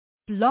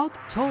Blog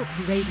Talk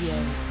Radio.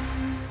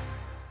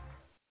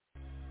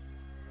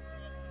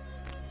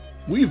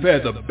 We've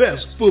had the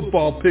best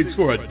football picks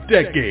for a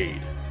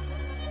decade,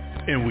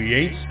 and we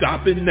ain't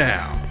stopping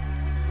now.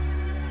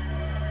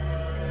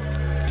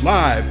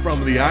 Live from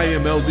the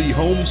IMLD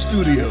home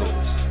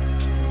studios,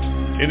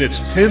 in its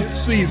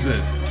 10th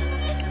season,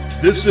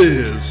 this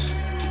is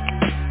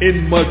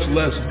In Much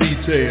Less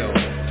Detail,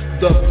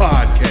 the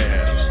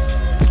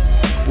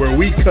podcast, where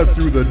we cut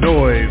through the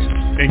noise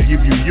and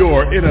give you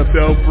your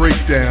NFL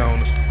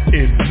breakdown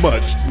in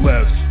much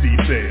less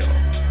detail.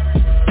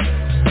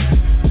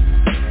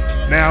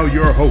 Now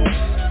your hosts,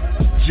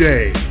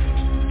 Jay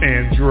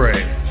and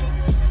Dre.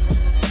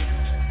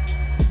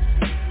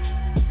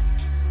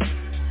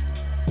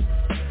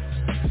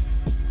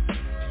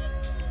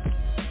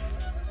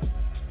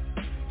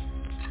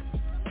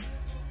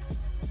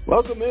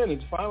 Welcome in.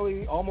 It's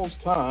finally almost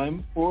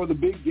time for the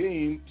big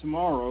game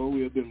tomorrow.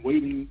 We have been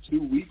waiting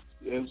 2 weeks,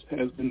 as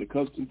has been the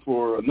custom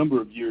for a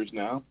number of years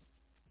now.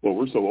 Well,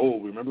 we're so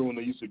old. Remember when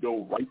they used to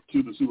go right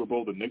to the Super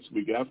Bowl the next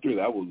week after?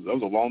 That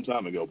was a long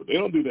time ago, but they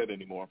don't do that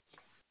anymore.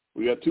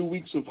 We got 2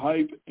 weeks of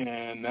hype,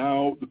 and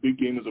now the big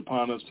game is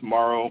upon us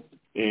tomorrow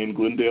in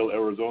Glendale,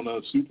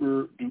 Arizona,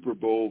 Super Duper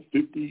Bowl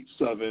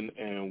 57,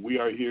 and we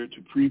are here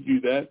to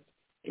preview that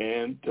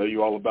and tell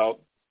you all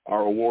about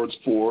our awards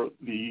for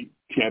the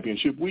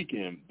Championship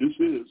Weekend. This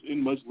is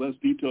In Much Less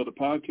Detail, the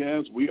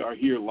podcast. We are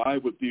here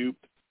live with you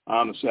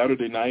on a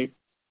Saturday night,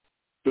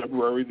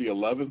 February the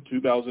 11th,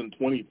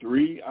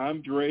 2023.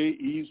 I'm Dre,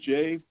 he's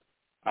Jay.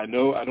 I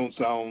know I don't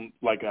sound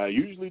like I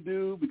usually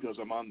do because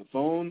I'm on the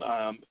phone.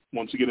 I'm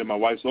once again at my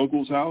wife's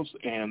uncle's house,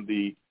 and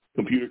the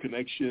computer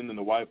connection and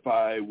the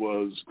Wi-Fi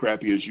was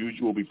crappy as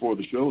usual before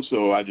the show,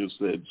 so I just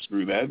said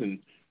screw that and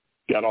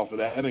got off of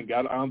that and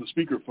got on the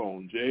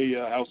speakerphone. Jay,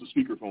 how's the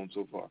speakerphone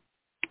so far?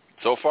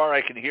 So far,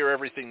 I can hear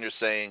everything you're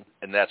saying,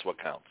 and that's what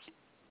counts.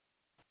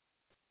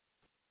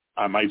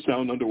 I might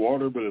sound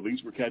underwater, but at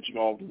least we're catching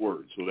all the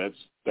words, so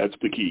that's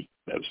the key.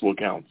 That's what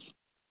counts.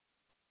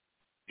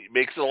 It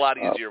makes it a lot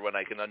easier when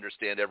I can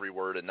understand every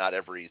word and not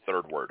every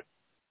third word.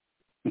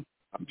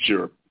 I'm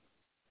sure.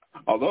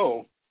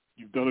 Although,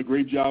 you've done a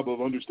great job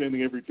of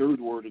understanding every third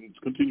word and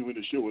continuing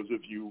to show as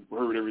if you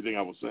heard everything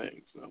I was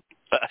saying. So,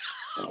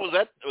 was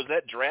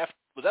that draft?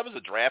 That was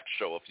a draft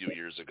show a few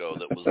years ago.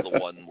 That was the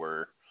one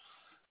where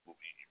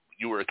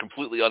you were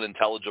completely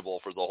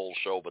unintelligible for the whole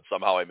show, but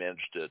somehow I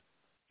managed to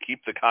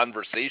keep the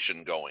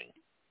conversation going.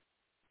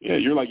 Yeah,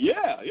 you're like,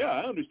 yeah,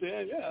 I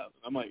understand, yeah.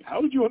 I'm like,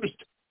 how did you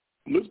understand?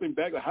 I'm listening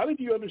back, how did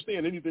you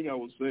understand anything I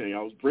was saying?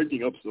 I was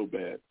breaking up so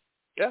bad.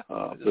 Yeah.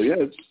 So yeah,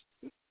 it's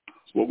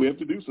what we have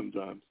to do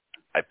sometimes.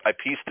 I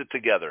pieced it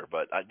together,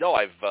 but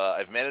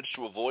I've managed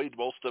to avoid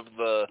most of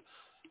the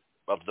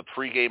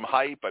pregame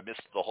hype. I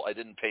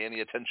didn't pay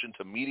any attention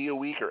to media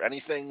week or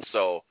anything,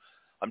 so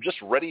I'm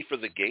just ready for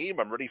the game.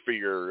 I'm ready for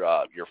your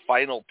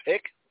final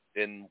pick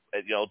in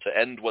to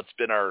end what's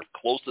been our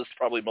closest,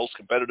 probably most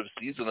competitive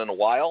season in a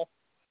while.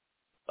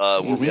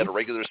 Where we had a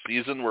regular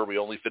season where we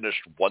only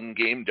finished one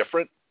game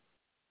different.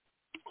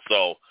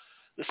 So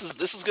this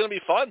is going to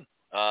be fun.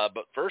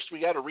 But first we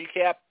got to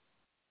recap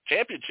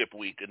Championship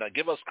Week, and I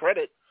give us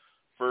credit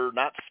for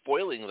not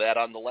spoiling that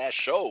on the last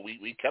show.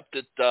 We kept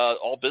it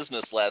all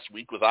business last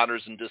week with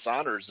honors and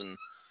dishonors, and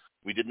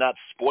we did not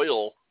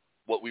spoil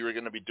what we were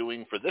going to be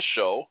doing for this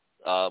show,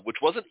 which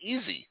wasn't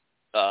easy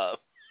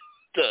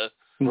to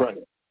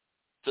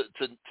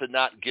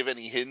not give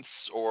any hints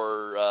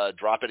or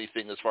drop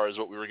anything as far as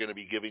what we were going to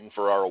be giving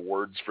for our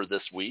awards for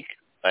this week.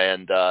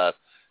 And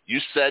you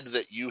said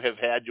that you have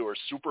had your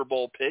Super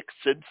Bowl pick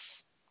since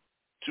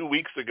 2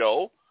 weeks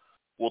ago.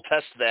 We'll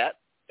test that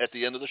at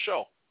the end of the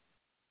show.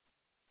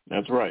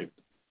 That's right.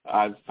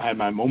 I've had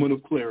my moment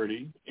of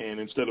clarity, and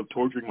instead of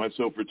torturing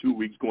myself for 2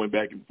 weeks going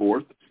back and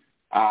forth,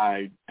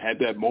 I had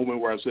that moment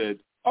where I said,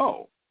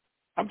 oh,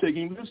 I'm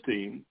taking this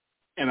team,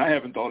 and I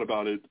haven't thought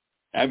about it.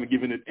 I haven't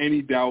given it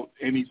any doubt,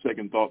 any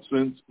second thought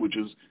since, which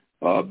has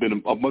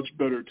been a much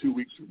better 2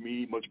 weeks for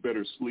me, much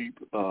better sleep.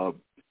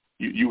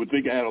 You would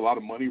think I had a lot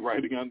of money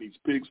riding on these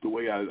picks, the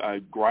way I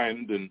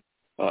grind and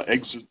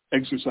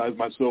exercise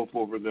myself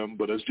over them,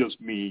 but it's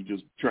just me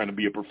just trying to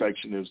be a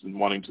perfectionist and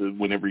wanting to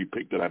win every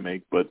pick that I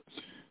make. But,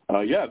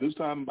 this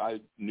time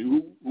I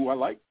knew who I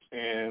liked,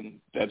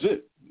 and that's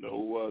it.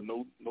 No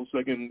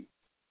second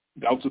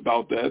doubts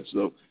about that,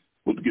 so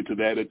we'll get to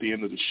that at the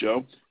end of the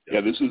show.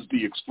 Yeah, this is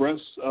the Express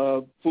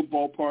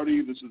football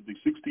party. This is the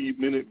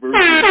 60-minute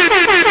version.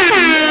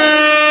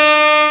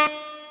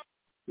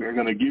 We're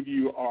going to give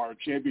you our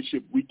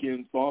Championship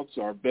Weekend thoughts,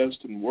 our best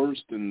and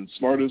worst and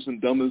smartest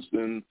and dumbest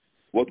and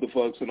what the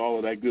fucks and all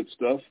of that good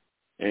stuff.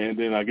 And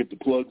then I get the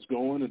plugs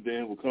going, and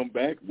then we'll come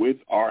back with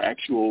our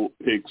actual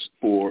picks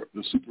for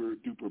the Super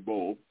Duper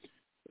Bowl.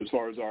 As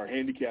far as our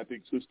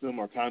handicapping system,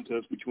 our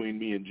contest between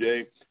me and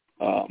Jay,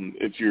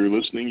 if you're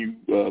listening,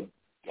 you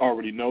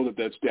already know that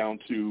that's down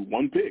to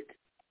one pick.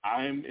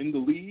 I'm in the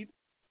lead,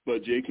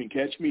 but Jay can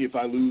catch me if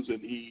I lose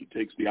and he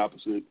takes the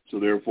opposite. So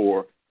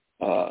therefore,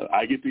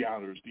 I get the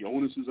honors. The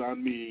onus is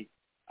on me.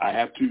 I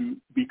have to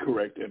be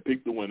correct and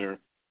pick the winner.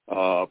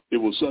 It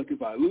will suck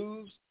if I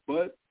lose,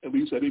 but at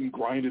least I didn't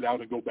grind it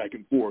out and go back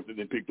and forth and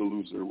then pick the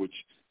loser, which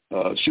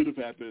should have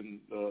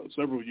happened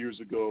several years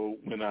ago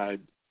when I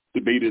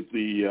debated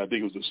I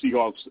think it was the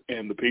Seahawks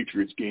and the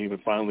Patriots game,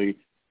 and finally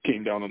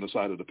came down on the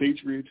side of the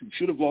Patriots, who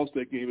should have lost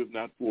that game if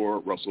not for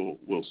Russell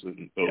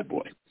Wilson. Oh,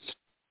 boy.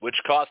 Which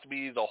cost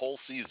me the whole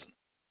season.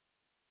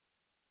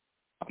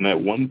 On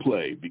that one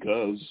play,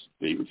 because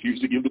they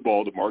refused to give the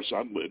ball to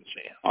Marshawn Lynch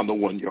on the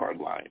 1-yard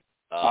line.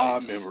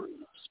 Memories.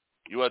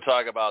 You want to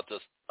talk about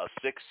just a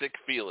sick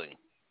feeling.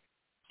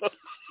 The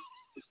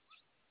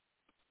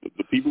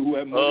people who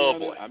have money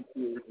on it, I'm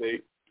sure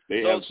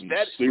they have some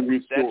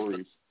serious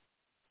stories.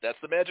 That's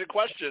the magic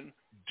question.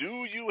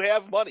 Do you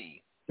have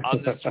money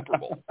on this Super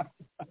Bowl?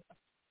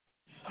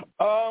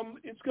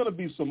 It's going to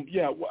be some,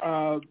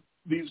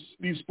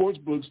 these sports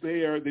books,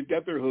 they've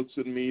got their hooks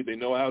in me. They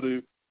know how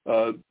to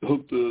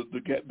hook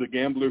the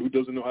gambler who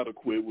doesn't know how to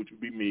quit, which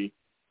would be me.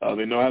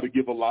 They know how to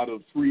give a lot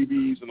of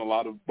freebies and a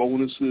lot of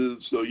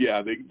bonuses. So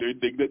yeah, they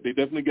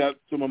definitely got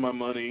some of my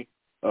money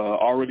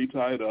already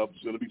tied up.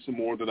 There's going to be some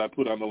more that I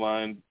put on the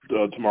line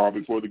tomorrow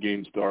before the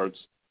game starts.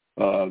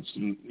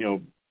 Some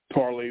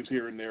parlays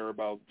here and there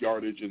about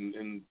yardage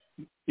and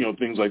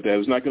things like that.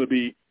 It's not going to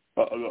be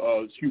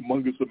a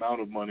humongous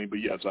amount of money, but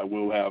yes, I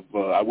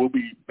will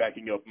be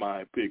backing up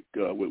my pick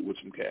with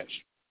some cash.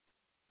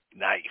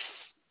 Nice.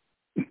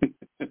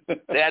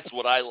 That's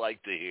what I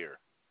like to hear.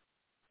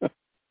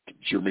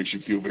 Sure makes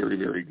you feel very,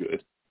 very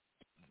good.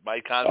 My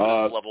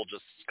confidence level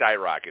just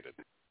skyrocketed.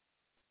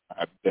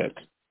 I bet.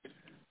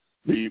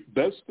 The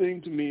best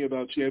thing to me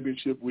about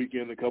Championship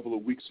Weekend a couple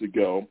of weeks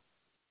ago,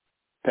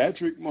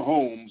 Patrick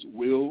Mahomes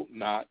will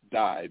not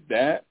die.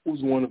 That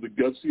was one of the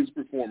gutsiest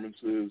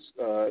performances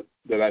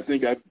that I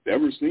think I've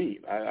ever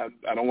seen. I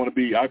don't want to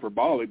be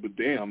hyperbolic, but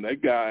damn,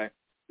 that guy,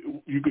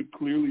 you could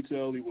clearly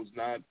tell he was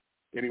not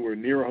anywhere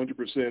near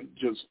 100%,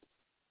 just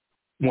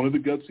one of the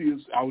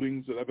gutsiest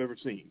outings that I've ever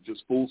seen,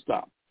 just full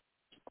stop.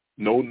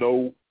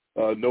 No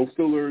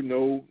filler,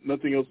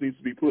 nothing else needs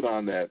to be put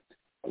on that.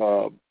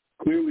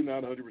 Clearly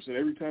not 100%.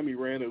 Every time he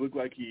ran, it looked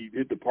like he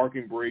hit the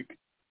parking brake,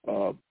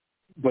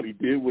 but he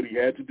did what he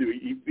had to do.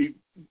 He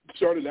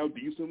started out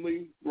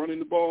decently running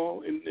the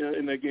ball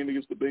in that game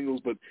against the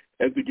Bengals, but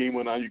as the game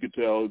went on, you could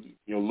tell,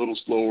 a little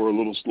slower,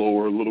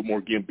 a little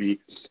more gimpy.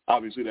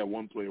 Obviously, that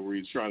one play where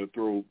he's trying to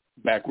throw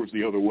backwards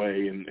the other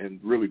way and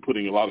really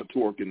putting a lot of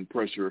torque and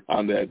pressure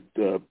on that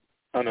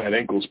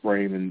ankle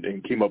sprain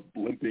and came up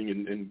limping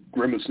and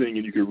grimacing,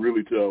 and you could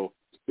really tell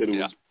that it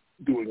was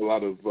doing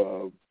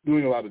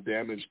a lot of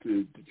damage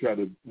to try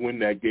to win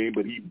that game.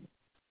 But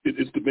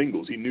it's the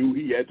Bengals. He knew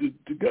he had to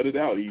gut it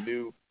out. He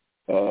knew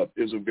it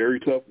was a very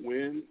tough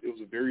win. It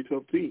was a very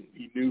tough team.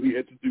 He knew he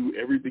had to do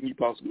everything he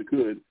possibly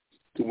could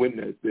to win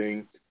that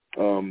thing.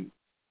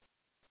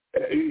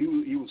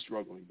 He was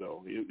struggling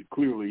though.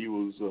 Clearly, he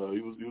was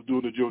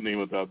doing the Joe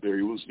Namath out there.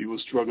 He was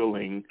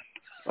struggling,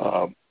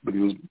 but he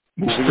was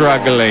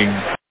struggling.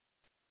 On.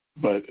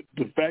 But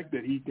the fact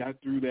that he got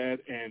through that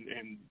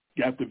and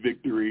got the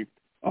victory,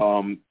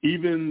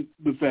 even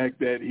the fact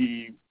that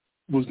he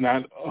was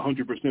not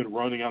 100%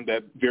 running on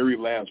that very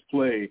last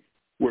play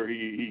where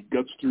he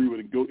guts through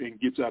and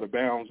gets out of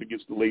bounds and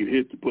gets the late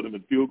hit to put him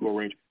in field goal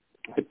range.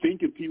 I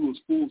think if he was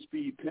full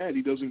speed, Pat,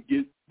 he doesn't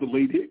get the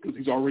late hit because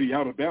he's already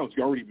out of bounds.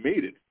 He already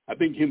made it. I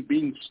think him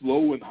being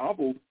slow and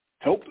hobbled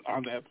helped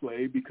on that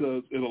play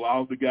because it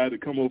allows the guy to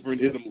come over and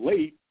hit him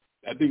late.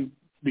 I think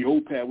the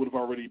old Pat would have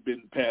already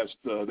been past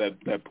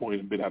that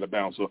point and been out of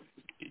bounds. So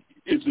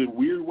it's a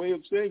weird way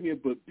of saying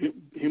it, but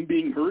him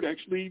being hurt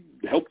actually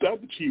helped out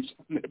the Chiefs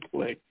on that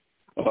play.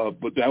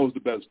 But that was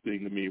the best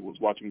thing to me, was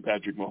watching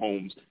Patrick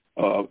Mahomes,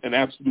 an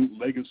absolute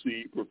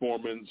legacy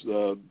performance.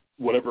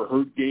 Whatever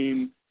hurt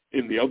game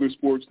in the other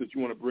sports that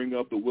you want to bring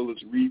up, the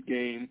Willis Reed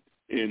game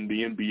in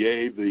the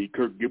NBA, the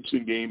Kirk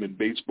Gibson game in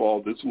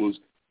baseball, this was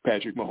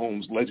Patrick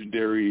Mahomes'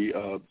 legendary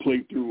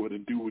play through it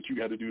and do what you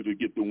got to do to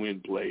get the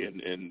win play,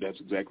 and that's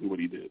exactly what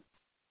he did.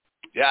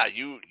 Yeah,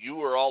 you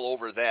were all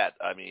over that.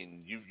 I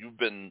mean,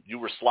 you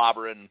were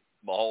slobbering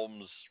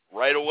Mahomes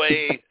right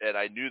away, and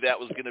I knew that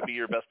was going to be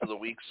your best of the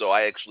week, so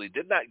I actually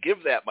did not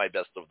give that my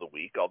best of the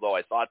week, although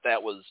I thought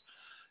that was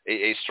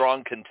a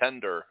strong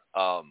contender.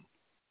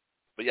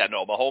 But yeah,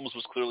 no, Mahomes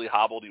was clearly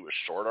hobbled. He was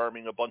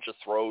short-arming a bunch of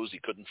throws. He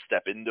couldn't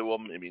step into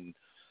them. I mean,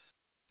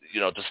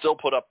 to still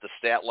put up the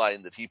stat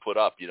line that he put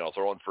up,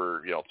 throwing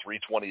for,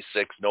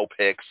 326, no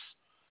picks,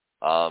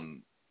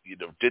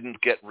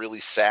 didn't get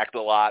really sacked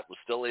a lot, was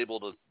still able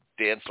to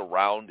dance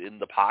around in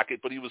the pocket,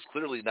 but he was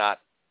clearly not,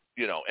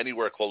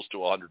 anywhere close to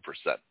 100%.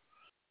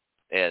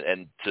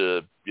 And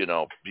to,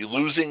 be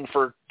losing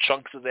for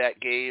chunks of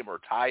that game or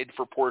tied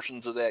for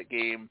portions of that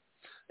game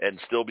and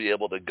still be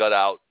able to gut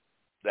out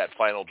that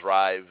final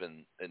drive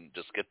and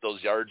just get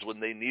those yards when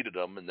they needed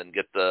them, and then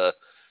get the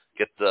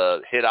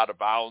hit out of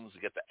bounds,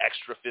 get the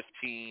extra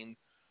 15.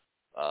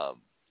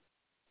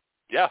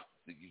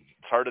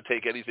 It's hard to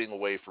take anything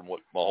away from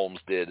what Mahomes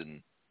did.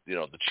 And,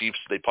 the Chiefs,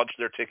 they punched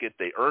their ticket.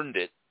 They earned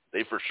it.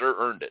 They for sure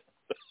earned it.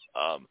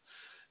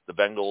 The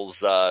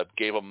Bengals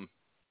gave them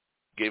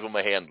gave them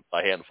a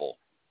handful.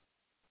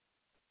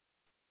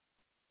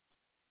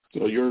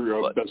 So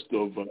you're best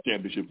of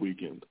Championship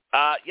Wknd.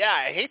 Yeah,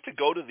 I hate to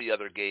go to the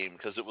other game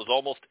because it was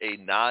almost a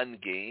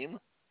non-game,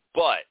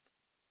 but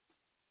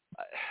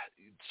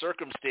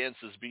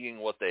circumstances being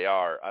what they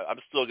are, I'm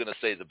still going to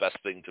say the best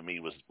thing to me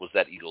was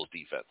that Eagles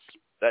defense.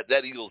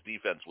 That Eagles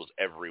defense was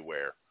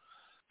everywhere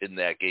in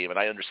that game, and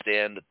I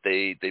understand that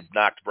they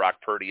knocked Brock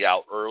Purdy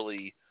out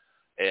early,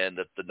 and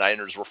that the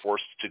Niners were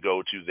forced to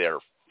go to their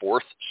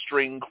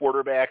fourth-string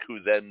quarterback,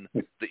 who then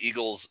the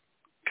Eagles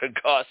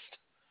concussed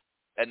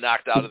and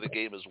knocked out of the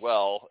game as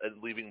well,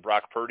 and leaving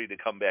Brock Purdy to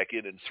come back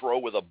in and throw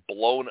with a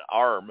blown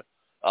arm,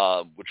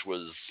 which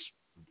was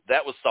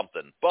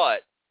something.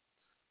 But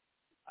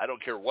I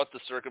don't care what the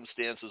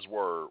circumstances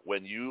were,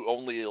 when you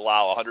only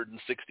allow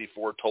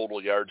 164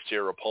 total yards to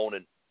your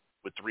opponent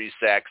with 3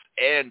 sacks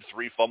and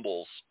 3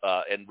 fumbles,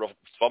 and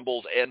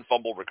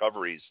fumble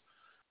recoveries,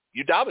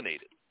 you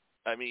dominated.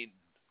 I mean,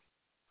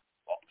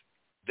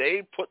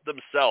 that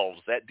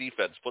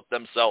defense put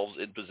themselves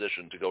in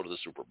position to go to the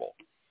Super Bowl.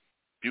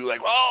 People are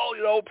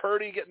like,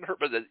 Purdy getting hurt,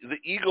 but the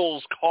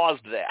Eagles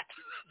caused that.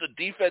 The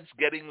defense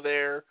getting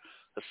there,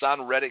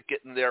 Hassan Reddick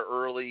getting there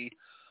early,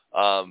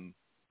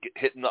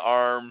 hitting the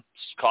arm,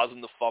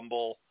 causing the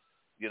fumble.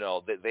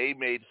 They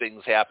made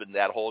things happen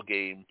that whole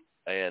game,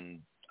 and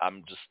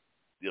I'm just,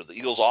 the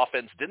Eagles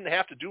offense didn't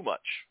have to do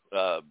much,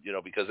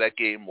 because that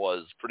game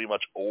was pretty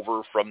much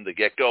over from the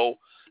get-go,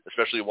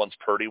 especially once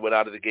Purdy went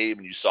out of the game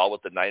and you saw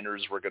what the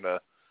Niners were going to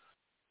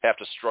have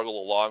to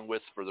struggle along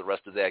with for the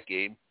rest of that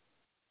game.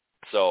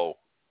 So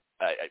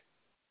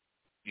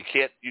you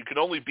can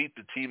only beat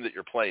the team that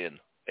you're playing.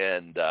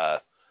 And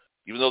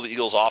even though the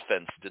Eagles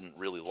offense didn't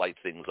really light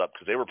things up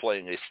because they were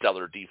playing a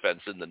stellar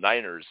defense in the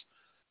Niners,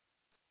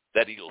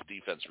 that Eagles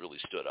defense really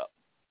stood up.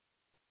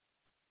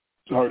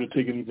 It's hard to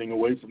take anything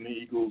away from the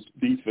Eagles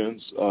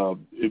defense.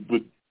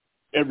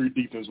 Every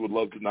defense would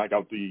love to knock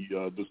out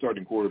the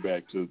starting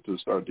quarterback to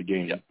start the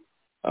game. Yep.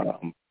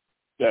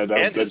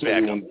 That's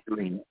everyone's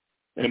dream.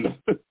 And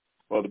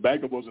well, the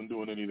backup wasn't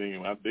doing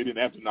anything. They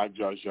didn't have to knock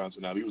Josh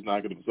Johnson out. He was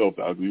knocking himself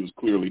out. He was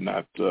clearly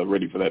not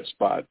ready for that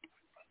spot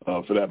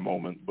for that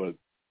moment. But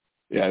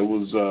yeah, it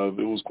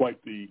was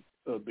quite the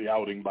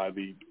outing by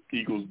the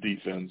Eagles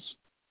defense.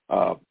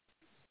 Not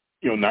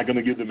going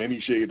to give them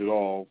any shade at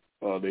all.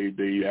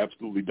 They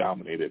absolutely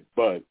dominated.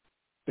 But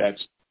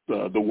that's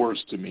the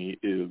worst to me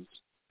is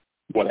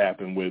what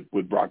happened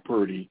with Brock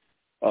Purdy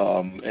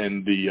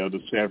and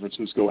the San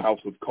Francisco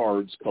house of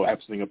cards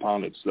collapsing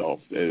upon itself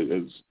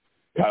as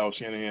Kyle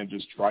Shanahan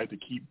just tried to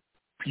keep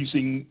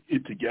piecing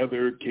it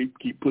together,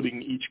 keep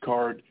putting each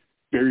card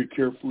very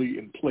carefully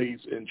in place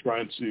and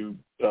trying to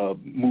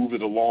move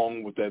it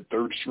along with that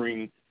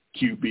third-string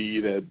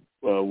QB that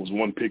was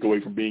one pick away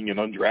from being an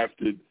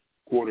undrafted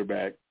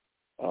quarterback.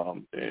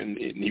 And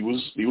he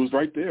was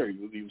right there.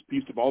 He was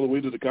pieced up all the way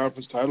to the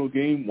conference title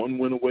game, one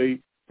win away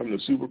from the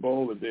Super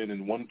Bowl, and then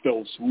in one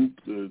fell swoop,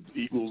 the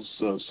Eagles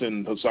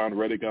send Hassan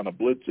Reddick on a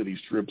blitz, and he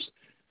strips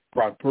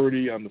Brock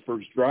Purdy on the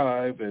first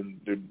drive, and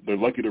they're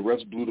lucky the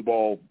refs blew the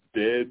ball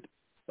dead.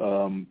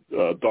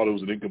 Thought it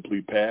was an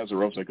incomplete pass,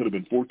 or else it could have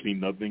been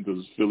 14-0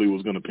 because Philly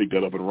was going to pick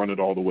that up and run it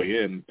all the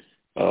way in.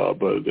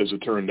 But as it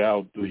turned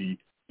out, the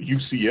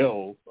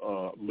UCL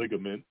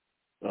ligament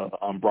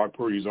on Brock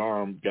Purdy's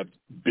arm got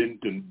bent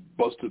and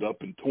busted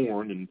up and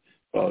torn and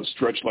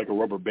stretched like a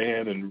rubber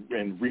band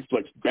and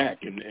reflexed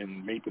back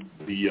and made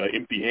the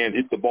empty hand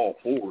hit the ball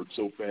forward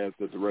so fast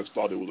that the refs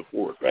thought it was a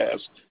forward pass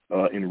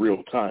in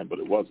real time, but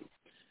it wasn't.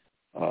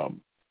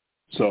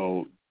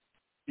 So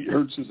he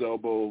hurts his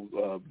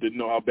elbow, didn't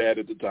know how bad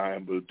at the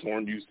time, but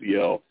torn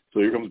UCL. So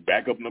here comes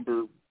backup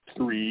number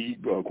 3,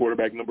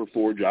 quarterback number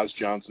 4, Josh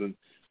Johnson.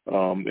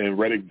 And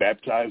Reddick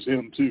baptized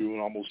him too, and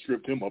almost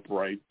stripped him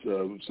upright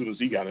as soon as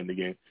he got in the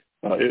game.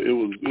 It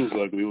was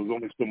ugly. It was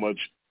only so much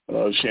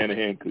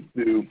Shanahan could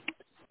do.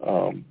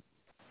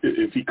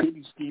 If he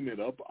couldn't scheme it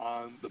up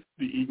on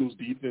the Eagles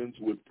defense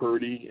with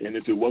Purdy, and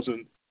if it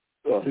wasn't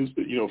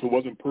if it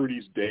wasn't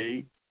Purdy's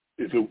day,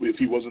 if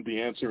he wasn't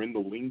the answer in the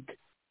link,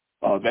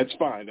 that's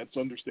fine. That's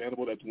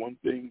understandable. That's one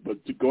thing.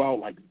 But to go out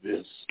like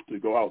this, to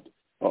go out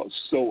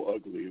so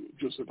ugly,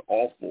 just an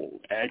awful,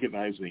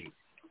 agonizing,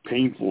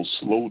 painful,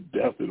 slow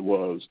death it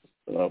was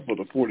for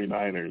the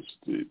 49ers.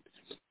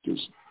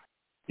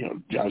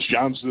 Josh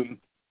Johnson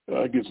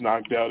gets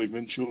knocked out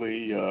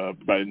eventually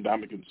by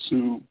Ndamukong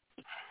Suh.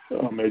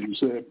 As you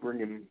said,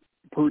 bringing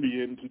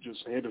Purdy in to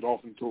just hand it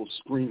off and throw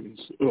screens.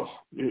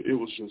 It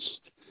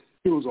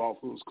was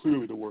awful. It was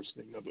clearly the worst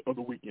thing of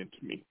the weekend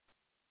to me.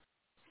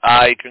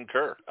 I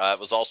concur. It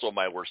was also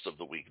my worst of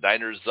the week.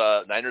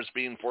 Niners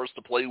being forced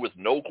to play with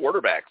no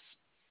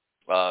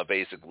quarterbacks,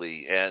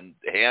 basically, and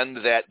hand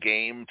that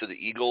game to the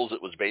Eagles.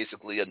 It was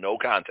basically a no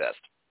contest.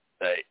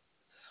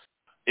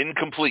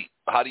 Incomplete.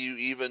 How do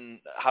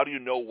you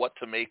know what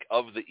to make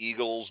of the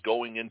Eagles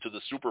going into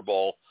the Super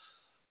Bowl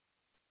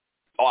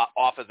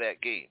off of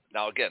that game?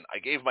 Now, again, I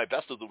gave my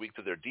best of the week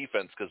to their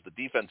defense because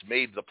the defense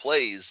made the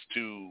plays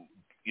to,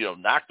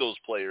 knock those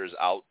players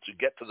out, to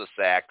get to the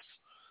sacks,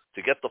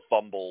 to get the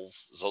fumbles.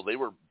 So they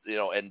were,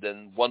 and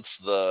then once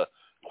the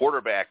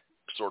quarterback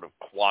sort of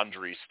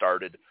quandary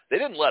started, they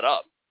didn't let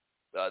up.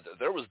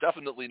 There was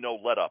definitely no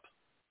let up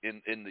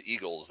in the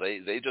Eagles.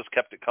 They just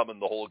kept it coming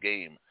the whole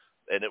game.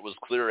 And it was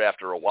clear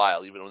after a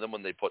while, even then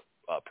when they put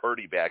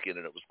Purdy back in,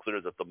 and it was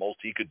clear that the most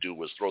he could do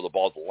was throw the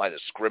ball at the line of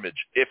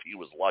scrimmage if he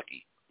was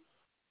lucky.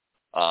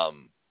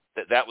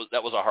 That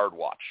was a hard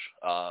watch.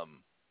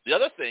 The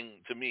other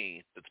thing to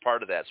me that's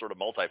part of that sort of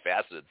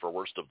multifaceted for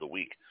worst of the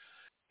week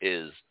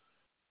is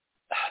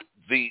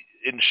the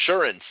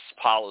insurance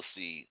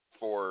policy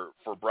for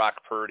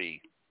Brock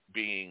Purdy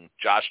being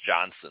Josh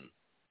Johnson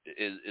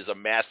is a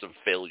massive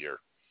failure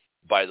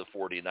by the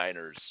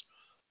 49ers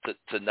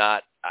to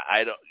not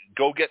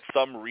go get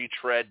some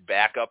retread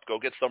backup, go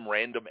get some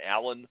random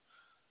Allen,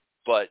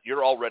 but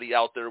you're already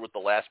out there with the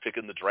last pick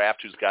in the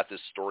draft who's got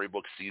this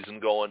storybook season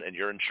going, and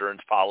your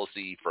insurance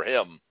policy for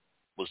him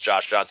was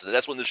Josh Johnson. And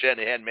that's when the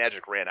Shanahan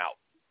magic ran out,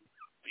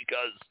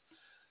 because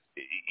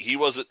he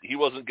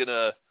wasn't going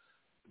to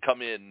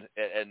come in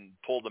and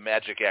pull the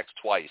magic axe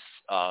twice.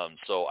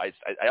 So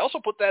I also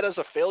put that as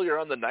a failure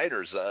on the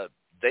Niners.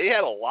 They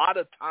had a lot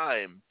of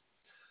time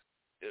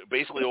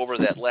basically over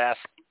that last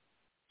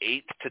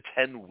 8 to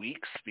 10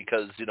 weeks,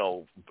 because,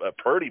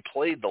 Purdy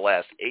played the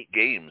last 8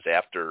 games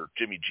after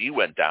Jimmy G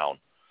went down.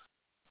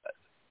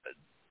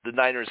 The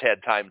Niners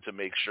had time to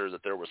make sure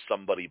that there was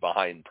somebody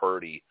behind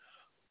Purdy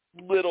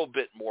a little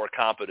bit more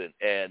competent,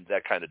 and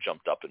that kind of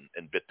jumped up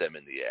and bit them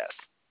in the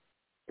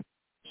ass.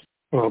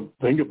 Well,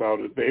 think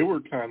about it. They were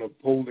kind of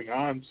holding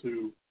on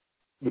to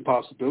the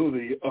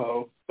possibility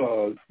of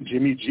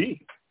Jimmy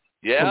G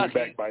coming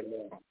back by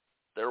now.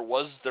 There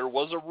was a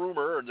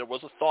rumor, and there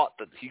was a thought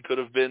that he could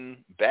have been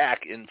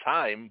back in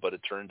time, but it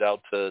turned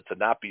out to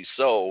not be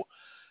so.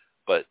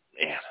 But,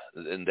 man,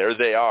 and there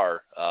they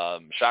are.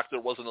 Shocked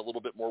there wasn't a little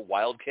bit more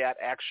Wildcat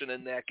action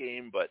in that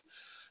game, but,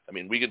 I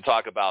mean, we can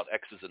talk about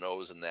X's and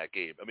O's in that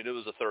game. I mean, it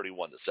was a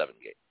 31-7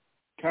 game.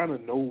 Kind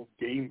of no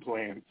game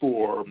plan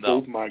for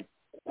both my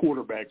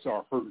quarterbacks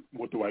are hurt.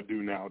 What do I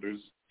do now? There's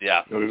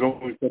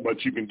only so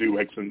much you can do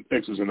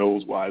X's and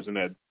O's wise in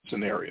that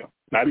scenario.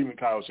 Not even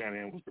Kyle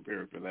Shanahan was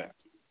prepared for that.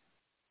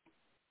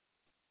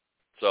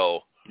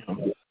 So,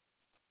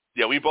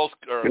 yeah, we both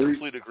are in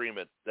complete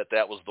agreement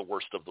that was the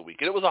worst of the week.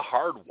 And it was a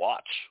hard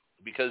watch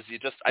because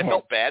I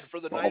felt bad for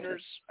the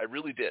Niners. I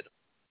really did.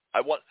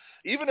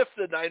 Even if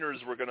the Niners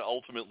were going to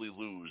ultimately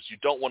lose, you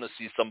don't want to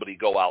see somebody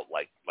go out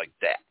like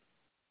that.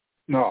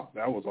 No,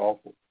 that was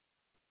awful.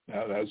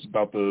 That's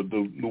about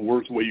the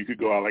worst way you could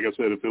go out. Like I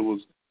said, if it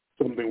was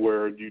something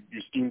where you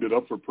schemed it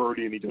up for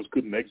Purdy and he just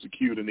couldn't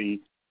execute and he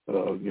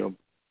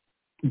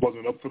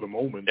wasn't up for the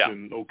moment,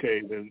 then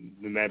okay,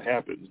 then that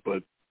happens.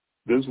 But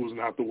this was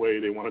not the way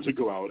they wanted to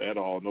go out at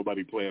all.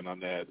 Nobody planned on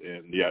that,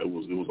 and it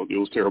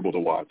was terrible to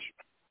watch.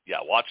 Yeah,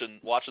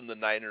 watching the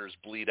Niners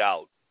bleed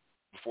out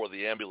before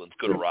the ambulance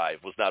could arrive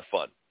was not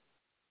fun.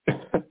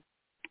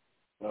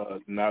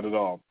 Not at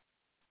all.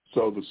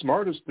 So the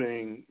smartest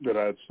thing that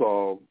I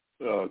saw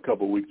a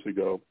couple of weeks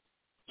ago,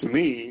 to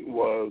me,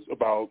 was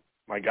about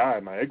my guy,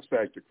 my X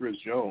Factor, Chris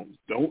Jones.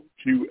 Don't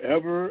you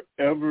ever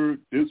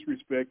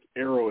disrespect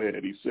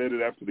Arrowhead. He said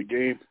it after the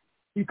game.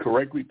 He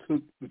correctly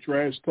took the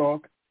trash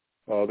talk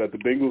that the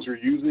Bengals are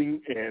using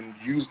and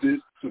used it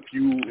to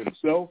fuel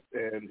himself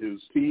and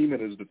his team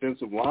and his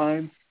defensive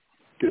line.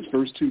 His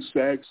first 2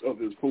 sacks of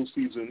his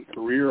postseason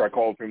career, I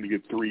called for him to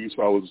get 3,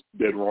 so I was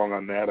dead wrong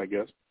on that, I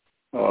guess.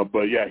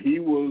 But yeah, he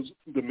was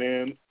the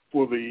man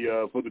for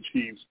the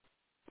Chiefs.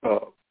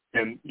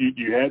 And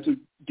you had to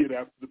get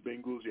after the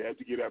Bengals. You had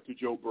to get after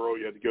Joe Burrow.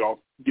 You had to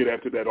get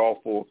after that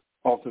awful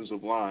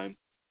offensive line.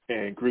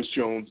 And Chris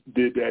Jones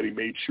did that. He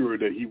made sure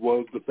that he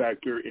was the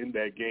factor in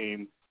that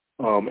game.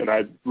 And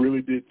I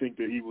really did think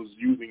that he was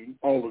using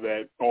all of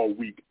that all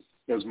week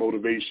as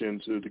motivation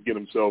to get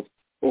himself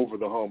over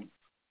the hump.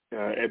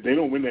 And they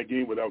don't win that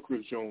game without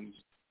Chris Jones,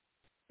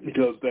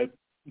 because that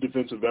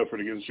defensive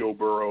effort against Joe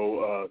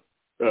Burrow,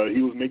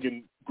 he was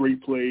making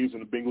great plays,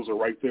 and the Bengals are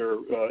right there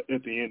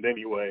at the end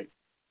anyway.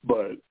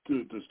 But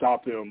to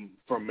stop him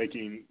from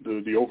making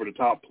the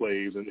over-the-top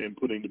plays and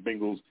putting the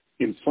Bengals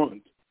in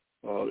front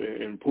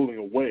and pulling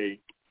away,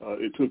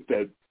 it took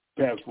that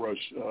pass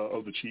rush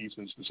of the Chiefs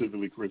and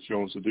specifically Chris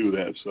Jones to do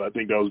that. So I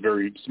think that was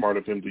very smart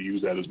of him to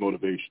use that as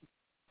motivation.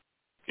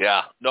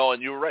 Yeah, no,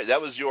 and you were right.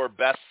 That was your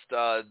best,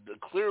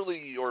 clearly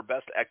your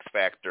best X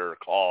Factor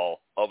call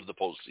of the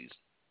postseason.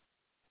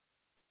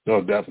 No,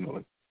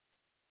 definitely.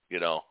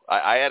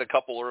 I had a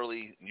couple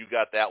early. You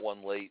got that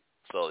one late.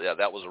 So, yeah,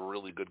 that was a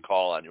really good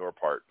call on your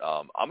part.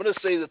 I'm going to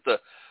say that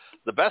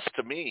the best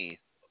to me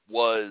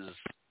was,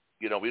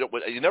 you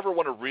never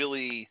want to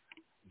really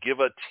give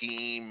a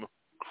team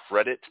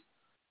credit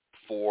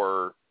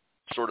for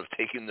sort of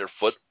taking their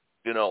foot,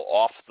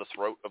 off the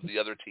throat of the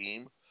other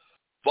team.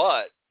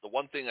 But the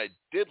one thing I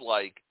did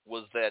like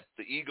was that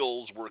the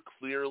Eagles were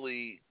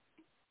clearly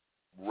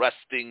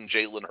resting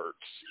Jalen Hurts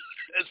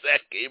as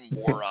that game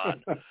wore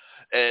on.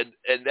 And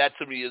that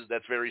to me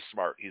that's very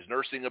smart. He's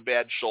nursing a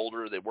bad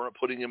shoulder. They weren't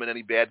putting him in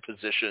any bad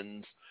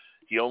positions.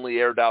 He only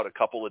aired out a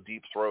couple of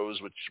deep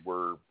throws, which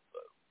were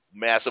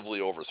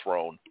massively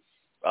overthrown,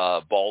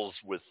 balls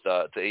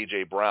to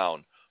A.J.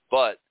 Brown.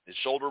 But his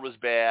shoulder was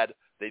bad.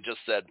 They just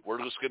said,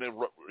 we're just going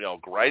to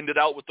grind it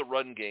out with the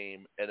run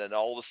game. And then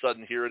all of a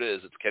sudden, here it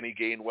is. It's Kenny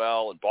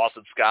Gainwell and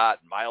Boston Scott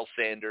and Miles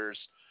Sanders.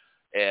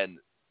 And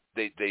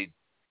they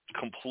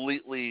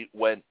completely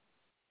went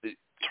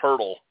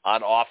turtle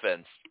on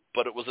offense,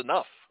 but it was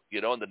enough.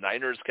 And the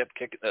Niners kept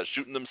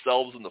shooting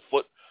themselves in the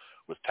foot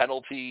with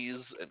penalties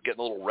and getting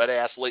a little red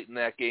ass late in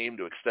that game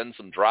to extend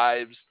some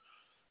drives,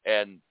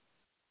 and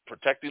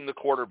protecting the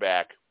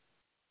quarterback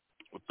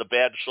with the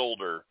bad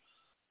shoulder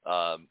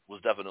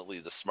was definitely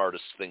the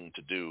smartest thing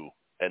to do,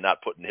 and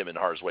not putting him in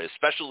harm's way,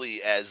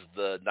 especially as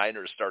the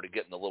Niners started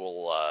getting a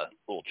little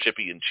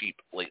chippy and cheap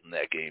late in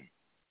that game.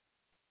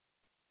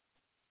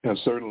 Yeah,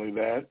 certainly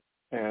that.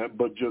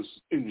 But just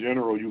in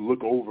general, you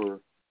look over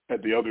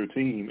at the other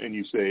team and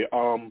you say,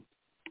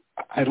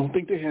 I don't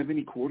think they have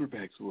any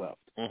quarterbacks left.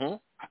 Mm-hmm.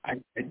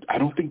 I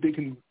don't think they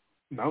can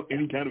mount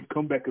any kind of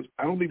comeback, because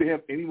I don't think they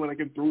have anyone that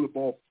can throw the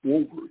ball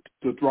forward.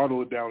 To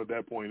throttle it down at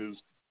that point is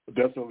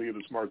definitely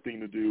the smart thing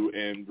to do,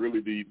 and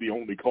really the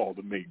only call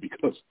to make,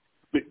 because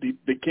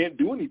they can't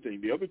do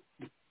anything.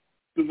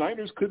 The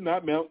Niners could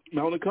not mount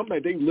a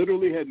comeback. They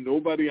literally had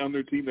nobody on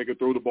their team that could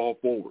throw the ball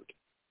forward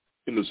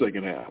in the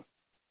second half.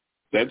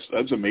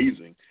 That's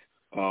amazing,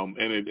 and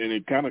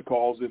it kind of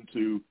calls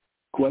into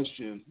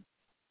question.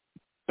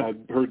 I've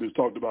heard this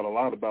talked about a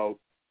lot about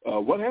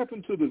what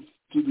happened to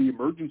the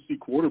emergency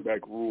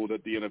quarterback rule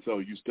that the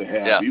NFL used to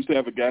have. Yeah. They used to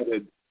have a guy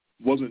that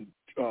wasn't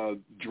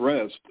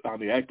dressed on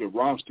the active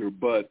roster,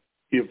 but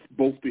if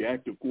both the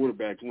active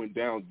quarterbacks went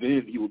down,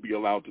 then he would be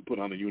allowed to put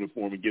on a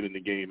uniform and get in the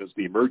game as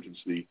the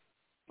emergency.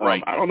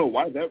 Right. I don't know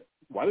why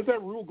did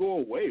that rule go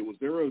away? Was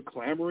there a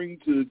clamoring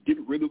to get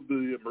rid of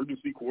the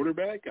emergency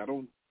quarterback? I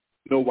don't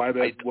know why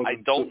that wasn't.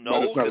 I don't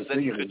know, because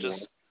then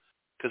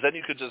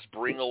you could just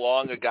bring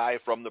along a guy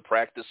from the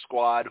practice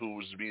squad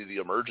who's be the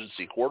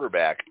emergency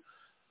quarterback.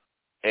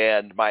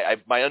 And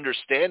my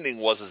understanding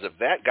was if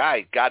that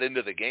guy got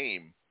into the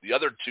game, the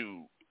other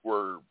two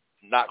were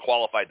not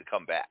qualified to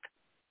come back.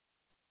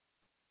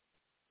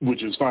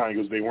 Which is fine,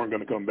 because they weren't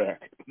going to come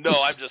back.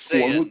 No, I'm just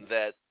saying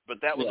that. But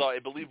that was, yeah. I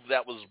believe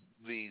that was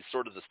the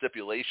sort of the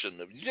stipulation.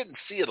 You didn't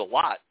see it a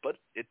lot, but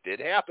it did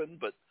happen.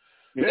 But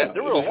yeah,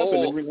 there were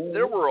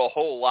a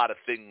whole lot of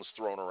things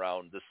thrown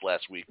around this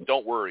last week.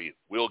 Don't worry,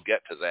 we'll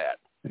get to that.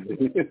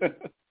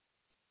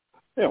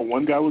 Yeah,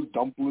 one guy was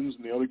dumplings,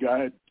 and the other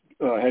guy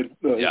had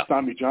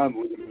Tommy John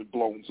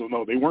blown. So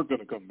no, they weren't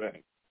going to come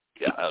back.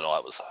 Yeah, I don't know.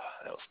 That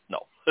was no.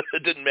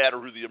 It didn't matter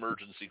who the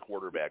emergency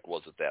quarterback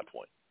was at that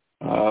point.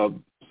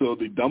 So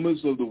the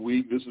dumbest of the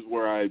week, this is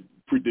where I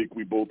predict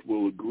we both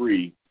will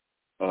agree.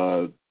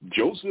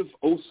 Joseph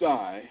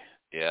Osai.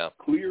 Yeah.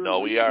 Clear. No,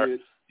 we are.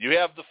 You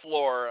have the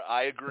floor.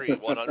 I agree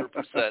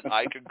 100%.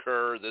 I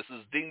concur. This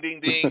is ding, ding,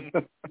 ding.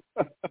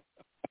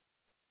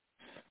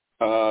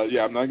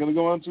 Yeah, I'm not going to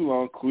go on too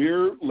long.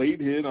 Clear late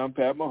hit on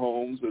Pat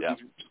Mahomes as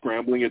he's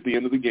scrambling at the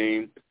end of the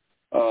game.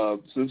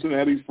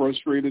 Cincinnati's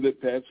frustrated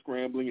at Pat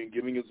scrambling and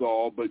giving his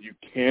all, but you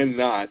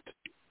cannot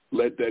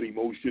let that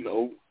emotion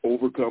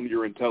overcome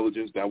your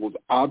intelligence. That was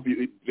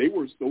obvious. They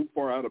were so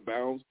far out of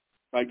bounds,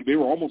 like they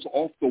were almost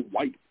off the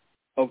white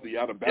of the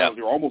out of bounds.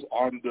 They were almost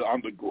on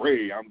the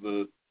gray, on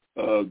the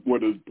where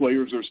the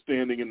players are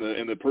standing in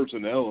the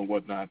personnel and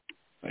whatnot.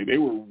 Like they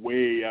were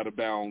way out of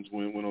bounds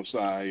when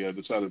Osai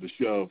decided to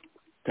shove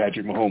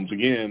Patrick Mahomes.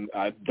 Again,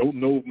 I don't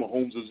know if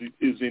Mahomes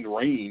is in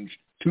range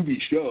to be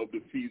shoved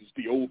if he's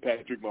the old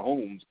Patrick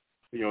Mahomes.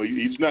 He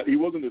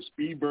wasn't a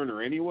speed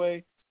burner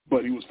anyway,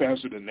 but he was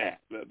faster than that.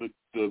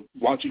 The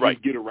watching him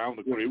get around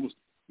the corner,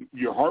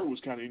 your heart was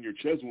kind of in your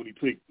chest when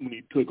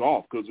he took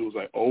off, because it was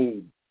like,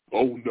 oh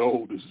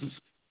no, this is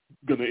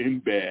gonna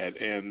end bad,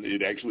 and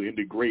it actually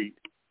ended great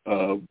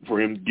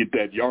for him to get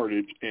that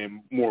yardage,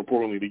 and more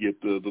importantly to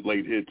get the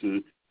late hit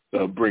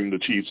to bring the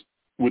Chiefs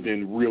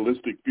within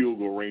realistic field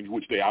goal range,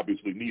 which they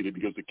obviously needed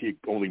because the kick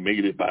only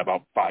made it by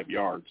about 5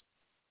 yards.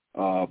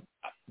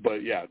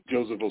 But yeah,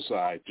 Joseph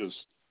Osai, just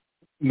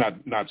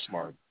not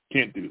smart.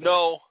 Can't do that.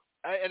 No,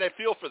 and I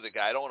feel for the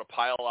guy. I don't want to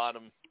pile on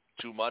him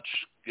too much.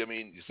 I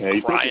mean,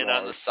 he's crying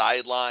on the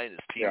sideline. His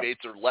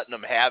teammates are letting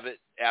him have it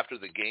after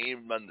the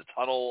game in the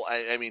tunnel.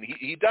 I mean,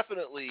 he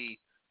definitely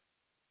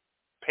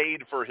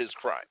paid for his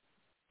crime,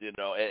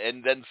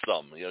 and then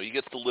some. He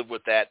gets to live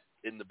with that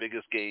in the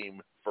biggest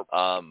game.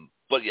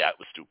 But yeah, it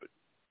was stupid.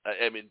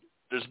 I mean,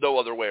 there's no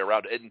other way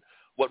around it. And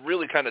what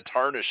really kind of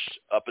tarnished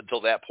up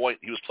until that point,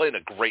 he was playing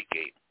a great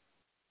game.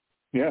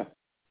 Yeah.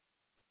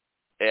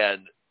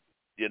 And,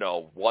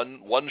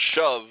 one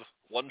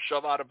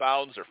shove out of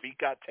bounds, their feet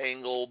got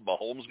tangled,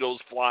 Mahomes goes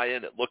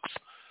flying. It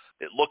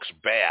looks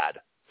bad,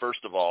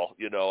 first of all.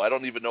 I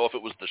don't even know if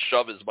it was the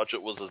shove as much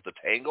it was as the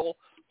tangle,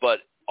 but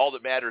all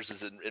that matters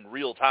is in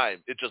real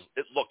time, it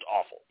looked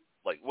awful.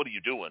 Like, what are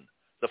you doing?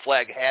 The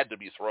flag had to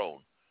be thrown.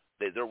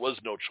 There was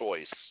no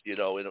choice.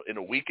 In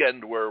a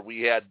weekend where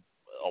we had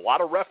a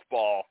lot of ref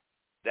ball,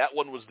 that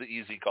one was the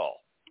easy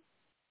call.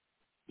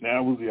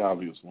 That was the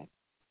obvious one.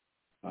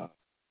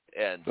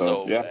 And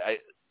so,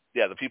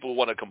 the people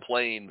want to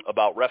complain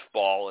about ref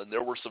ball, and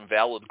there were some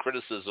valid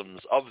criticisms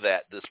of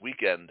that this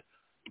weekend.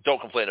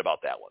 Don't complain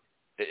about that one.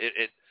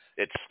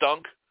 It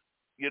stunk,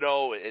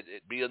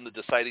 it being the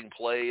deciding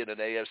play in an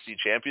AFC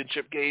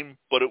Championship game,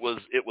 but it was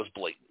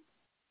blatant.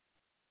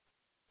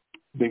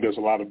 I think there's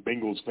a lot of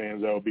Bengals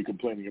fans that will be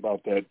complaining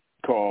about that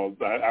call.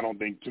 I don't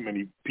think too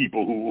many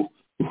people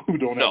who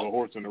don't have a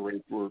horse in the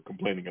race were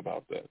complaining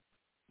about that.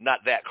 Not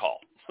that call.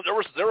 There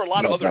were a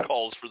lot of other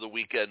calls for the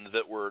weekend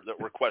that were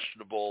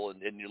questionable,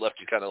 and you left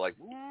you kind of like,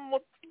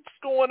 what's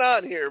going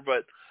on here?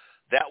 But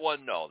that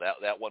one, no,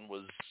 that one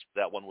was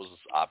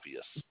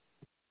obvious.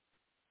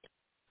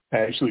 I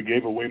actually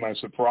gave away my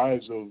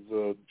surprise of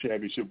the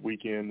championship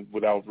weekend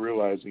without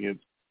realizing it.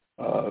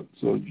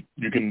 So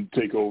you can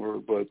take over,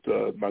 but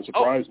my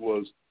surprise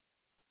was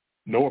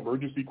no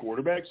emergency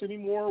quarterbacks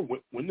anymore.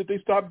 When did they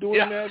stop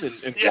doing that,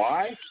 and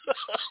why?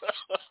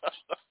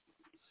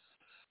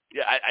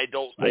 Yeah, I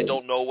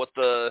don't know what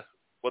the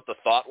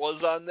thought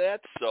was on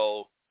that.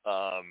 So,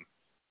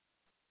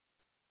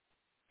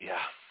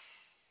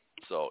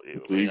 So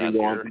you can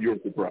go on to your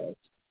surprise.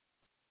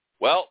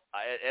 Well,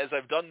 as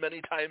I've done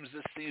many times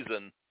this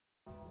season,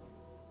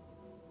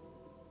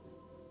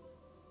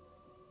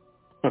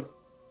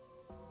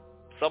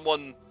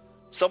 someone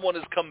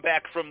has come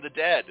back from the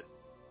dead.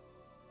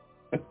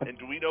 And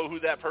do we know who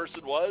that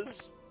person was?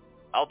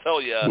 I'll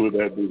tell you. Who would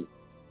that be?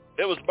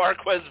 It was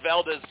Marquez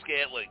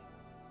Valdez-Scantling.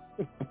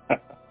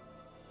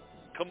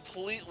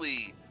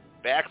 Completely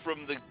back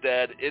from the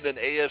dead in an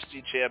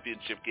AFC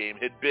Championship game.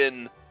 Had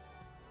been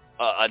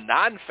a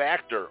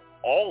non-factor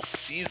all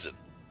season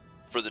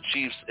for the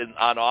Chiefs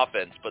on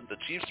offense, but the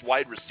Chiefs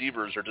wide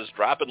receivers are just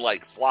dropping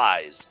like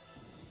flies.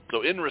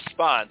 So in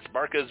response,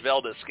 Marquez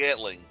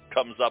Valdez-Scantling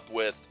comes up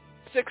with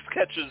 6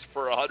 catches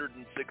for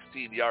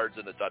 116 yards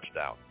and a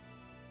touchdown.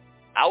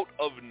 Out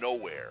of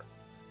nowhere.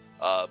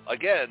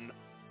 Again,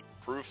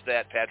 proof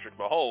that Patrick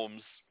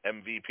Mahomes,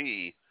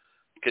 MVP,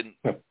 can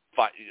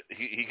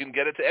he can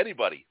get it to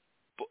anybody.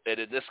 And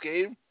in this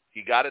game,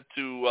 he got it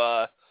to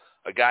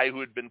a guy who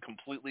had been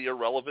completely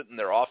irrelevant in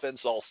their offense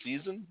all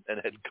season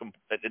and had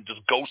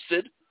just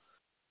ghosted.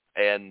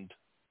 And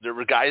there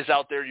were guys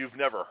out there you've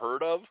never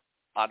heard of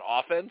on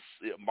offense.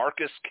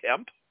 Marcus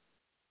Kemp,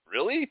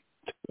 really?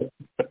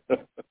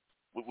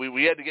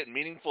 We had to get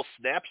meaningful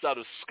snaps out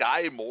of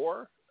Sky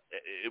Moore.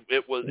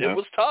 It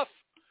was tough.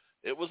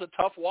 It was a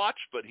tough watch,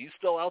 but he's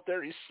still out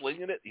there. He's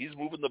slinging it. He's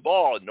moving the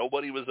ball, and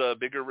nobody was a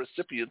bigger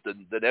recipient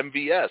than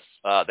MVS.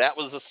 That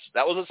was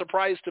a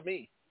surprise to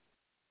me.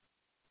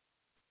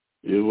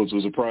 It was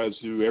a surprise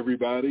to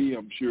everybody.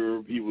 I'm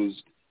sure he was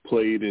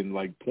played in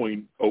like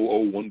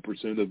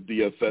 0.001% of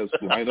DFS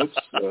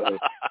lineups.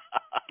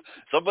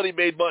 Somebody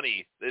made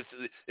money.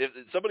 If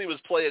somebody was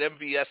playing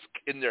MVS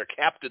in their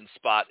captain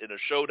spot in a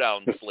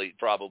showdown slate,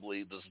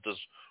 probably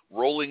just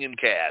rolling in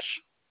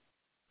cash.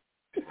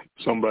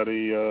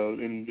 Somebody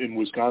in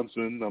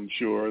Wisconsin, I'm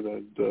sure,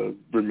 that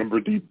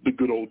remembered the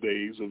good old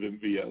days of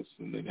MVS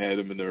and then had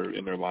him in their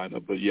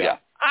lineup. But yeah.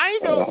 I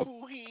know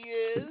who he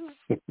is.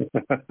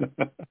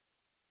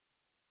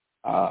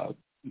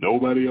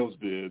 Nobody else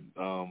did.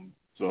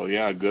 So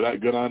yeah,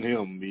 good on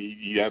him.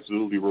 He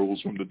absolutely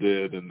rose from the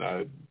dead, and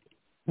I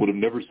would have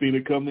never seen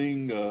it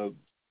coming.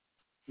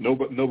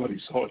 Nobody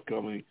saw it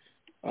coming.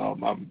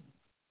 I'm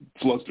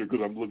flustered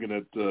because I'm looking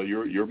at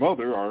your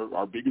mother,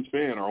 our biggest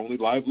fan, our only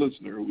live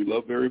listener, who we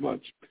love very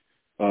much,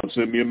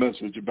 sent me a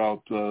message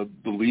about the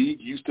league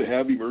used to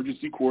have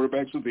emergency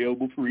quarterbacks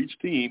available for each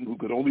team who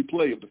could only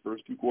play if the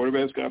first 2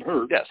 quarterbacks got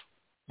hurt. Yes.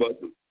 But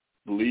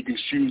the league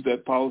eschewed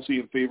that policy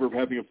in favor of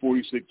having a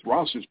 46th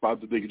roster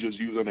spot that they could just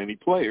use on any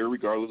player,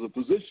 regardless of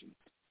position.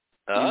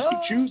 They used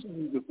to choose to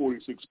use the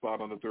 46th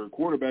spot on the 3rd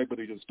quarterback, but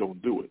they just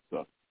don't do it.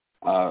 So,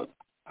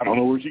 I don't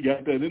know where she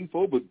got that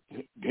info, but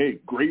hey,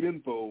 great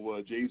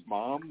info, Jay's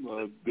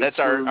mom. That's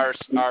our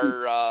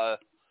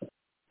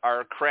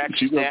crack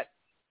stat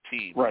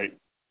team. Right.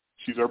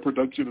 She's our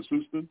production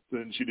assistant,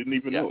 and she didn't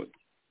even know it.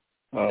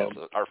 Yes,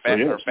 our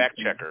fact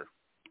checker.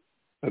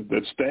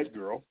 That's Stat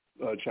Girl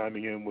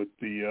chiming in with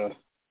the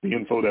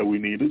info that we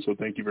needed, so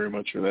thank you very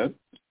much for that.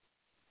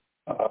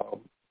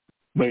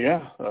 But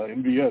yeah,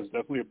 MVS,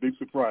 definitely a big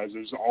surprise.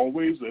 There's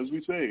always, as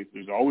we say,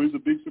 there's always a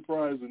big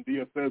surprise in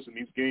DFS in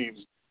these games.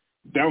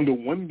 Down to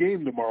 1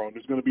 game tomorrow, and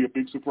there's going to be a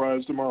big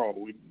surprise tomorrow.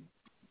 We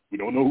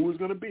don't know who it's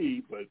going to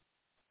be, but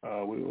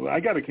I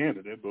got a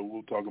candidate, but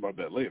we'll talk about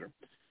that later.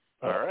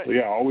 All right. So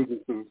yeah, always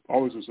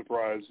a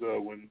surprise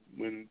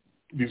when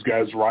these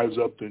guys rise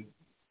up and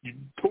you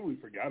totally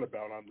forgot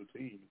about on the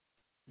team.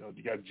 You know,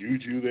 you got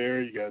Juju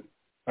there. You got,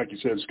 like you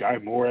said, Sky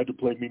Moore had to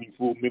play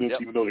meaningful minutes,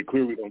 even though they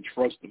clearly don't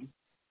trust him.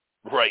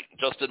 Right.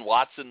 Justin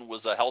Watson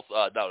was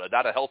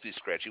not a healthy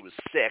scratch. He was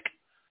sick,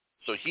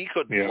 so he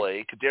couldn't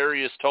play.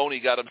 Kadarius Toney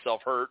got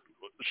himself hurt.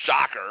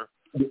 Shocker.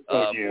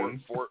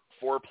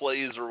 Four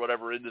plays or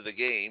whatever into the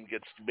game,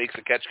 makes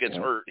a catch, gets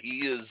hurt. He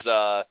is.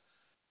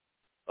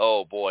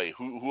 Oh boy,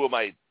 who am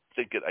I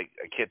thinking? I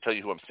can't tell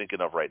you who I'm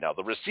thinking of right now.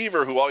 The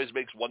receiver who always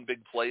makes one big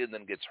play and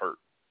then gets hurt.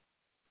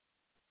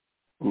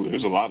 Ooh,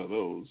 there's a lot of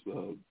those.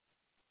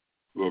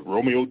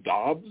 Romeo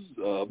Dobbs?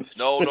 No.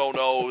 It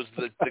was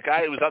the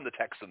guy who was on the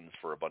Texans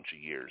for a bunch of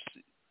years.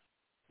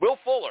 Will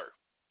Fuller.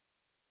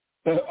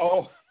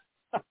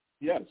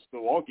 Yes, the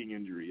walking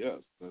injury,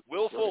 yes.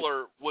 Will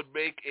Fuller would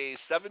make a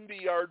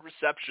 70-yard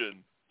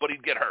reception, but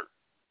he'd get hurt.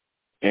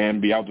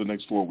 And be out the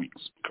next 4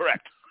 weeks.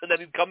 Correct. And then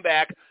he'd come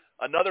back,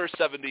 another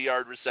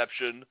 70-yard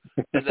reception,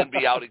 and then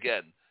be out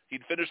again.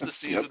 He'd finish the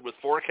season with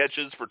 4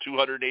 catches for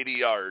 280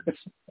 yards.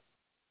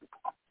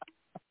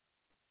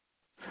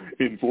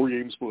 In 4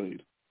 games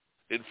played.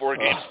 So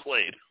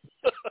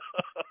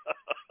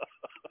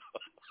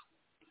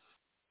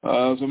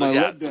my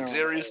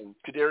letdown.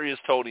 Kadarius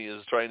Toney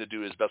is trying to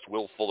do his best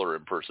Will Fuller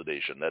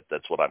impersonation.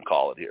 That's what I'm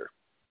calling here.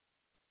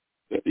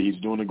 He's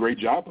doing a great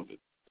job of it.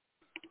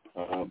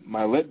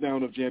 My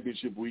letdown of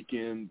championship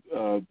weekend,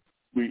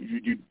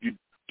 you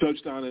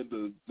touched on it,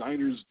 the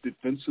Niners'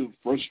 defensive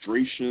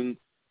frustration,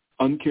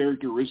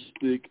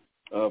 uncharacteristic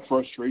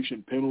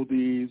frustration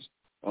penalties,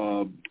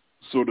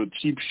 sort of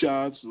cheap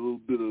shots, a little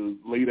bit of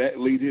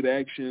late hit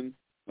action.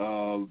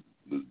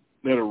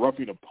 They had a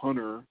roughing a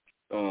punter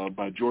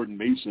by Jordan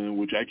Mason,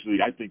 which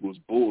actually I think was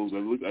Bulls.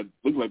 It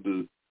looked like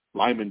the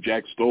lineman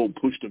Jack Stoll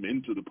pushed him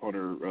into the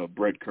punter,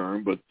 Brett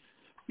Kern, but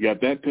you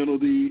got that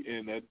penalty,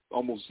 and that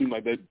almost seemed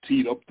like that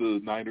teed up the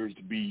Niners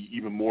to be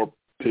even more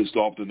pissed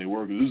off than they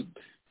were, because this is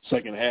the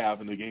second half,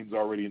 and the game's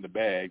already in the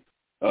bag.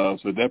 So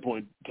at that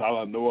point,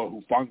 Noah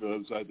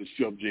Hufanga decided to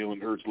shove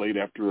Jalen Hurts late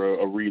after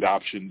a read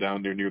option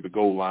down there near the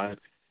goal line.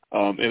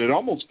 And it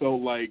almost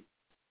felt like,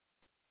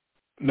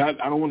 I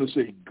don't want to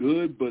say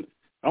good, but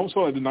I almost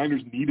felt like the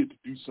Niners needed to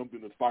do something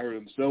to fire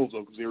themselves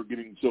up because they were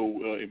getting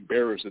so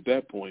embarrassed at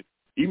that point.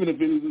 Even if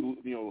it is, a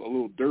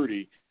little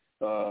dirty,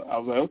 I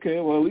was like, okay,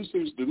 well, at least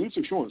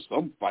they're showing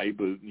some fight,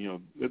 but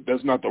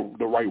that's not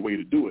the right way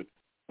to do it.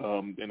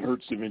 And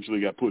Hurts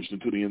eventually got pushed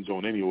into the end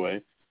zone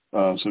anyway,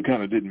 so it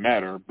kind of didn't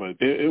matter. But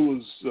it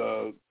was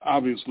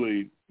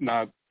obviously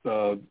not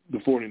the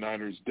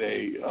 49ers'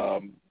 day.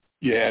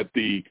 You had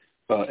the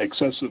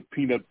excessive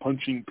peanut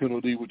punching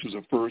penalty, which was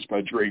a first by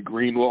Dre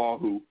Greenlaw,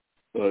 who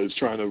is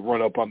trying to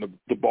run up on the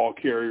ball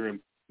carrier and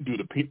do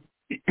the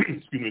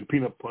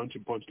peanut punch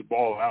and punch the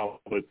ball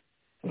out. But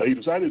he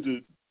decided to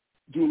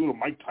do a little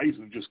Mike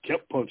Tyson, just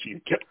kept punching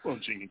and kept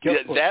punching and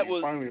kept punching. That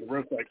was, finally the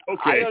ref's like,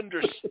 okay.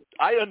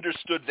 I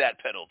understood that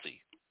penalty.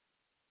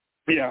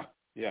 Yeah.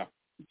 You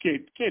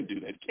can't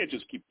do that. You can't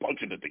just keep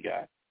punching at the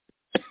guy.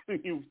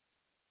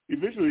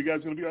 Eventually the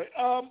guy's going to be like,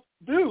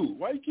 dude,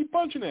 why do you keep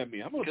punching at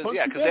me? I'm going to punch you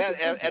back.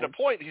 Yeah, because at a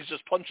point he's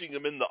just punching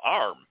him in the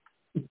arm.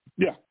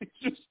 Yeah, it's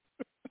just,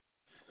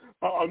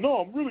 no,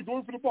 I'm really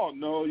going for the ball.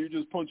 No, you're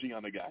just punching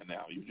on the guy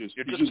now. You're just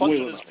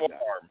punching his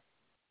forearm.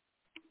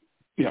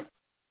 Yeah.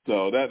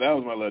 So that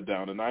was my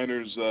letdown. The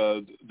Niners,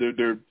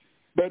 they're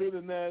better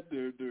than that.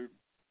 They're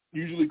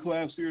usually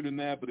classier than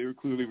that, but they were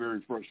clearly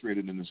very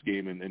frustrated in this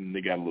game, and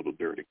they got a little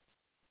dirty.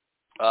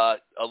 A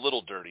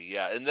little dirty,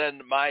 yeah. And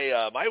then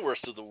my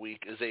worst of the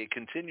week is a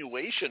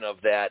continuation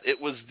of that. It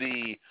was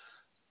the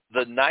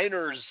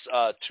Niners'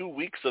 2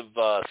 weeks of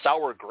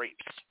sour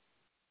grapes.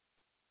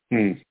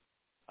 I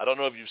don't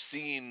know if you've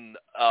seen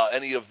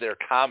any of their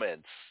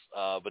comments,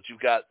 but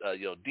you've got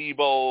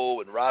Debo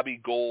and Robbie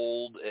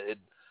Gould and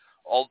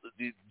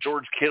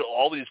George Kittle,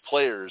 all these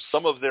players.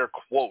 Some of their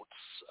quotes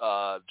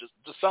just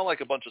sound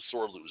like a bunch of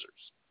sore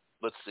losers.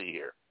 Let's see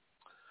here.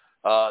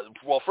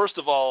 Well, first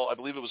of all, I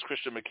believe it was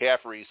Christian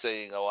McCaffrey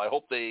saying, I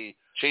hope they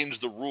change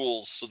the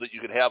rules so that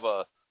you can have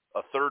a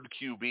third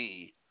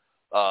QB.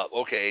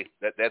 Okay,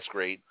 that's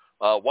great.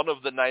 One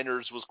of the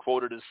Niners was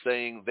quoted as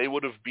saying they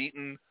would have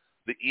beaten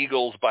the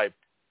Eagles by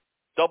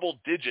double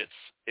digits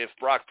if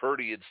Brock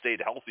Purdy had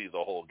stayed healthy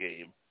the whole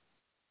game.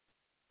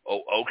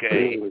 Oh,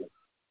 okay.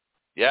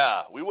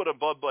 Yeah, we would have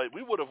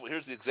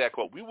here's the exact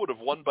quote, we would have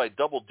won by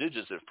double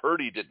digits if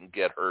Purdy didn't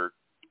get hurt.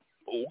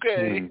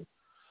 Okay.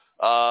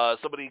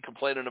 Somebody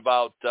complaining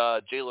about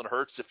Jalen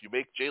Hurts. If you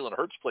make Jalen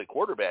Hurts play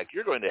quarterback,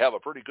 you're going to have a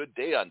pretty good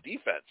day on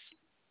defense.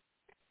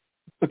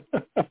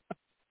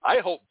 I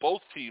hope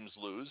both teams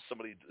lose.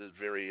 Somebody is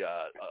very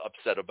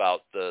upset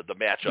about the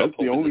matchup. That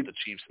the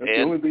Chiefs. That's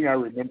the only thing I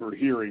remember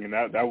hearing, and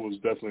that was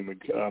definitely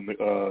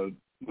was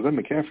that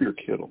McCaffrey or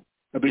Kittle?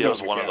 I think it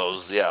was one of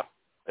those. Yeah.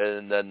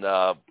 And then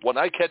when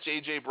I catch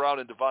A.J. Brown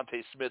and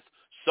Devontae Smith,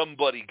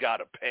 somebody got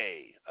to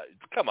pay.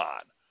 Come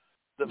on.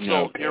 So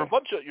okay. You're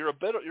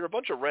a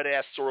bunch of red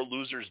ass sore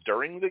losers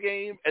during the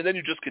game, and then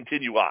you just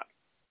continue on.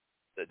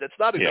 That's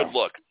not a good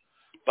look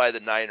by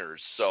the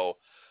Niners. So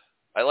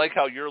I like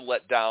how your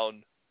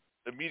letdown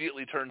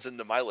immediately turns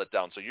into my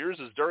letdown. So yours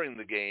is during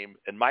the game,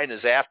 and mine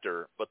is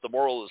after. But the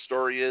moral of the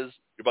story is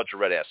you're a bunch of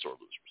red ass sore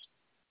losers.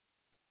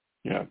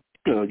 Yeah,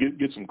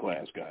 get some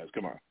class, guys.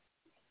 Come on.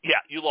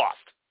 Yeah, you lost.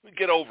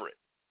 Get over it.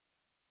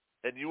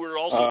 And you were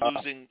also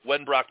losing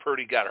when Brock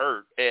Purdy got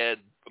hurt and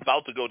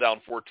about to go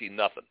down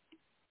 14-0.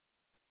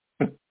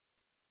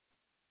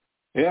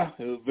 Yeah,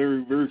 it was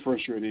very, very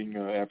frustrating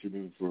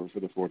afternoon for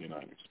the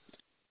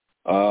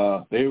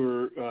 49ers. They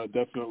were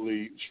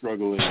definitely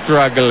struggling.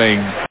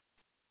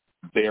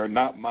 They are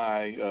not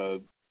my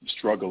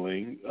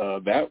struggling.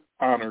 That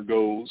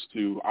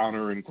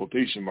honor in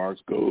quotation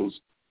marks, goes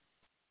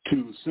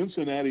to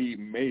Cincinnati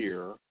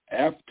Mayor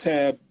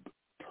Aftab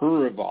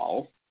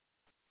Purival,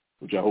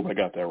 which I hope I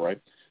got that right,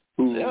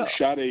 who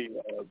shot a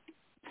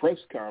press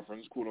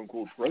conference,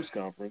 quote-unquote press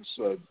conference,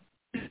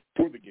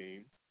 for the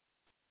game,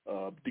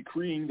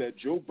 decreeing that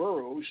Joe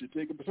Burrow should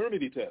take a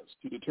paternity test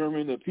to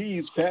determine if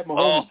he's Pat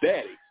Mahomes'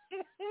 daddy.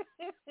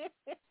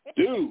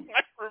 Dude.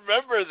 I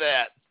remember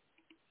that.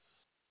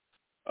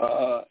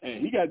 And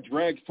he got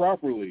dragged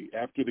properly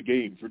after the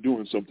game for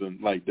doing something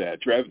like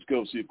that. Travis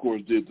Kelce, of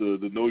course, did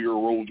the Know Your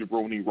Role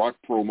Jabroni rock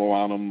promo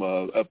on him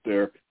up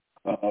there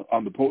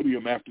on the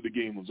podium after the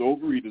game was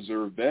over. He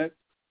deserved that.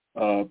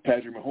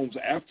 Patrick Mahomes,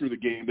 after the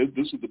game,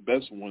 this was the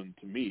best one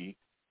to me.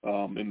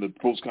 In the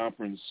press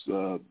conference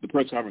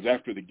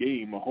after the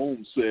game,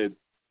 Mahomes said,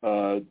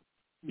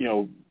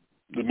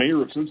 the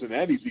mayor of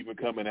Cincinnati's even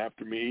coming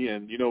after me,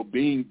 and,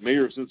 being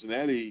mayor of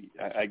Cincinnati,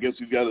 I guess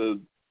he's got to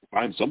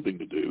find something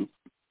to do,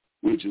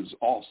 which is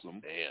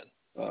awesome.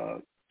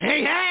 Man.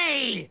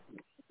 Hey!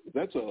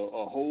 That's a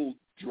whole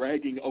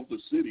dragging of the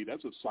city.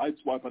 That's a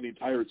sideswipe on the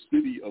entire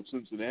city of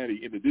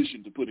Cincinnati, in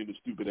addition to putting the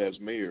stupid-ass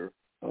mayor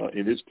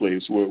in his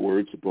place where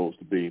it's supposed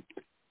to be.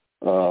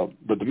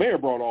 But the mayor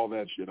brought all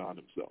that shit on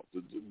himself.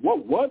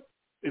 What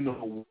in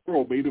the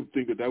world made him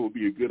think that would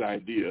be a good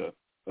idea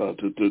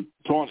to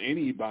taunt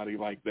anybody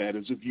like that?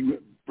 As if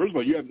first of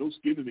all, you have no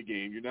skin in the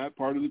game. You're not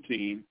part of the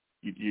team.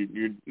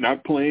 You're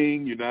not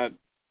playing. You're not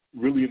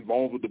really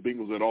involved with the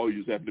Bengals at all. You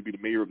just happen to be the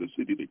mayor of the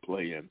city they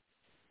play in.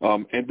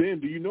 And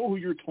then, do you know who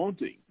you're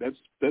taunting? That's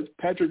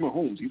Patrick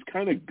Mahomes. He's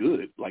kind of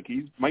good. Like,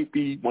 he might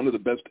be one of the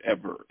best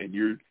ever. And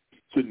you're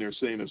sitting there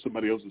saying that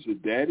somebody else is his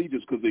daddy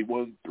just because they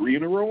won 3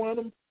 in a row on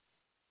him?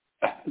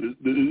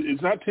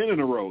 It's not 10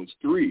 in a row. It's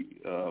 3.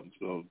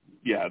 So,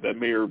 yeah, that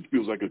mayor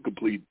feels like a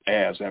complete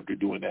ass after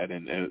doing that,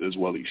 and as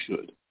well he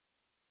should.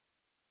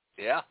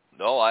 Yeah.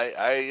 No,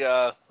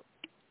 I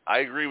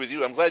agree with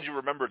you. I'm glad you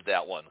remembered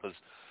that one because,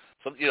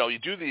 you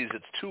do these,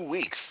 it's 2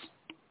 weeks.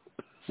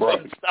 So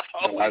right. It's not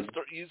always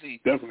easy.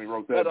 Definitely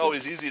wrote that. Not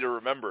always easy to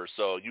remember.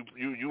 So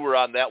you were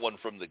on that one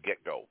from the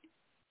get-go.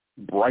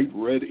 Bright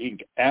red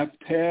ink.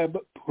 Aftab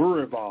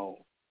Purival.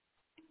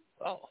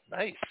 Oh,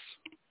 nice.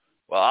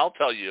 Well, I'll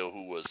tell you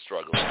who was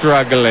struggling.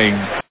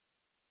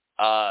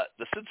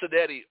 The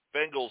Cincinnati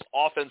Bengals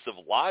offensive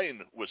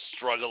line was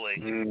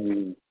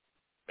struggling.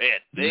 Man,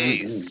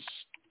 they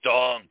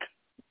stunk.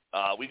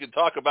 We can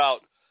talk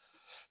about,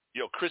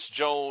 Chris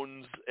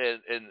Jones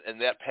and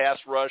that pass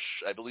rush.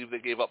 I believe they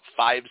gave up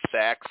 5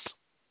 sacks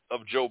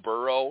of Joe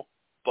Burrow.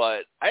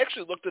 But I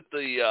actually looked at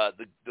the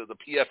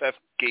PFF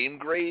game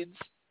grades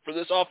for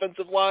this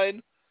offensive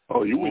line.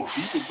 Oh, you went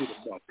deep into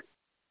the muck.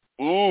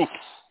 Oof.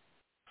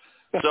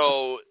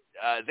 So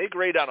they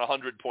grade on a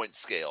 100-point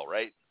scale,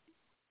 right?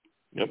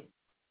 Yep.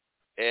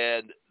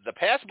 And the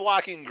pass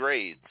blocking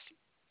grades,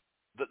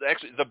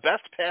 the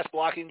best pass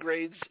blocking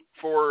grades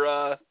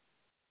for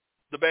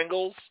the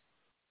Bengals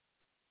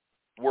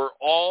were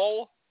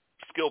all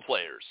skill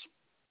players.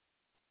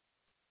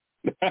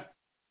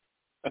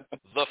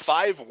 The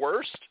 5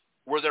 worst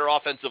were their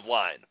offensive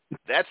line.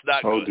 That's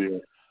not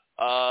good.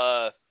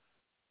 Oh, dear.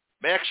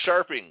 Max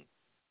Sharping,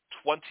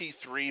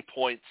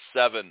 23.7.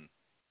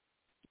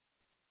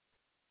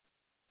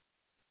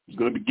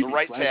 Going to be the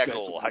right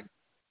tackle,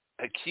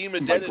 Hakeem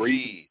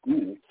Adeniji,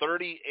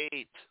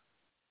 38.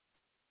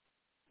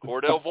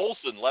 Cordell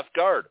Volson, left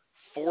guard,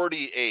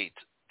 48.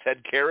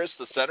 Ted Karras,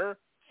 the center,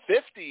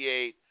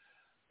 58.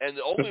 And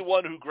the only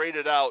one who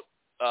graded out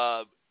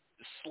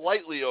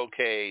slightly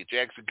okay,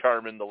 Jackson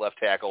Carman, the left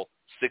tackle,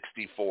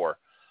 64.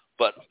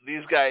 But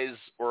these guys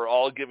were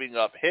all giving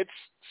up hits,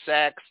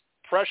 sacks,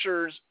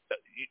 pressures,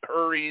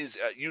 hurries,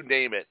 you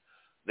name it.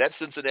 That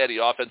Cincinnati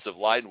offensive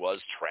line was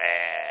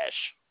trash.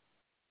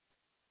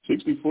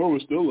 64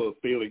 was still a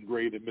failing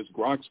grade in Miss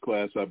Grock's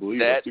class, I believe.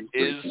 That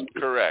is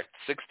correct.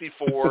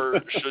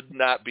 64 should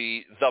not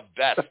be the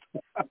best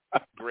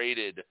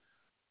graded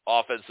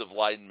offensive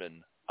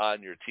lineman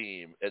on your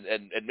team.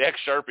 And Max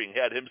Sharping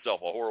had himself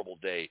a horrible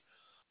day.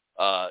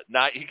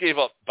 He gave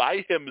up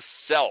by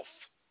himself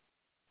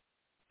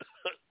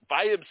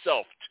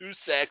 2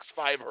 sacks,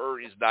 5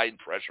 hurries, 9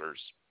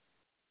 pressures.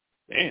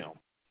 Damn.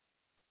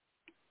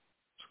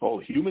 It's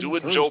called human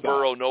doing Joe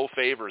Burrow no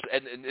favors.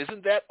 And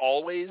isn't that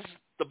always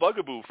the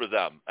bugaboo for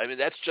them? I mean,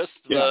 that's just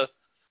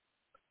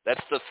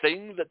that's the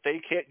thing that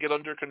they can't get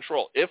under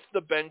control. If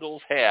the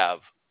Bengals have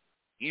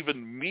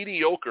even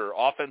mediocre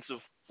offensive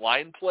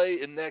line play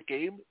in that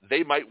game,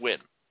 they might win.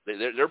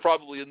 They're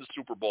probably in the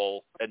Super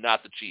Bowl and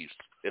not the Chiefs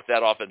if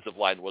that offensive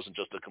line wasn't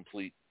just a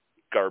complete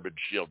garbage,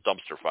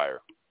 dumpster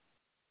fire.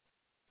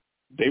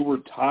 They were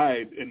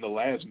tied in the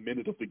last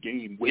minute of the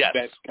game with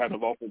that kind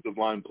of offensive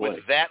line play.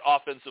 With that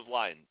offensive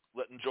line,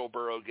 letting Joe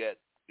Burrow get,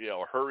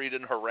 hurried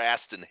and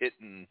harassed and hit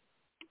and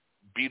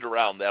beat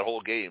around that whole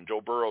game,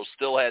 Joe Burrow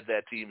still had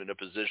that team in a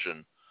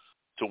position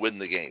to win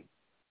the game.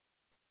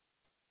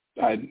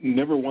 I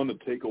never want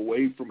to take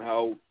away from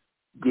how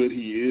good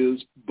he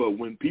is, but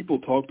when people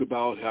talked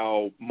about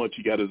how much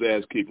he got his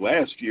ass kicked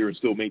last year and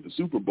still made the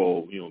Super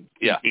Bowl,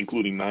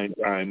 including 9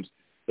 times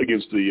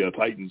against the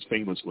Titans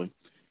famously,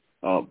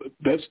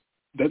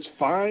 that's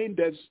fine,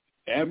 that's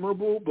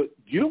admirable, but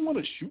you don't want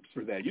to shoot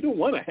for that. You don't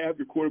want to have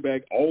your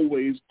quarterback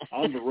always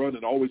on the run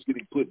and always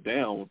getting put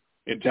down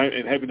and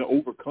having to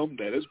overcome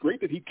that. It's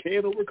great that he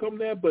can overcome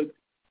that, but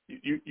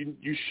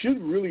you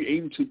should really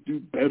aim to do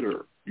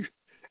better.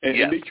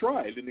 And they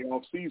tried in the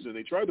offseason.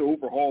 They tried to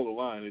overhaul the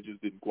line. It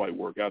just didn't quite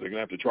work out. They're going to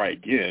have to try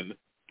again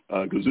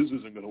because this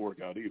isn't going to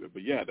work out either.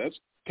 But, yeah, that's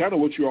kind of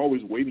what you're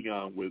always waiting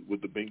on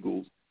with the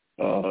Bengals.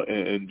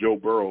 And Joe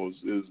Burrow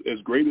is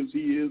as great as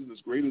he is and as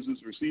great as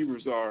his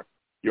receivers are,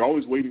 you're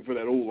always waiting for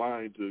that old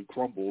line to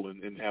crumble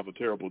and have a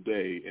terrible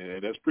day.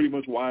 And that's pretty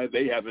much why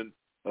they haven't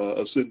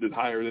ascended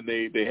higher than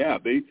they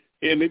have.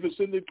 They've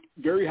ascended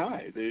very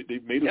high.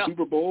 They've made a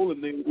Super Bowl,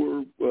 and they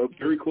were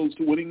very close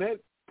to winning that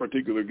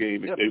particular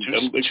game,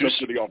 except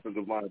for the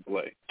offensive line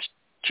play.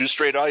 2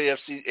 straight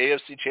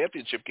AFC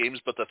championship games,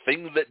 but the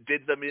thing that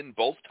did them in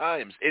both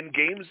times, in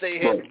games they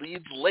had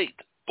leads late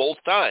both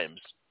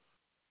times,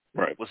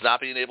 was not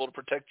being able to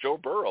protect Joe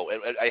Burrow.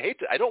 And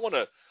I don't want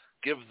to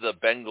give the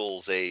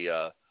Bengals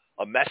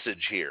a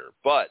message here,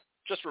 but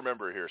just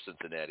remember here,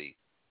 Cincinnati,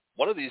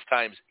 one of these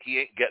times he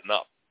ain't getting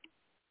up.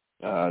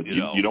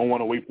 You don't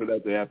want to wait for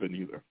that to happen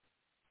either.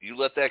 You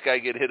let that guy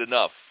get hit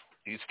enough,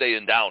 he's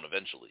staying down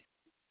eventually.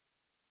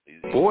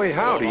 Boy,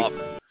 howdy.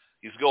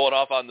 He's going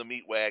off on the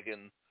meat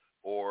wagon,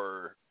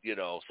 or,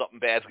 something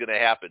bad's going to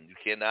happen.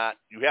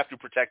 You have to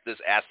protect this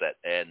asset,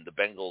 and the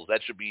Bengals,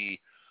 that should be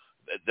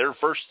their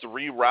first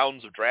 3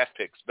 rounds of draft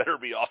picks better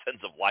be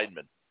offensive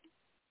linemen.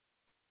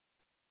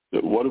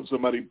 What if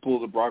somebody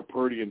pulls a Brock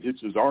Purdy and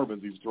hits his arm as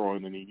he's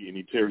throwing, and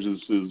he tears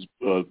his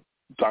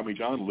Tommy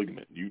John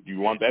ligament? You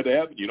want that to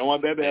happen? You don't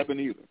want that to happen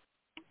either.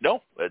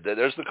 No,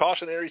 there's the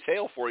cautionary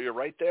tale for you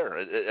right there.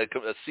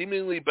 A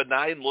seemingly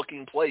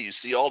benign-looking play you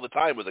see all the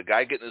time with a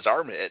guy getting his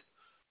arm hit,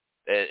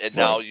 and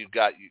now you've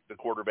got the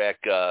quarterback,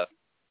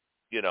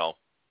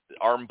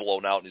 arm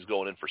blown out, and he's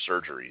going in for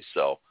surgery.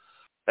 So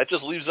that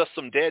just leaves us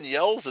some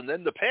Danielles and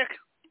then the pick.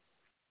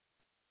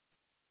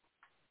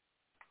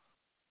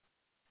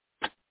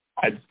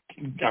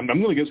 I'm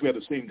going to guess we had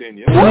the same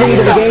Danielle. Winning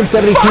the game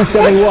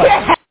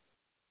 72-71.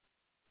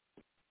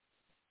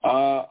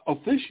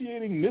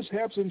 Officiating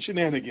mishaps and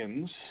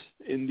shenanigans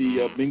in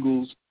the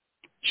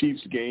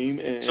Bengals-Chiefs game.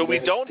 And so we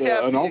don't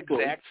have the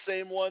exact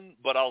same one,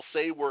 but I'll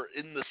say we're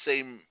in the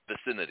same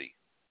vicinity.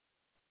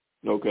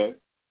 Okay.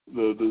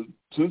 The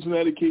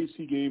Cincinnati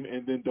KC game,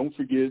 and then don't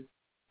forget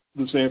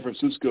the San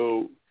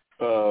Francisco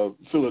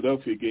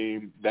Philadelphia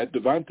game, that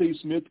Devontae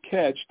Smith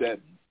catch that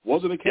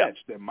wasn't a catch.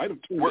 That might have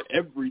turned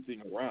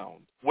everything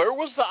around. Where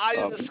was the eye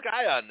in the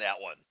sky on that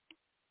one?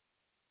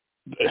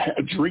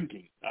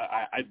 Drinking.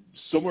 I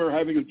somewhere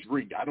having a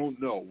drink. I don't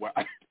know.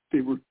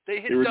 They were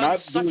done not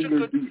such doing a their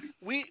good.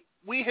 duty.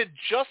 We had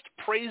just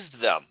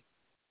praised them.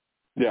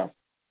 Yeah.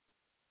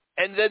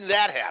 And then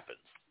that happens.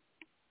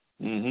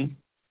 Mm-hmm.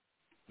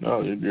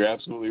 No, you're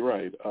absolutely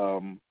right.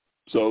 So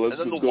let's.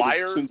 And then let's the go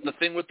wire, the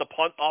thing with the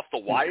punt off the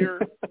wire.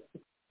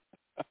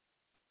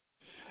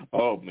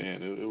 Oh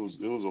man, it was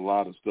a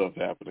lot of stuff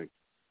happening.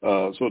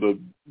 So the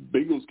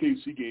Bengals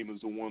KC game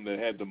is the one that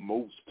had the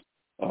most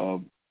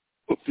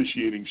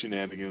officiating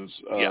shenanigans.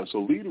 So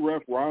lead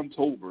ref Ron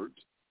Tolbert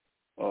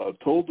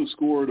told the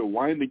scorer to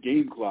wind the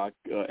game clock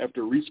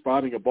after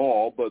respotting a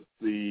ball, but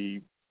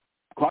the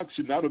clock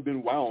should not have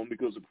been wound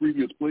because the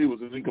previous play was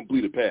an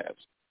incompleted pass.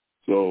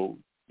 So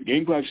the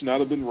game clock should not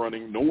have been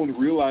running. No one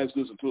realized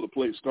this until the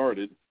play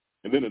started.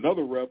 And then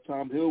another ref,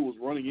 Tom Hill, was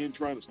running in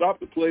trying to stop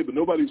the play, but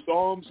nobody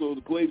saw him, so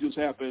the play just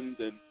happened,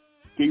 and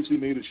Casey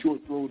made a short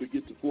throw to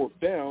get to 4th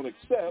down,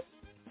 except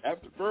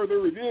after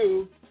further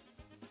review,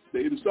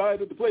 they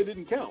decided the play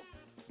didn't count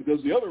because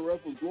the other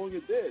ref was blowing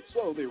it dead.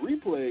 So they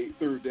replayed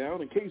 3rd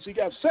down, and Casey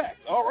got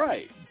sacked. All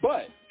right,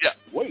 but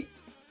wait.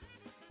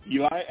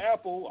 Eli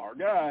Apple, our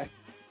guy,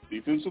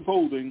 defensive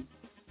holding,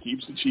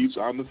 keeps the Chiefs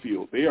on the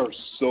field. They are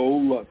so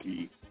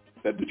lucky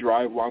that the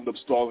drive wound up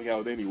stalling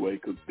out anyway,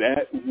 because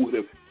that would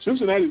have –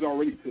 Cincinnati's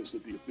already pissed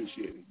at the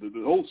officiating.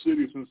 The whole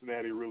city of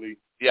Cincinnati really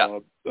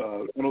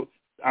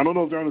I don't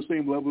know if they're on the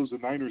same level as the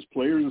Niners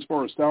players as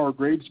far as sour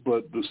grapes,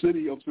 but the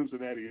city of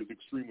Cincinnati is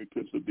extremely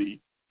pissed at the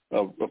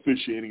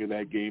officiating in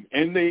that game,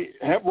 and they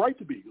have right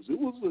to be, because it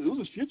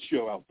was a shit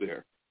show out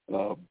there.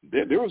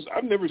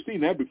 I've never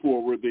seen that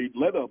before, where they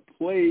let a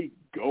play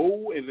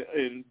go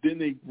and then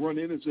they run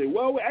in and say,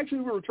 well, actually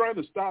we were trying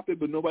to stop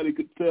it, but nobody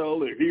could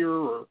tell or hear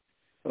or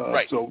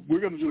so we're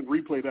going to just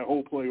replay that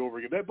whole play over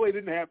again. That play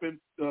didn't happen.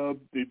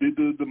 They did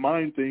the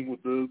mind thing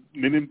with the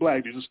men in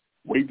black. They just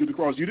waved to the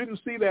cross. You didn't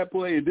see that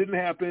play. It didn't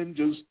happen.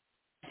 Just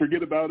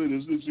forget about it.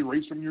 It's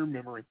erased from your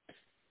memory.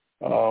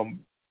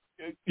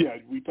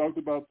 We talked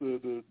about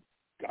the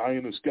guy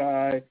in the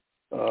sky.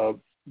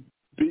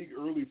 Big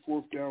early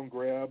 4th down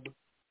grab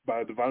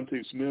by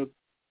Devontae Smith.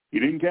 He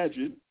didn't catch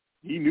it.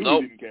 He knew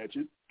he didn't catch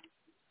it.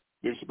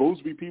 There's supposed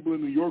to be people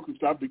in New York who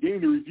stopped the game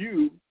to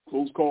review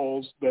close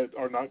calls that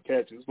are not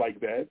catches like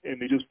that,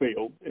 and they just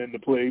failed. And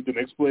the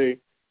next play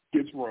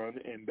gets run,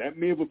 and that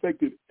may have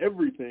affected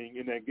everything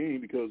in that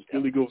game because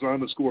Philly goes on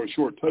to score a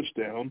short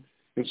touchdown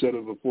instead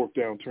of a fourth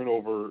down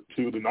turnover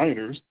to the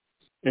Niners.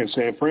 And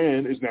San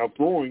Fran is now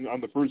throwing on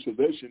the first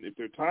possession. If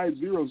they're tied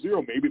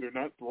 0-0, maybe they're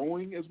not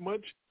throwing as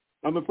much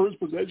on the first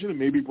possession, and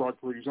maybe Brock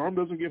Purdy's arm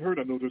doesn't get hurt.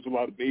 I know there's a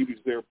lot of babies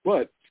there,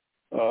 but,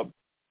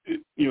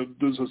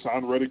 does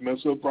Hassan Reddick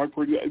mess up Brock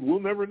Purdy? We'll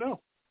never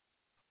know.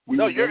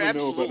 No, you're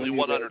absolutely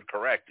 100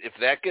 correct. If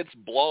that gets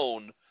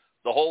blown,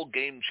 the whole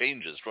game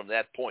changes from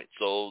that point.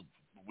 So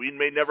we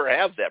may never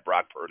have that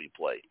Brock Purdy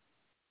play.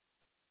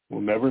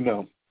 We'll never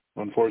know.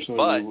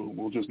 Unfortunately,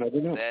 we'll just never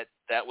know.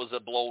 That was a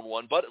blown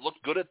one, but it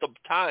looked good at the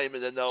time.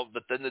 And then,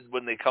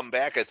 when they come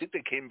back, I think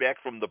they came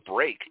back from the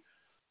break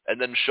and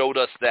then showed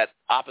us that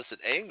opposite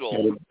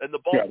angle, and the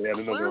ball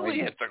clearly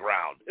hit the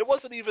ground. It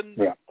wasn't even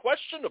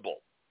questionable.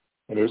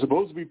 And there's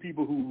supposed to be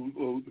people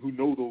who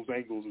know those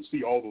angles and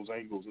see all those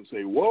angles and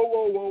say, whoa,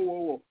 whoa, whoa, whoa,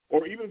 whoa.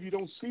 Or even if you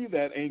don't see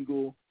that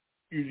angle,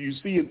 you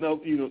see enough,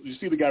 you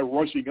see the guy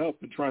rushing up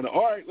and trying to,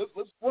 all right,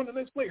 let's run the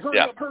next play.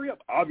 Hurry up.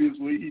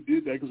 Obviously, he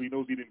did that because he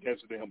knows he didn't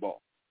catch the damn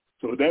ball.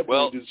 So at that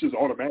point, it's just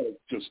automatic.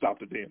 Just stop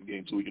the damn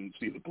game so we can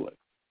see the play.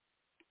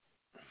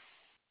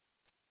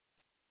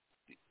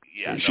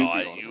 Yeah,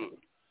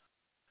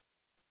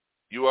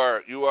 you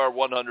are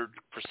 100%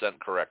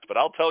 correct. But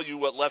I'll tell you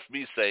what left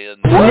me saying.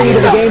 Winning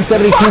the game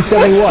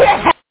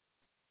 72-71.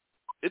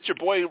 It's your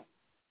boy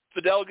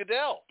Fidel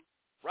Goodell,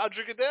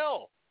 Roger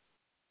Goodell,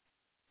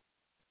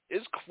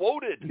 is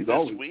quoted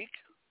this week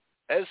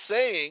as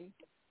saying,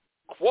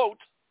 quote,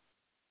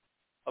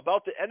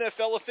 about the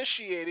NFL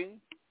officiating,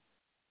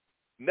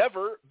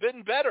 never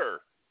been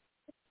better.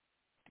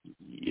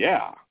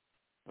 Yeah.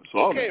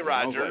 Okay,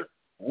 Roger.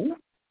 Like,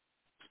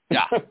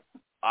 yeah.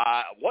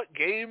 What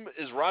game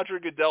is Roger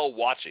Goodell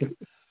watching?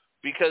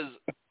 Because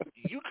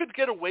you could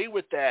get away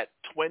with that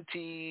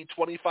 20,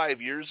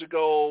 25 years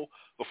ago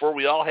before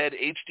we all had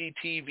HD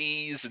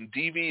TVs and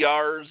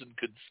DVRs and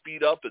could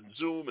speed up and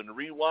zoom and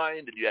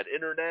rewind, and you had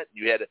internet,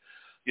 and you had,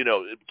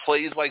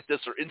 plays like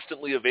this are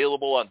instantly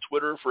available on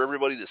Twitter for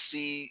everybody to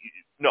see.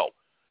 No,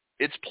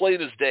 it's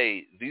plain as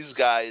day. These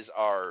guys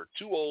are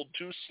too old,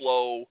 too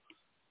slow,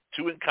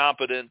 too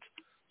incompetent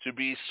to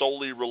be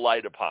solely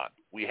relied upon.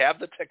 We have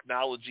the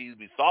technology.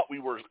 We thought we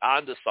were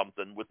onto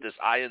something with this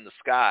eye in the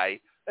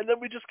sky, and then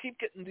we just keep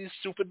getting these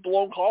stupid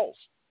blown calls.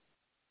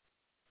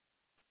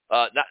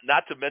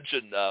 Not to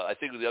mention, I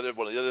think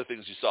one of the other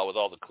things you saw with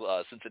all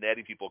the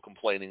Cincinnati people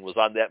complaining was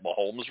on that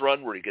Mahomes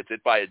run where he gets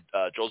hit by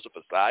Joseph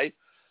Asai.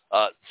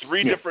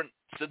 Three different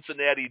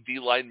Cincinnati D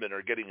linemen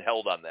are getting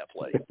held on that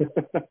play,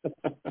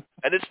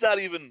 and it's not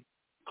even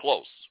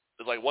close.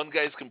 It's like one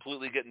guy's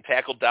completely getting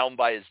tackled down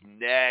by his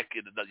neck,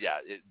 and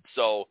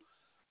so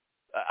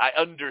I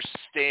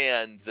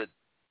understand that.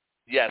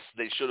 Yes,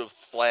 they should have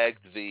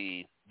flagged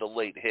the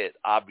late hit,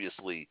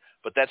 obviously,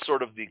 but that's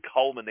sort of the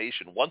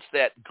culmination. Once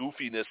that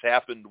goofiness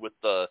happened with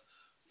the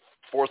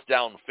fourth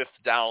down,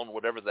 fifth down,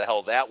 whatever the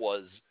hell that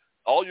was,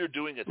 all you're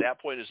doing at that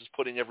point is just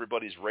putting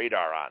everybody's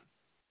radar on.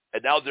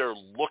 And now they're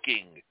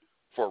looking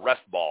for ref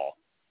ball,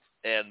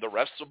 and the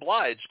ref's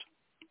obliged.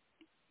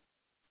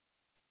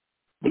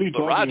 What are you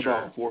talking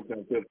about, fourth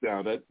down, fifth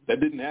down? That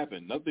didn't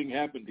happen. Nothing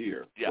happened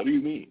here. Yeah. What do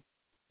you mean?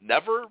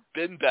 Never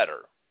been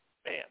better,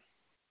 man.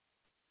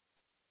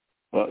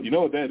 You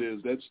know what that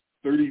is? That's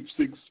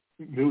 $36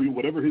 million,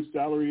 whatever his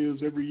salary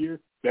is every year.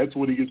 That's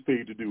what he gets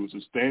paid to do, is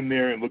to stand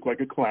there and look like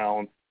a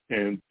clown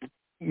and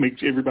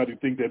make everybody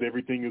think that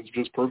everything is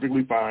just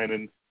perfectly fine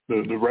and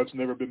the ref's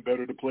never been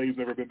better, the play's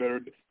never been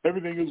better.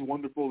 Everything is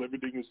wonderful.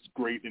 Everything is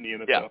great in the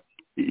NFL. Yeah.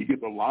 He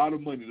gets a lot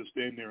of money to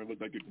stand there and look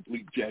like a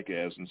complete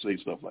jackass and say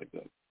stuff like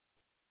that.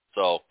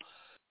 So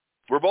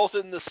we're both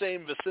in the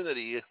same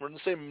vicinity. We're in the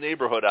same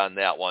neighborhood on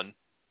that one.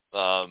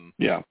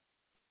 Yeah.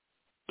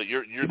 But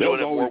you're doing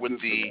it more with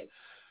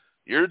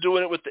you're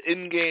doing it with the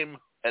in-game,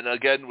 and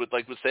again with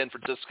San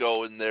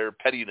Francisco and their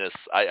pettiness.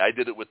 I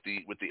did it with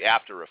the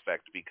after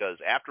effect, because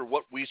after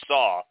what we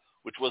saw,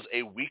 which was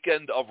a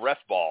weekend of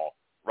ref ball,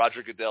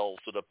 Roger Goodell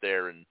stood up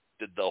there and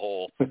did the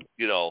whole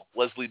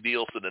Leslie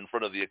Nielsen in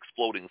front of the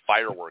exploding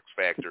fireworks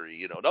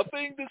factory.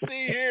 Nothing to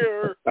see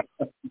here.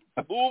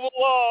 Move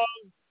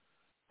along.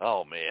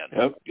 Oh man,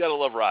 yep. You gotta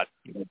love Roger.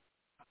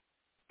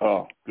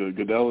 Oh, good.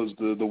 Goodell is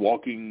the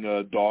walking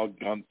dog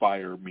on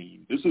fire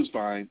meme. This is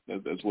fine.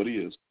 That's what he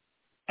is.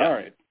 All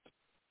right.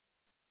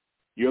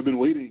 You have been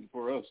waiting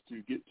for us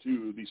to get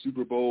to the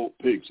Super Bowl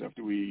picks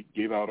after we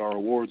gave out our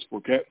awards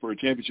for a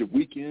championship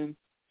weekend,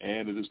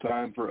 and it is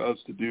time for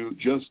us to do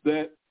just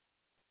that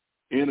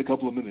in a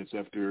couple of minutes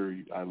after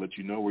I let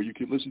you know where you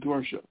can listen to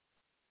our show.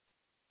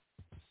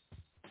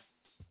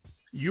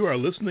 You are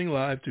listening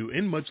live to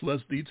In Much Less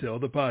Detail,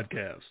 the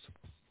podcast.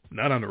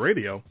 Not on the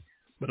radio,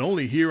 but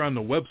only here on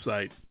the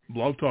website,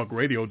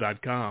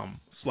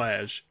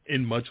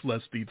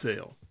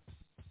 blogtalkradio.com/inmuchlessdetail.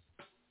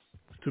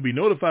 To be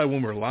notified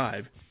when we're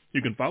live,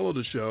 you can follow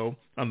the show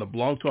on the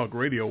Blog Talk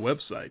Radio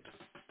website,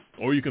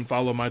 or you can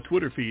follow my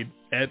Twitter feed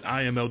at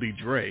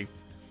IMLDDre,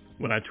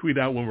 when I tweet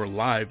out when we're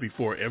live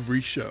before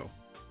every show.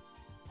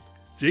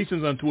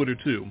 Jason's on Twitter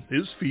too.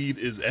 His feed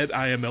is at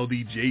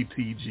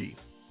IMLDJTG.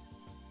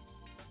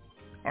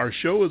 Our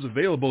show is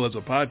available as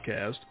a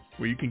podcast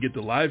where you can get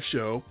the live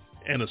show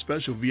and a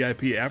special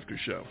VIP after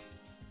show.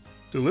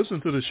 To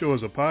listen to the show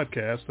as a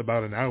podcast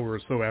about an hour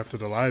or so after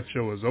the live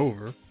show is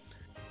over,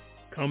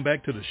 come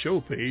back to the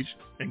show page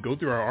and go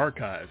through our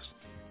archives,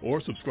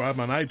 or subscribe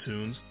on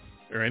iTunes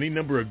or any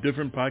number of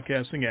different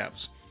podcasting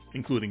apps,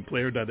 including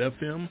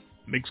Player.fm,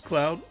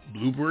 Mixcloud,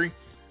 Blueberry,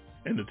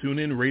 and the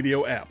TuneIn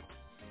Radio app.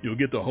 You'll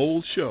get the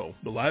whole show,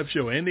 the live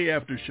show and the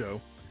after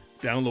show,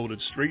 downloaded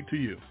straight to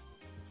you.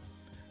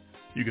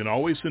 You can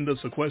always send us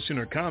a question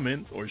or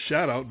comment or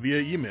shout out via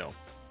email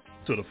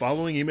to the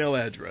following email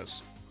address,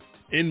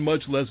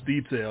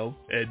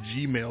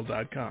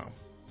 inmuchlessdetail@gmail.com.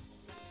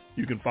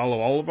 You can follow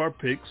all of our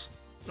picks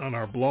on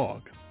our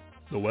blog.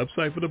 The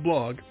website for the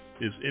blog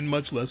is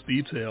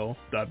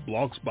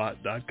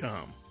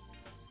inmuchlessdetail.blogspot.com.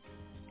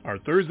 Our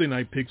Thursday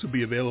night picks will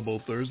be available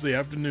Thursday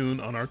afternoon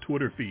on our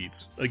Twitter feeds.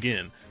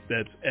 Again,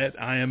 that's at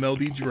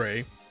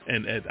IMLDDre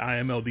and at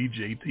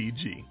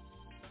IMLDJTG.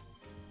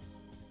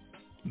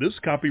 This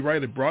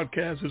copyrighted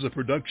broadcast is a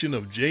production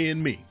of Jay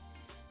and me,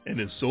 and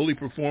is solely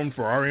performed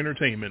for our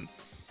entertainment,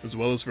 as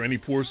well as for any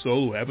poor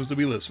soul who happens to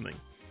be listening.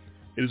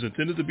 It is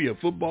intended to be a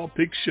football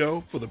pick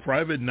show for the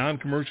private,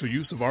 non-commercial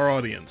use of our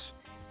audience.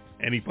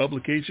 Any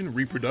publication,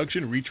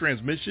 reproduction,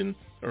 retransmission,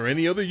 or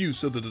any other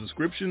use of the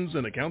descriptions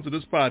and accounts of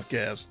this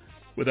podcast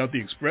without the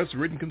express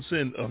written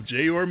consent of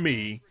Jay or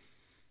me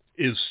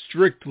is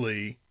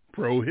strictly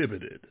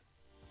prohibited.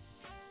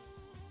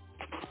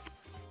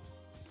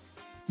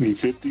 The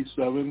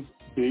 57th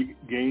big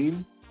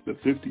game, the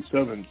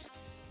 57th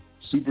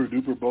Super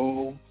Duper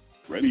Bowl,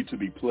 ready to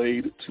be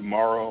played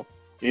tomorrow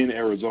in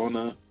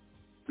Arizona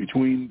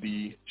between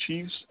the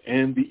Chiefs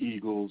and the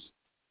Eagles.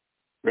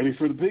 Ready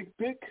for the big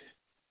pick?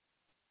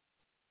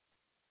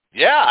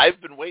 Yeah, I've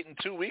been waiting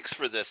 2 weeks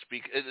for this.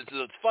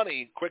 It's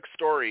funny, quick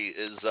story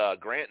is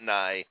Grant and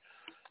I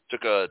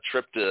took a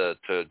trip to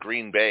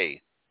Green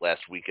Bay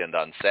last weekend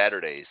on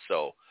Saturday,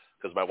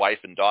 because my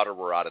wife and daughter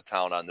were out of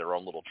town on their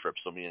own little trip,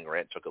 so me and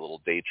Grant took a little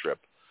day trip.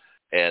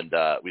 And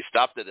we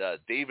stopped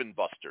at Dave &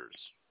 Buster's,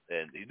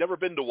 and he'd never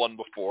been to one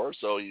before,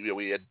 so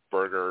we had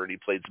burger, and he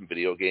played some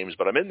video games.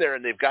 But I'm in there,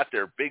 and they've got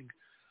their big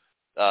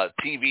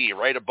TV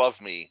right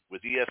above me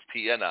with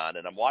ESPN on,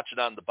 and I'm watching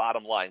on the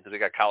bottom line because they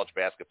got college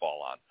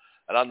basketball on.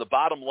 And on the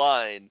bottom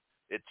line,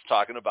 it's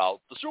talking about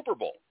the Super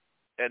Bowl.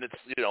 And it's,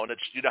 and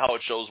it's, how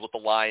it shows what the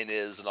line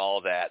is and all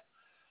of that.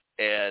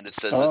 And it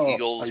says that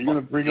Eagles, are you going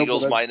to bring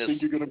Eagles up what minus, I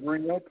think you're going to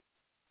bring up?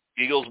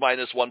 Eagles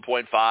minus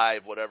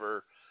 1.5,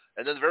 whatever.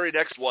 And then the very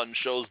next one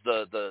shows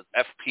the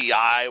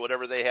FPI,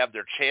 whatever they have,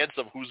 their chance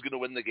of who's going to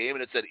win the game.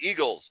 And it said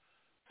Eagles,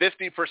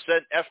 50%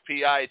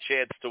 FPI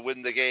chance to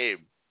win the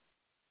game.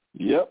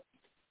 Yep.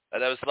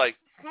 And I was like,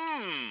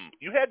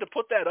 you had to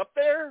put that up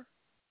there?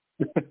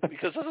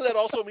 Because doesn't that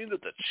also mean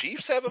that the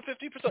Chiefs have a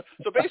 50%?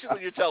 So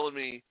basically you're telling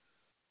me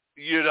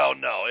you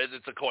don't know.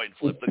 It's a coin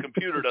flip. The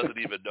computer doesn't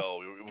even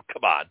know.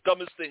 Come on.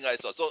 Dumbest thing I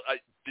saw. So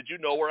did you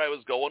know where I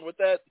was going with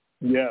that?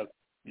 Yes.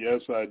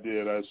 Yes, I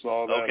did. I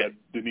saw that. Okay. I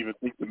didn't even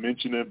think to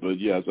mention it, but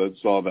yes, I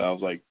saw that. I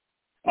was like,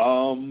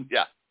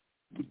 yeah.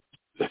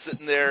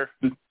 Sitting there.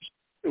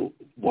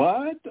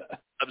 What?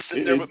 I'm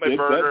sitting there with my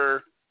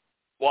burger,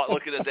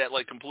 looking at that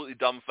like completely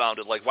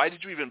dumbfounded. Like, why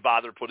did you even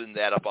bother putting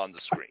that up on the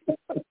screen?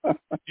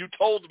 You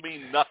told me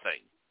nothing.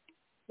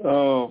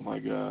 Oh, my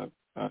God.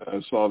 I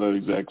saw that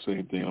exact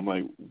same thing. I'm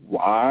like,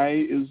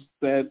 why is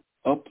that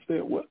up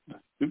there? What?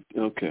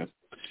 Okay.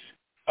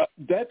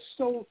 That's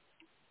so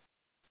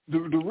 – the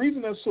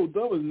reason that's so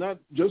dumb is not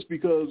just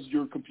because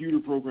your computer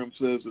program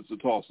says it's a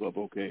toss-up.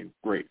 Okay,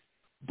 great.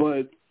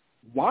 But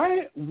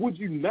why would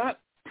you not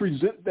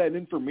present that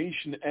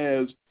information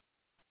as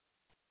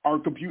our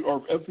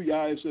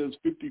FBI says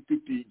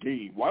 50-50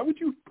 game? Why would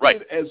you put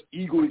it as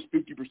Eagles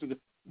 50%?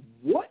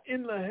 What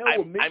in the hell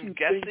would make you think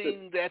that? I'm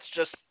guessing that's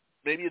just –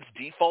 maybe it's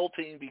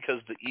defaulting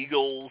because the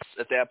Eagles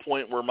at that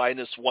point were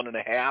minus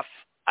 1.5.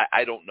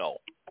 I don't know.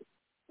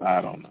 I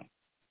don't know.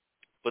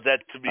 But that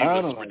to me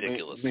was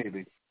ridiculous.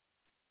 Maybe.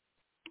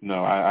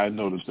 No, I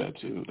noticed that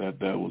too.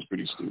 That was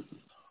pretty stupid.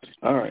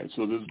 All right,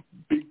 so this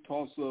big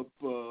toss-up,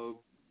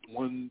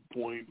 1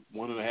 point,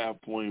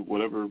 1.5 point,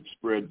 whatever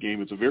spread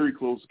game. It's a very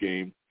close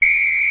game.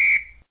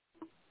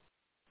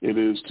 It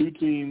is two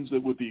teams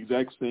that with the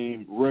exact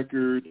same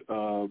record,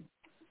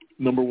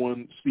 number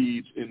one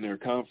seeds in their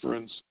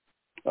conference.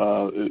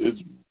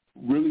 It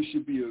really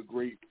should be a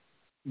great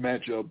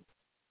matchup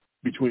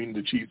between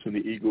the Chiefs and the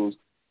Eagles.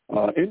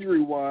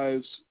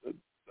 Injury-wise,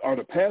 are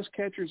the pass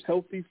catchers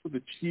healthy for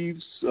the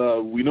Chiefs?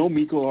 We know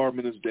Mecole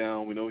Hardman is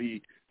down. We know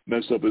he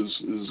messed up his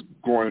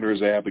groin or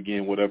his ab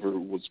again, whatever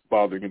was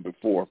bothering him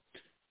before.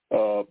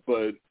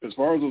 But as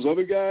far as those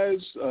other guys,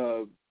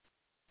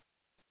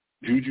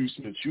 Juju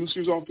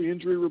Smith-Schuster's off the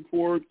injury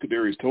report.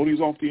 Kadarius Toney's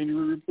off the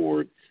injury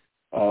report.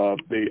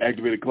 They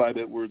activated Clyde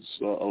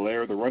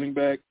Edwards-Helaire, the running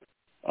back.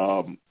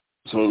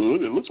 So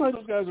it looks like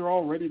those guys are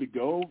all ready to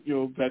go. You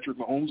know, Patrick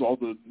Mahomes, all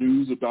the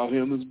news about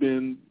him has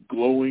been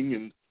glowing,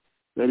 and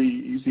that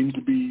he seems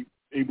to be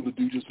able to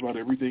do just about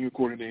everything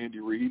according to Andy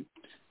Reid.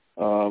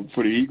 For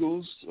the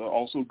Eagles,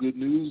 also good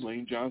news.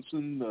 Lane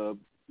Johnson,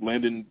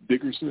 Landon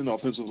Dickerson,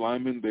 offensive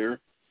linemen, they're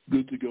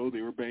good to go.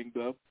 They were banged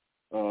up.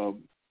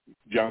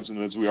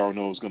 Johnson, as we all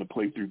know, is going to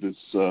play through this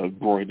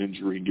groin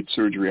injury and get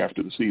surgery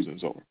after the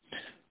season's over.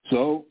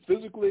 So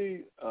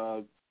physically,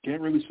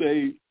 can't really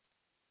say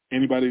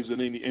anybody's at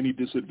any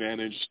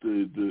disadvantage.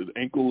 The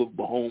ankle of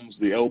Mahomes,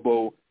 the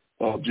elbow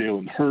of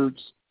Jalen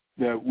Hurts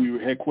that we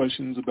had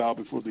questions about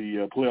before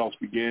the playoffs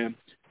began,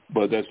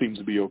 but that seems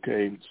to be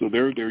okay. So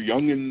they're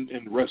young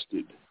and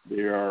rested.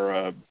 They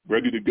are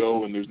ready to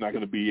go, and there's not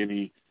going to be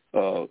any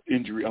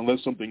injury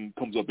unless something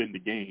comes up in the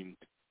game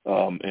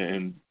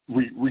and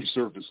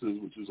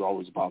resurfaces, which is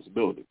always a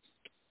possibility.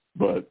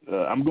 But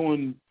I'm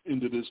going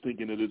into this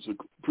thinking that it's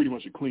pretty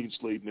much a clean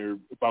slate, and they're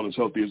about as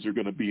healthy as they're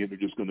going to be, and they're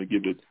just going to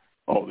give it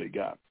all they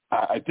got.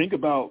 I think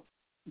about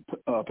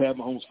Pat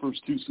Mahomes'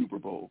 first two Super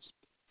Bowls.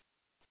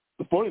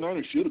 The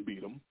 49ers should have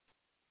beat him,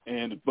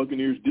 and the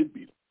Buccaneers did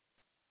beat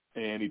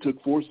him. And he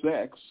took 4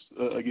 sacks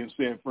against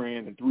San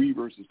Fran and 3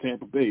 versus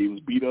Tampa Bay. He was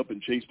beat up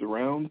and chased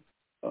around.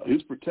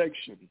 His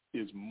protection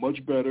is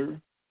much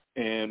better,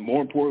 and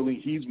more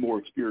importantly, he's more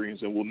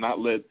experienced and will not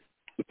let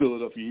the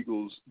Philadelphia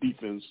Eagles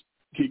defense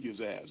kick his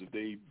ass. If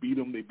they beat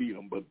him, they beat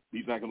him, but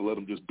he's not going to let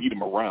them just beat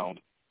him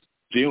around.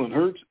 Jalen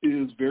Hurts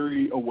is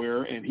very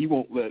aware, and he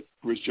won't let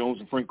Chris Jones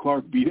and Frank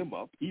Clark beat him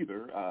up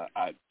either.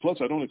 Plus,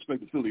 I don't expect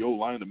the Philly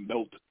O-line to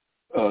melt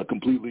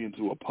completely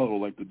into a puddle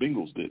like the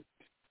Bengals did.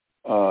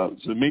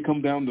 So it may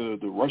come down to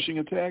the rushing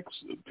attacks.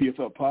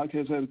 PFL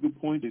Podcast had a good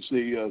point. They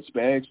say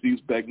Steve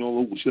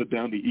Spagnuolo will shut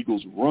down the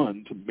Eagles'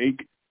 run to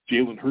make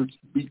Jalen Hurts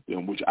beat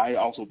them, which I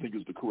also think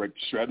is the correct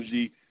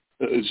strategy.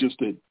 It's just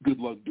that good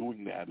luck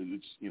doing that.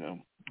 It's,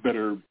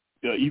 better,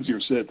 easier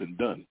said than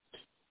done.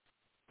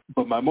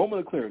 But my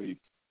moment of clarity,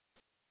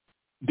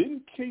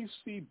 didn't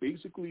KC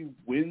basically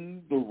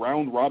win the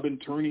round-robin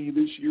tourney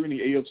this year in the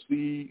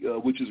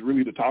AFC, which is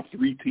really the top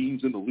 3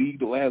 teams in the league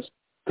the last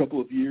couple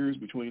of years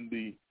between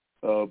the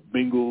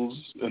Bengals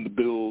and the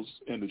Bills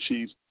and the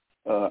Chiefs?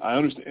 I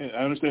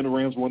understand the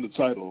Rams won the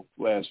title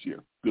last year.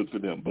 Good for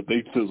them, but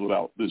they fizzled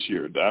out this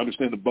year. I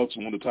understand the Bucs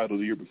won the title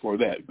the year before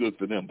that. Good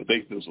for them, but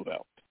they fizzled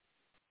out.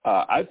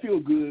 I feel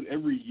good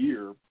every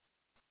year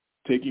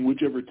taking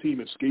whichever team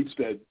escapes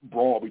that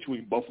brawl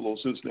between Buffalo,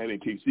 Cincinnati,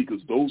 and KC,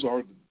 because those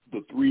are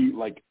the 3,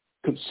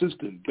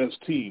 consistent best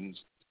teams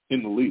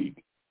in the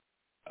league.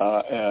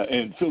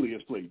 And Philly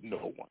has played no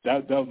one.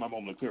 That was my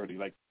moment of clarity.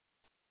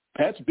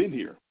 Pat's been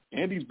here.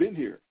 Andy's been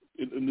here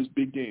in this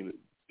big game.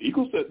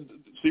 Eagles,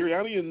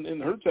 Sirianni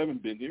and Hurts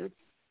haven't been here.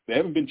 They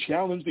haven't been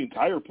challenged the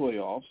entire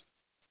playoffs.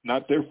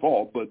 Not their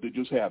fault, but they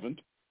just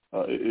haven't.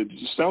 It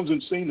just sounds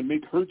insane to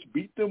make Hurts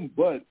beat them,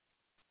 but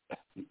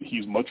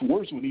he's much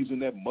worse when he's in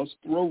that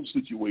must-throw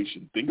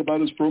situation. Think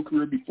about his pro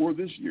career before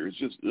this year. It's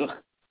just,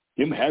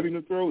 him having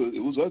to throw, it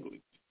was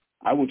ugly.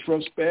 I will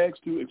trust Spags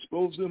to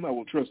expose them. I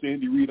will trust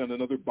Andy Reid on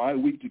another bye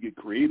week to get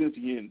creative.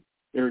 He and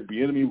Eric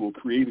Bieniemy will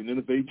create and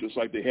innovate just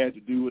like they had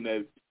to do in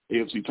that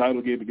AFC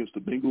title game against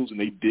the Bengals, and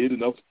they did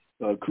enough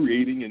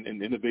creating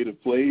and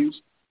innovative plays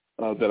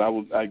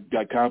that I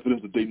got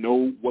confidence that they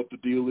know what the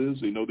deal is.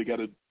 They know they got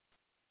to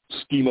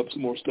scheme up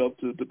some more stuff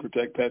to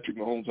protect Patrick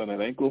Mahomes on that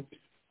ankle.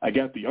 I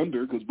got the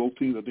under because both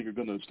teams, I think, are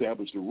going to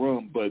establish the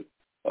run. But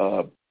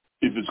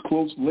if it's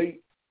close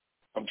late,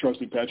 I'm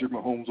trusting Patrick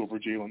Mahomes over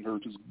Jalen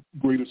Hurts. As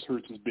great as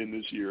Hurts has been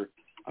this year,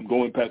 I'm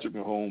going Patrick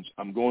Mahomes.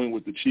 I'm going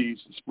with the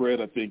Chiefs. The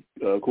spread, I think,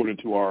 according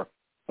to our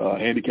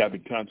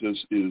handicapping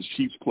contest, is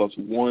Chiefs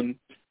 +1.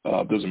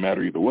 Doesn't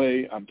matter either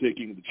way. I'm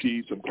taking the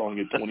Chiefs. I'm calling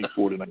it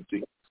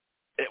 24-19.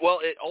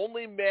 It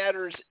only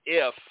matters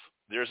if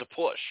there's a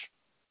push.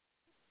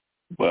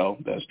 Well,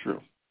 that's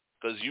true.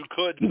 Because you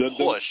could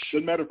push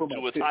doesn't matter for to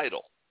a pick.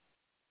 title.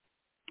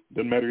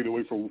 Doesn't matter either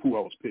way for who I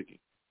was picking.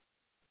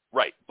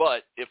 Right,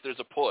 but if there's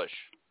a push,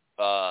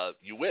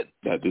 you win.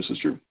 This is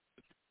true.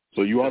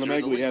 So you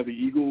automatically have the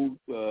Eagles.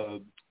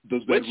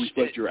 Does that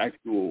reflect your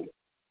actual?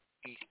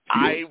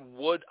 I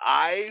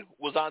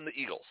was on the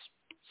Eagles,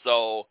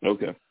 so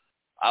okay.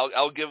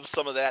 I'll give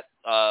some of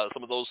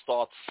those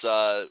thoughts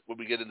when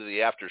we get into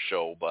the after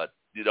show. But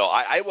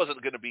I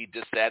wasn't going to be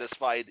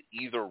dissatisfied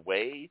either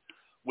way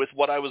with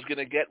what I was going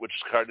to get, which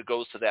kind of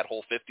goes to that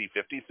whole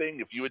 50-50 thing.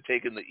 If you had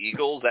taken the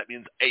Eagles, that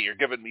means, hey, you're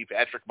giving me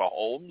Patrick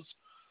Mahomes.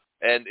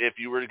 And if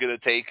you were going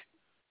to take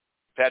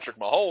Patrick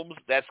Mahomes,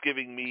 that's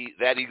giving me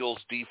that Eagles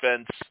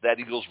defense, that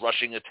Eagles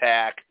rushing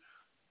attack,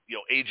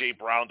 A.J.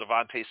 Brown,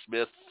 Devontae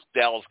Smith,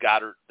 Dallas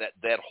Goedert,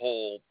 that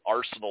whole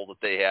arsenal that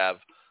they have.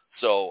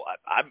 So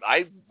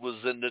I was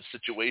in this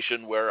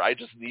situation where I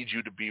just need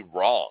you to be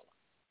wrong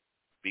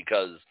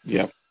because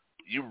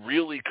you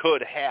really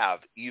could have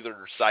either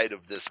side of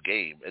this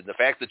game. And the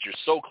fact that you're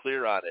so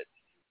clear on it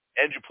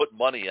and you put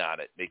money on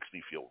it makes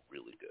me feel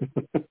really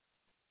good.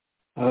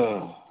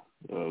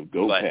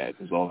 Go Pat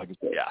is all I can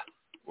say. Yeah,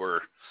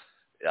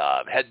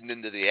 heading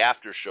into the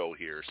after show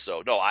here.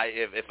 So, no,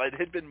 if it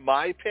had been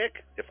my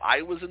pick, if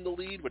I was in the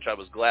lead, which I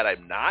was glad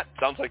I'm not,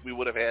 sounds like we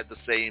would have had the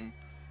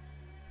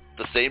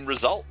same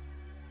result.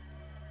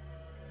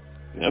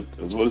 Yep,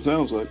 that's what it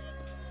sounds like.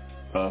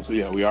 So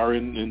yeah, we are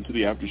into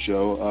the after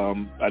show.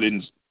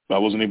 I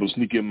wasn't able to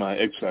sneak in my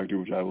X Factor,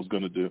 which I was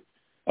going to do.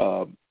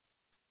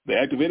 They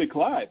activated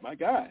Clyde, my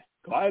guy,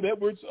 Clyde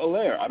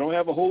Edwards-Helaire. I don't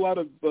have a whole lot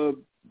of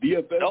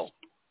DFS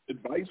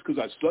advice because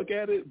I suck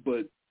at it,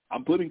 but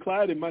I'm putting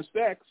Clyde in my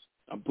stacks.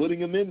 I'm putting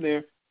him in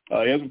there.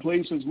 He hasn't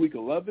played since week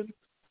 11.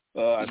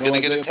 He's going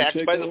to get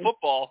attacked by the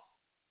football.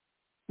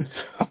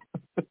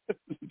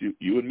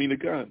 You and me,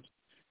 Nicons.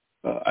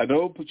 I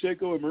know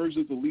Pacheco emerged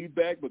as the lead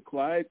back, but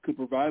Clyde could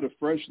provide a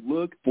fresh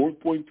look.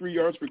 4.3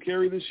 yards per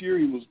carry this year.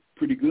 He was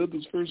pretty good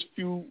those first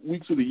few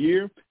weeks of the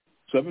year.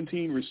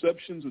 17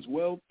 receptions as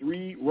well,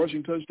 3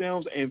 rushing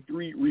touchdowns, and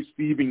 3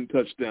 receiving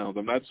touchdowns.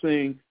 I'm not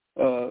saying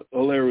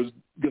Helaire is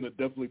going to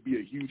definitely be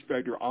a huge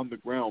factor on the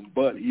ground,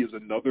 but he is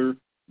another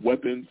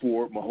weapon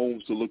for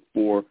Mahomes to look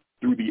for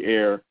through the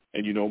air.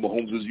 And,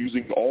 Mahomes is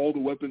using all the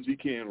weapons he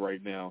can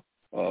right now.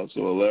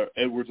 So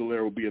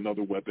Edwards-Helaire will be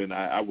another weapon.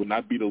 I would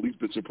not be the least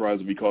bit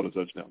surprised if he caught a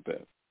touchdown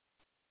pass.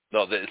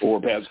 No, or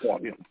pass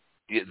caught him.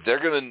 Yeah, they're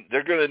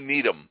gonna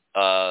need him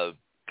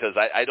because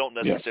I don't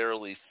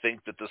necessarily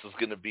think that this is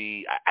going to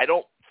be. I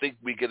don't think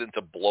we get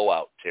into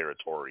blowout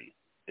territory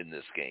in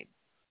this game.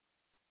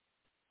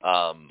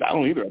 I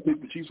don't either. I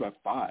think the Chiefs have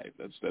 5.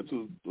 That's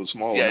a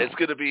small. Yeah, amount. It's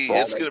gonna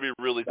be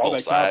really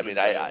close. I mean,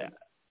 I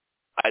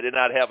did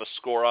not have a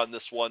score on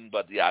this one,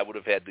 but yeah, I would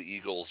have had the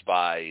Eagles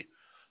by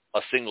a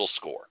single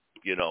score,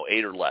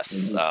 8 or less.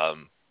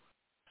 Mm-hmm.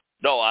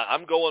 No,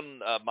 I'm going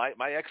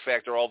my X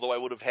factor. Although I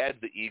would have had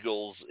the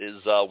Eagles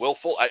is Will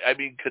Fuller. I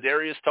mean,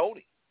 Kadarius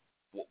Toney.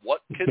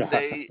 What can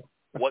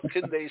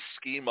they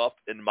scheme up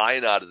and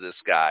mine out of this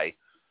guy,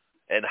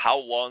 and how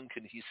long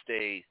can he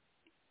stay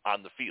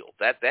on the field?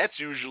 That's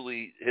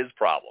usually his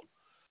problem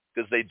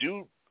because they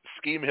do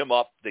scheme him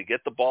up. They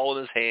get the ball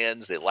in his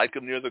hands. They like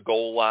him near the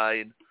goal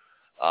line.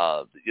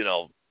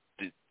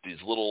 These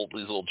little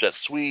jet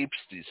sweeps,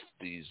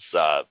 these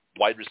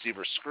wide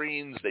receiver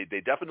screens,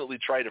 they definitely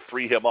try to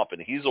free him up,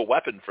 and he's a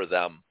weapon for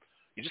them.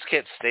 You just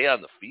can't stay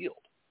on the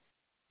field.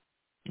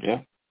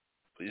 Yeah.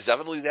 But he's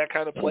definitely that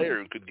kind of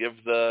player who could give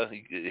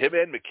him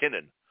and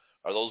McKinnon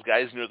are those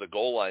guys near the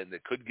goal line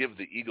that could give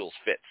the Eagles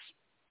fits.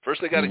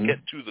 First, they got to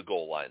get to the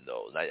goal line,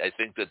 though, and I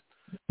think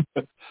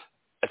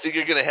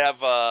you're going to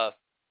have a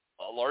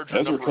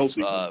larger number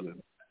of.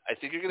 I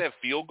think you're going to have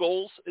field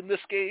goals in this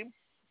game.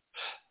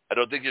 I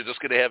don't think you're just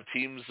going to have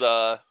teams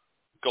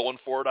going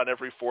for it on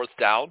every 4th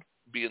down,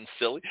 being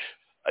silly.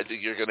 I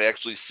think you're going to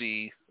actually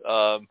see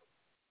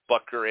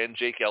Butker and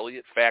Jake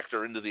Elliott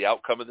factor into the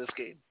outcome of this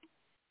game.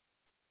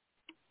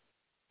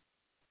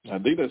 I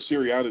think that's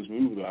Sirianni's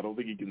move, though. I don't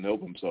think he can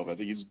help himself. I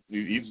think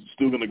he's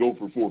still going to go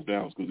for 4th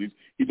downs because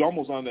he's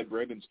almost on that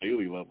Brandon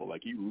Staley level.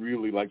 Like, he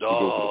really likes to go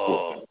for the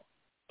 4th down.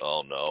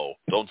 Oh, no.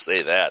 Don't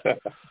say that.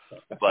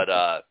 But,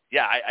 I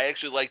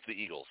actually like the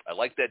Eagles. I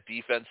like that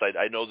defense.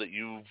 I know that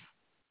you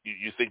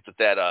think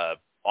that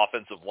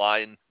offensive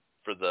line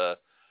for the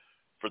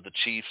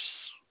Chiefs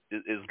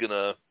is going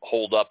to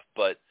hold up,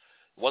 but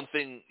one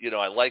thing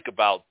I like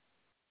about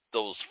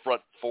those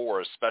front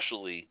 4,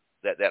 especially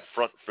that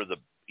front for the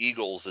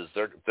Eagles, is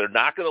they're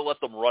not going to let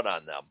them run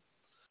on them,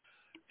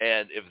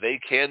 and if they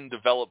can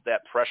develop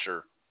that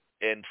pressure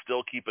and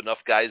still keep enough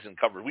guys in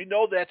cover, we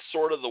know that's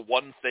sort of the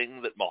one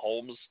thing that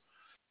Mahomes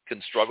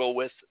can struggle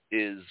with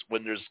is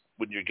when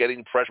you're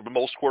getting pressure.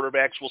 Most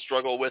quarterbacks will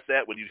struggle with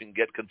that when you can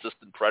get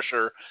consistent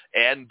pressure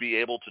and be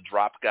able to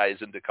drop guys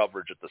into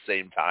coverage at the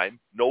same time.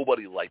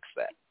 Nobody likes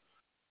that.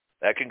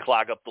 That can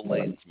clog up the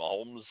lanes.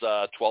 Mahomes,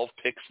 12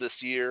 picks this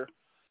year.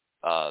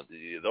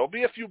 There'll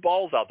be a few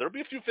balls out there.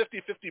 There'll be a few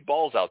 50-50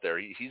 balls out there.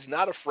 He's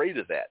not afraid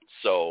of that.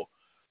 So,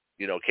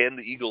 can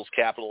the Eagles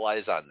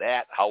capitalize on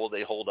that? How will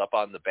they hold up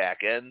on the back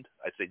end?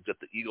 I think that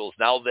the Eagles,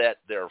 now that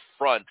they're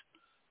front,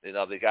 they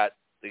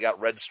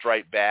got Red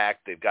Stripe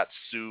back. They've got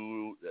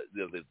Sue.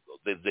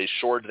 They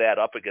shored that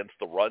up against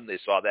the run. They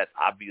saw that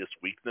obvious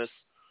weakness.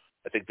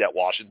 I think that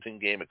Washington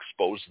game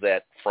exposed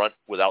that front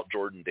without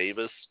Jordan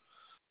Davis.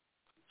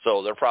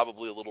 So they're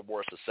probably a little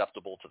more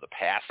susceptible to the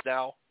pass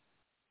now.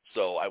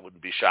 So I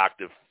wouldn't be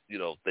shocked if,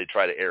 they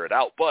try to air it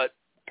out. But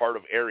part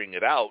of airing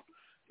it out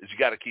is you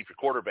got to keep your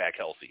quarterback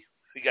healthy.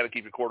 You got to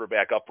keep your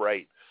quarterback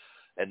upright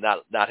and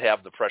not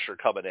have the pressure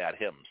coming at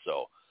him.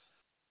 So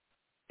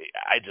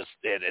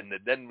and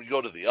then we go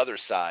to the other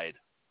side.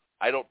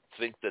 I don't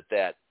think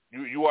that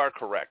you are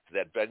correct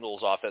that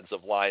Bengals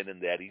offensive line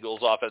and that Eagles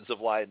offensive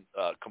line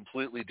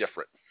completely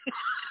different.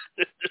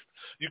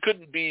 You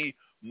couldn't be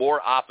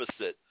more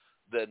opposite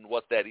than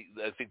what I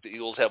think the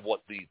Eagles have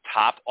the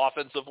top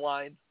offensive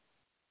line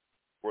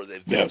where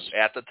they've been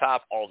at the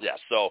top.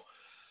 So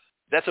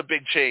that's a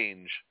big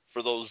change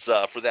for those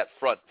for that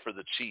front for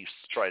the Chiefs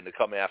trying to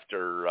come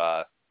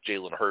after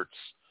Jalen Hurts.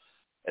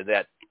 And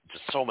that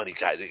just so many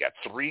guys. They got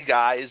 3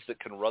 guys that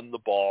can run the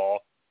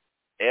ball.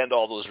 and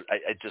all those.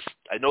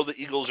 I know the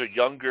Eagles are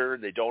younger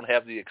and they don't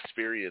have the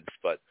experience,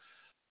 but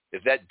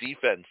if that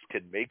defense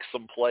can make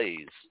some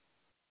plays,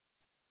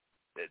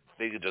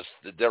 they could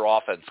their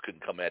offense can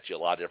come at you a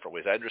lot of different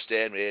ways. I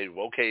understand,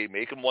 okay,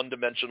 make them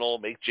one-dimensional,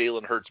 make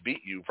Jalen Hurts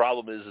beat you.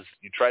 Problem is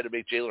you try to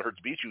make Jalen Hurts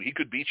beat you, he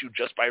could beat you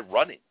just by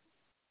running.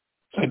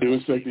 I do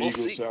expect the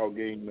Eagles to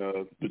outgain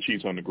the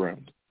Chiefs on the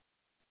ground.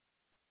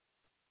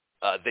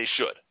 They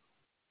should.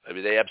 I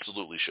mean, they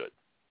absolutely should.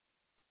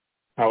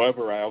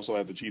 However, I also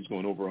have the Chiefs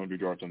going over 100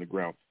 yards on the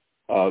ground.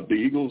 The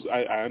Eagles,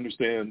 I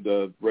understand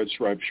the red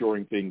stripe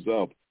shoring things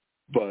up,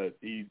 but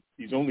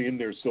he's only in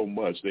there so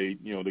much. They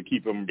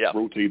keep him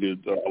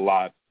rotated a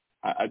lot.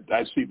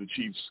 I see the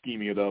Chiefs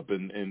scheming it up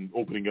and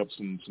opening up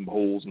some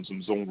holes and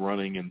some zone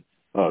running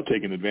and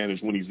taking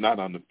advantage when he's not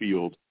on the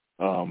field.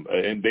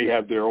 And they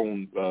have their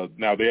own.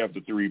 Now they have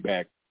the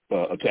 3-back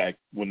attack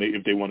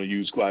if they want to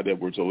use Clyde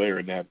Edwards-Helaire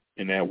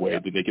in that way,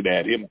 then they could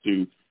add him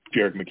to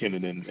Jerick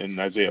McKinnon and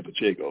Isaiah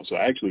Pacheco. So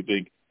I actually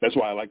think that's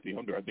why I like the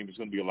under. I think there's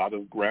going to be a lot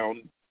of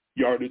ground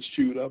yardage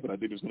chewed up, and I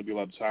think there's going to be a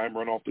lot of time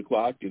run off the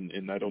clock,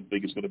 and I don't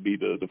think it's going to be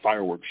the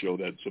fireworks show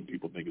that some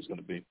people think it's going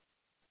to be.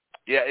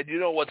 Yeah, and you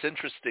know what's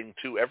interesting,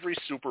 too? Every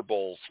Super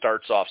Bowl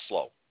starts off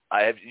slow.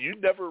 You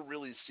never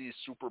really see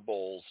Super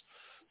Bowls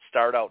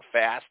start out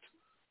fast.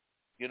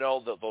 You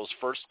know, those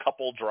first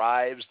couple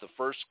drives, the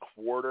first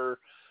quarter.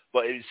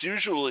 But it's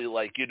usually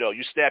like, you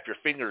snap your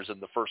fingers and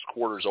the first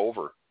quarter's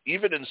over.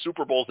 Even in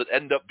Super Bowls that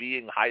end up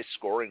being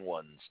high-scoring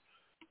ones,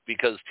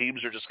 because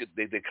teams are just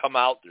they come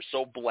out, they're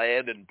so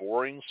bland and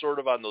boring sort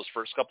of on those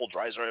first couple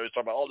drives. Where I always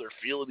talk about, they're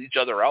feeling each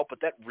other out, but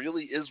that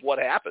really is what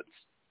happens.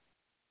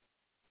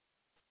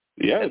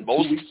 Yeah, and 2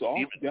 weeks off,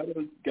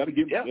 got to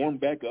get warmed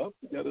back up.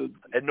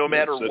 And no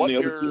matter what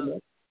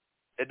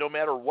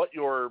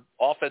your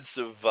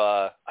offensive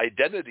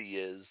identity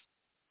is,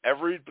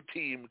 every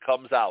team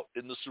comes out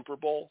in the Super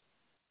Bowl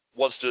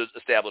wants to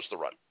establish the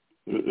run.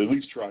 At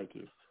least try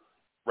to.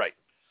 Right.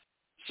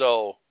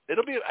 So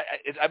it'll be.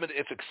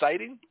 It's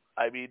exciting.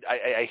 I mean,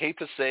 I hate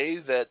to say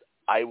that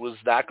I was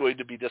not going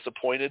to be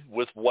disappointed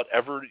with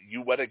whatever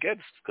you went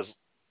against, because,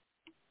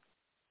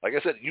 like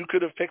I said, you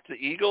could have picked the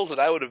Eagles,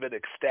 and I would have been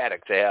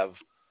ecstatic to have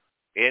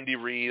Andy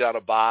Reid on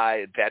a bye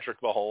and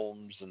Patrick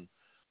Mahomes, and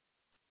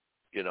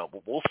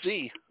we'll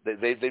see.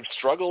 They've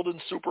struggled in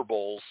Super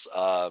Bowls,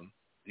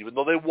 even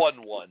though they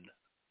won one.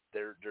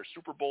 Their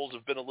Super Bowls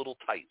have been a little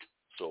tight,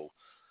 so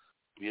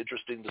it'll be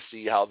interesting to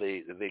see how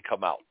they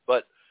come out.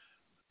 But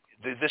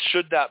this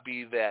should not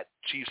be that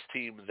Chiefs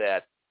team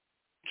that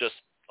just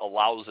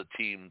allows a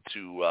team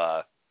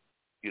to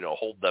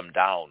hold them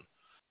down,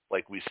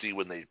 like we see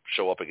when they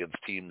show up against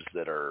teams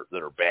that are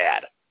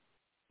bad.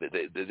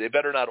 They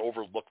better not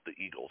overlook the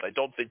Eagles. I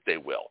don't think they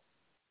will.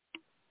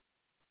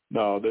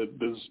 No,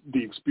 there's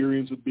the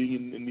experience of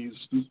being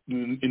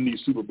in these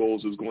Super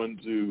Bowls is going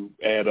to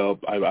add up.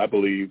 I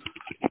believe.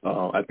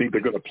 I think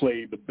they're going to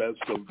play the best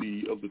of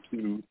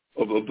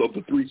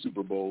the three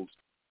Super Bowls.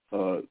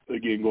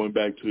 Again, going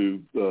back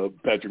to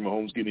Patrick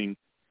Mahomes getting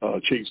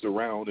chased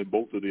around in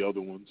both of the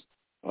other ones,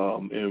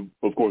 and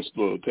of course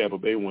the Tampa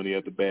Bay one, he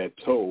had the bad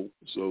toe,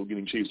 so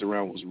getting chased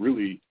around was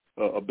really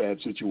a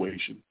bad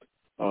situation.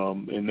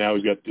 And now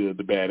he's got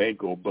the bad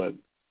ankle, but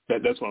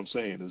that's what I'm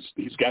saying is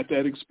he's got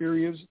that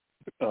experience.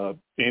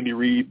 Andy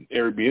Reid,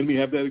 Eric Bieniemy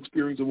have that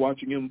experience of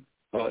watching him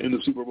in the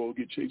Super Bowl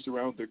get chased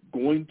around. They're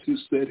going to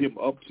set him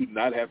up to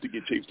not have to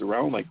get chased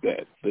around like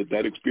that.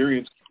 That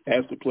experience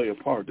has to play a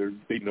part.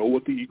 They know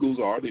what the Eagles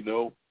are. They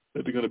know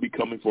that they're going to be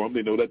coming for them.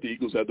 They know that the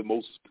Eagles have the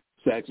most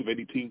sacks of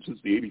any team since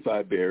the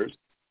 '85 Bears.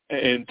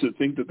 And to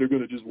think that they're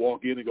going to just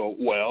walk in and go,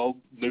 well,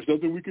 there's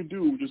nothing we can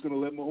do. We're just going to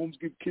let Mahomes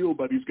get killed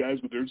by these guys,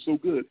 but they're so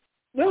good.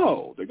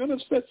 No, they're going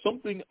to set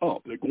something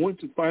up. They're going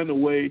to find a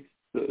way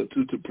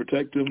to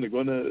protect him. They're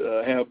going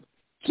to have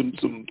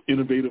some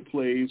innovative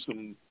plays,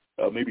 some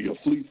maybe a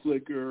flea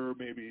flicker,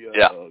 maybe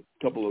a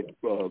couple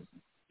of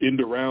end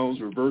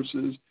arounds,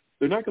 reverses.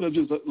 They're not going to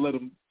just let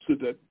him sit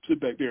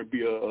back there and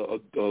be a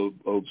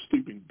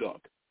sleeping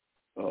duck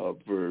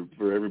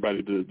for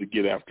everybody to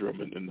get after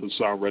him and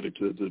Hassan Reddick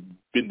to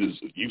bend his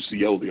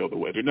UCL the other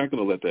way. They're not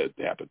going to let that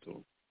happen to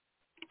him.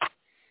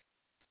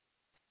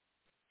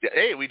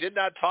 Hey, we did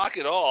not talk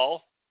at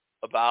all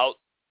about,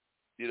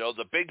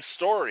 the big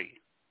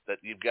story that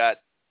you've got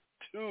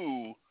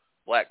two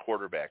black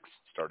quarterbacks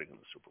starting in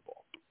the Super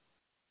Bowl.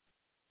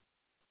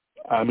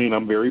 I mean,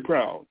 I'm very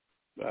proud.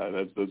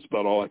 That's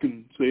about all I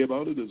can say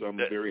about it is I'm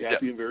very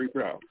happy and very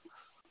proud.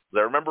 I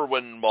remember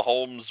when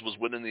Mahomes was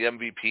winning the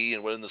MVP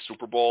and winning the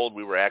Super Bowl,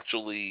 we were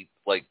actually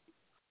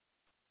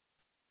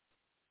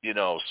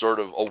sort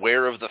of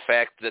aware of the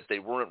fact that they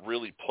weren't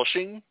really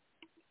pushing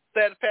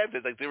that fact.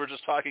 Like they were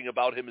just talking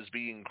about him as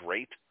being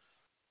great.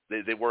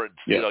 They weren't,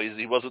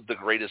 he wasn't the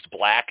greatest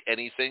black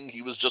anything.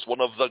 He was just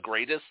one of the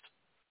greatest.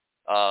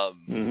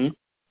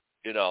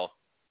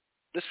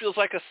 This feels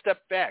like a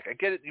step back. I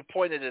get it. You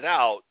pointed it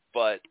out,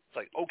 but it's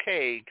like,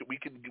 okay, we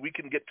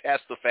can get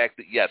past the fact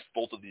that yes,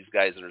 both of these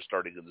guys that are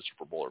starting in the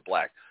Super Bowl are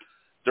black.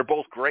 They're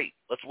both great.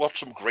 Let's watch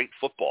some great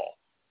football.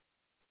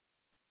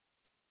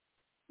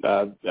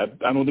 I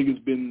don't think it's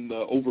been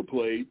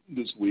overplayed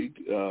this week.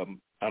 I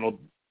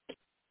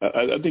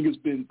think it's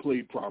been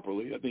played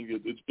properly. I think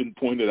it's been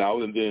pointed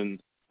out, and then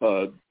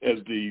as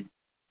the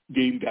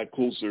game got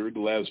closer the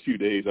last few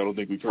days, I don't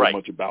think we've heard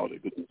much about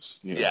it.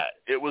 Yeah,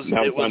 it was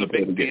a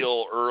big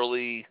deal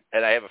early,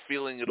 and I have a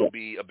feeling it'll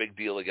be a big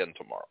deal again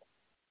tomorrow.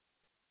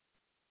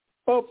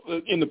 Well,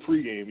 in the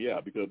pregame,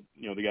 yeah, because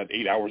they got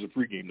 8 hours of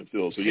pregame to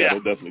fill, so they'll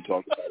definitely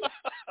talk about it.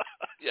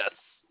 Yes.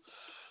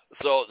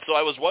 So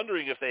I was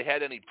wondering if they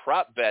had any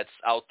prop bets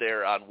out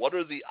there on what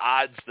are the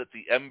odds that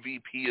the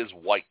MVP is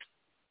white.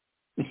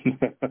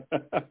 Because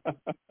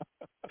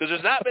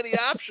there's not many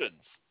options.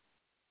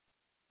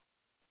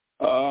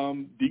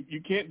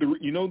 You can't.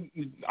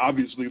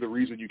 Obviously the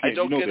reason you can't.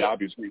 The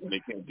obvious reason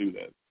they can't do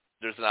that.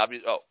 There's an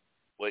obvious. Oh,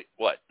 wait,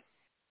 what?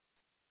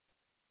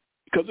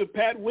 Because if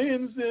Pat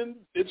wins,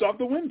 then it's out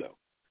the window.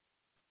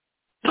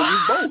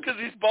 Because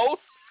he's both.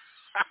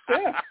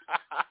 Yeah.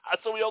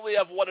 So we only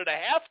have 1.5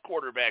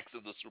 quarterbacks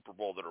in the Super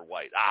Bowl that are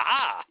white.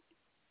 Aha!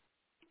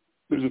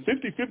 There's a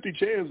 50-50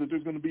 chance that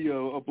there's going to be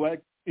a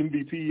black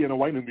MVP and a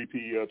white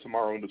MVP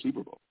tomorrow in the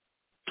Super Bowl.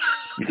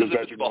 Because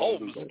it's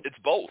Mahomes. It's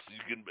both.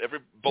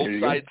 Both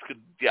sides could.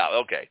 Yeah.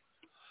 Okay.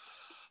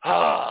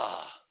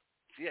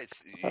 You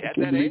had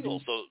that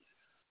angle. So.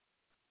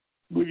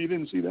 Well, you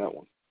didn't see that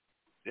one.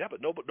 Yeah,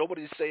 but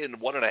nobody's saying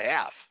 1.5.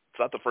 It's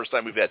not the first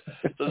time we've had.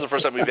 This is the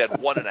first time we've had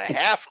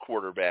 1.5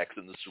 quarterbacks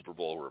in the Super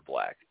Bowl who are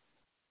black.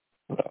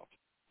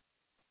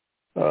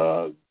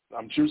 Well,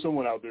 I'm sure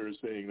someone out there is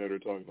saying that or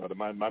talking about it.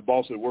 My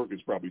boss at work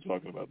is probably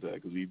talking about that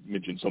because he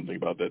mentioned something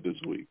about that this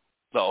week.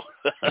 No,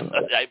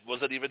 I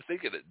wasn't even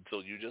thinking it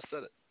until you just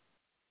said it.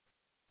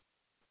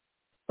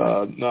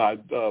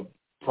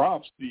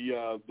 Props.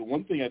 The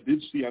one thing I did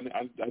see, I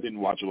didn't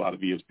watch a lot of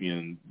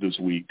ESPN this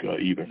week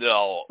either.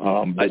 No,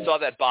 I saw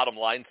that bottom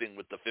line thing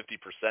with the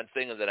 50%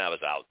 thing, and then I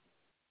was out.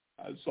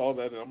 I saw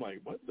that, and I'm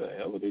like, what the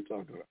hell are they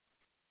talking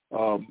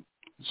about?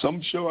 Some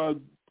show I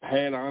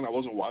had on, I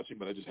wasn't watching,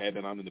 but I just had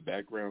that on in the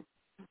background.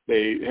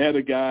 They had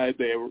a guy,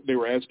 they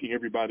were asking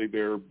everybody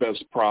their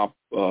best prop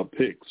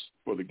picks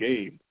for the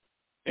game.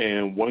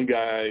 And one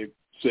guy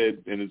said,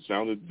 and it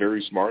sounded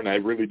very smart, and I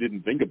really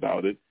didn't think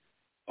about it,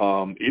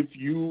 if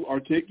you are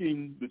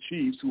taking the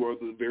Chiefs, who are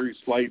the very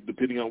slight,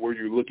 depending on where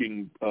you're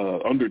looking,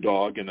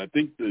 underdog, and I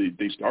think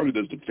they started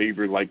as the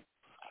favorite like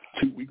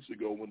 2 weeks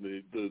ago when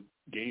the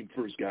game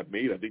first got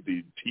made. I think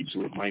the Chiefs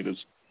were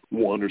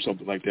 -1 or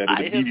something like that.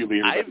 And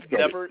immediately everybody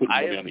started putting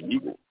money on the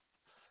Eagles.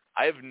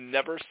 I have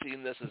never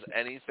seen this as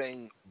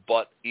anything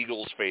but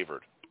Eagles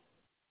favored.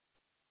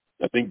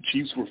 I think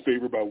Chiefs were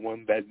favored by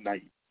 1 that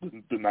night.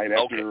 The night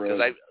after.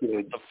 Okay,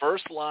 because the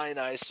first line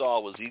I saw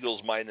was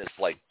Eagles minus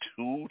like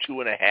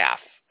 2.5,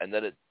 and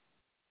then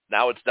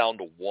now it's down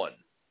to 1.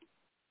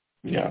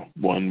 Yeah,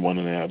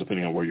 1.5,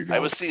 depending on where you're going. I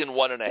was seeing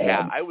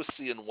 1.5. I was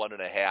seeing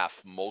 1.5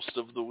 most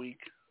of the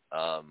week,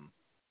 but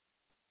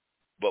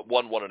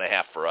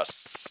 1.5 for us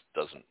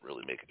doesn't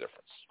really make a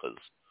difference because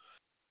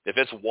if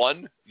it's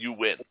 1, you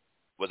win,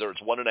 whether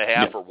it's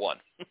 1.5 or 1.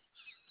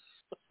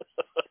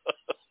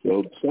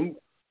 So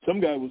some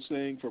guy was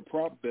saying for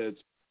prop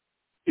bets,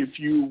 if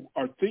you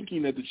are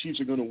thinking that the Chiefs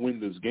are going to win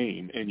this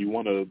game and you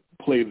want to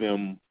play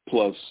them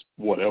plus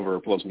whatever,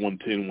 plus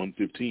 110,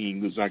 115,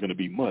 there's not going to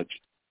be much.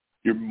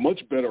 You're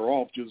much better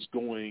off just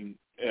going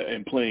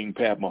and playing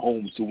Pat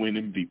Mahomes to win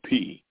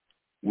MVP,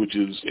 which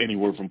is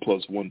anywhere from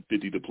plus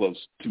 150 to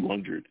plus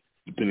 200,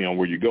 depending on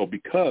where you go.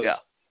 Because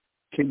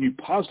can you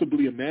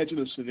possibly imagine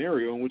a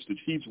scenario in which the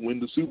Chiefs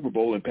win the Super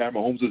Bowl and Pat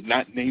Mahomes is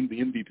not named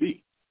the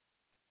MVP?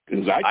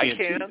 Because I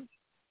can.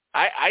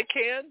 I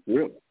can.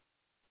 Really?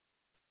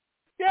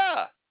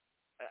 Yeah,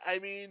 I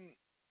mean,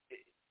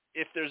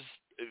 if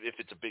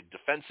it's a big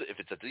defensive, if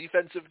it's a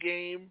defensive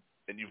game,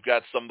 and you've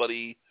got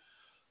somebody,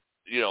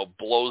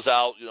 blows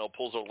out,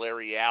 pulls a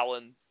Larry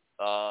Allen.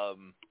 That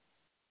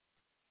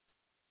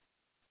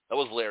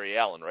was Larry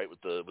Allen, right? With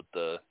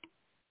the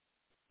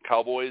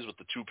Cowboys with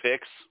the 2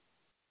 picks,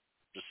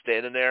 just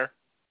standing there.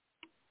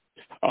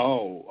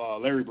 Oh,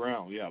 Larry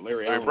Brown, yeah,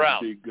 Larry Allen,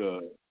 Brown, big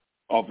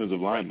offensive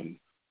lineman.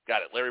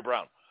 Got it, Larry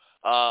Brown.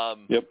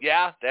 Yep.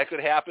 Yeah, that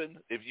could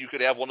happen. If you could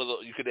have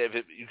you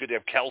could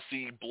have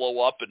Kelsey blow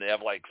up and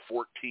have like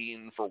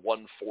 14 for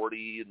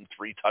 140 and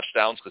 3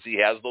 touchdowns because he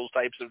has those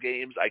types of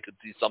games. I could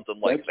see something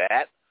like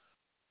that.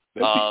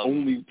 That's the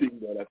only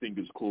thing that I think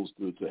is close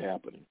to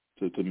happening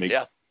to make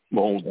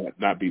Mahomes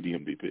not be the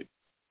MVP.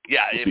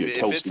 Yeah, if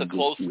it's a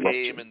close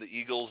game and the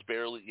Eagles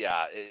barely,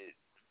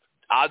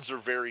 odds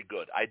are very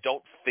good. I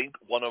don't think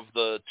one of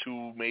the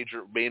 2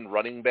 main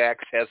running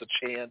backs has a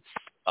chance.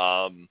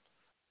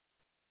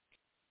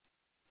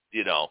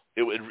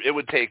 It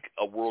would take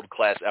a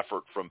world-class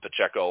effort from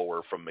Pacheco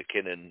or from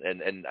McKinnon,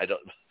 and I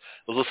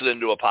was listening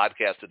to a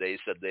podcast today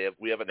said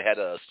we haven't had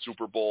a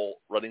Super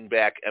Bowl running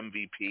back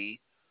MVP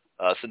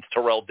since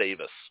Terrell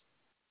Davis.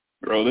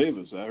 Terrell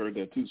Davis, I heard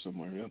that too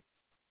somewhere. Yeah,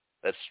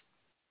 that's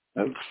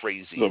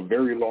crazy. It was a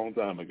very long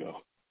time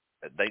ago.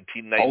 At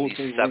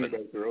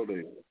 1997, Terrell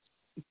Davis.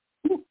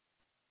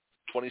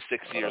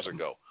 26 years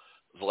ago.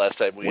 The last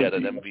time we had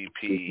an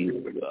MVP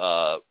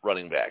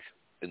running back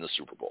in the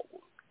Super Bowl.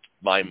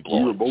 Mind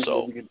blowing. We were both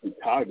living in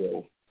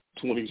Chicago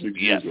 26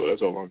 years ago.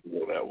 That's how long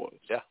ago that was.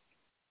 Yeah.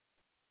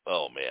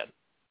 Oh, man.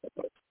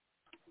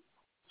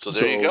 So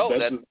there you go.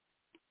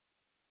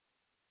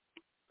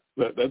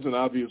 That's an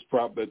obvious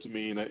prop bet to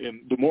me. And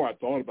the more I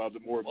thought about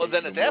it, the more. Well,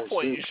 then at that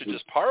point, you should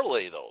just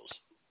parlay those.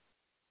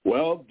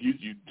 Well,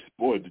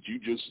 boy, did you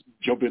just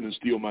jump in and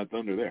steal my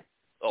thunder there?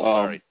 Oh,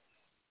 sorry.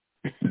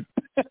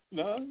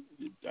 No,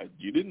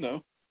 you didn't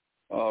know.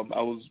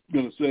 I was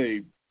going to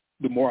say,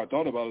 the more I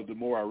thought about it, the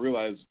more I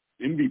realized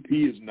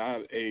MVP is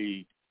not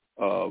a,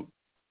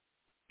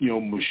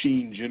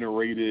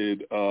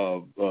 machine-generated,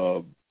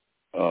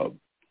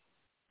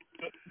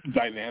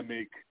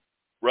 dynamic,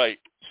 right,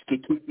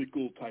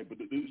 statistical type of.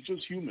 It's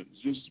just humans,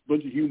 just a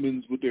bunch of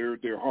humans with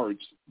their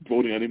hearts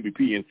voting on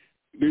MVP, and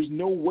there's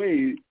no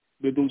way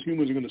that those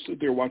humans are going to sit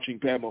there watching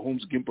Pat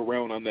Mahomes gimp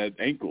around on that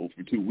ankle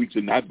for 2 weeks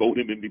and not vote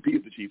him MVP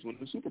if the Chiefs win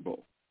the Super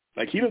Bowl.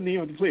 Like, he doesn't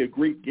even have to play a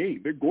great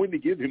game. They're going to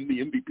give him the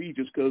MVP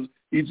just because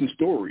he's the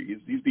story.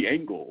 He's the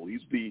angle.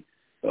 He's the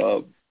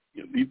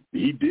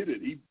he did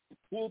it. He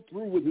pulled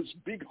through with his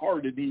big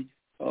heart, and he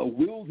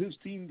willed his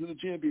team to the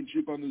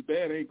championship on his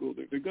bad ankle.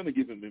 They're going to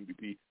give him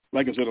MVP.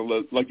 Like I said,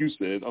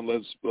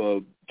 unless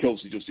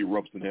Kelsey just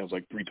erupts and has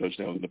like 3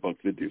 touchdowns in the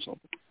 $150 or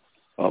something.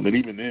 And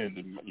even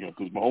then,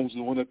 because Mahomes is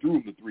the one that threw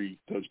him the 3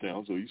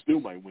 touchdowns, so he still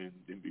might win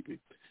MVP.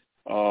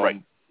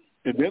 Right.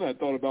 And then I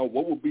thought about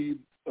what would be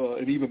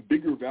an even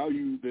bigger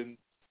value than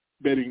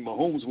betting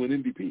Mahomes win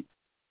MVP.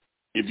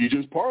 If you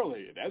just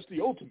parlay it, that's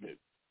the ultimate.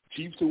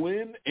 Chiefs to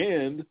win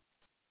and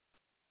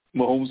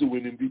Mahomes to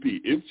win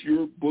MVP. If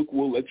your book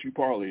will let you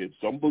parlay it,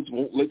 some books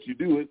won't let you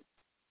do it.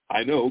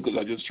 I know because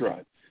I just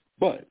tried.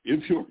 But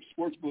if your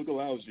sports book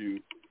allows you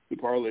to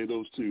parlay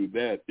those two,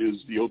 that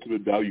is the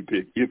ultimate value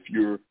pick. If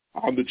you're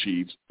on the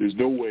Chiefs, there's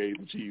no way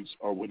the Chiefs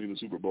are winning the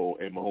Super Bowl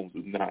and Mahomes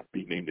is not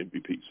being named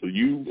MVP. So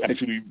you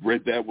actually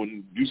read that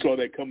one. You saw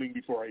that coming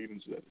before I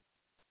even said it.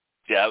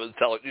 Yeah,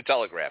 you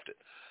telegraphed it.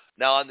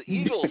 Now, on the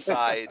Eagles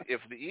side,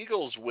 if the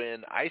Eagles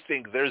win, I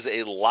think there's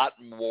a lot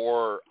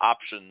more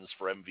options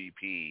for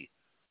MVP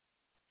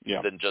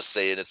than just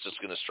saying it's just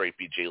going to straight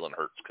be Jalen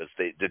Hurts, because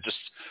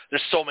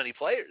there's so many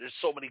players. There's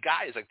so many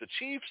guys. Like, the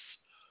Chiefs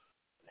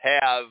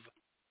have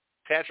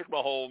Patrick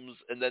Mahomes,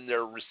 and then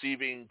their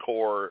receiving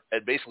core,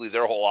 and basically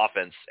their whole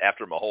offense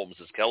after Mahomes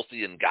is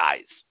Kelsey and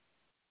guys.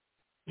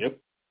 Yep.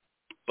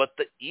 But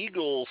the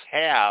Eagles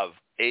have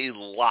a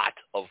lot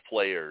of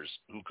players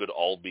who could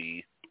all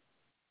be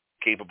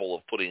capable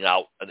of putting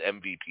out an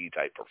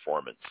MVP-type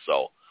performance.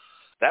 So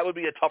that would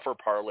be a tougher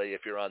parlay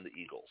if you're on the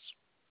Eagles.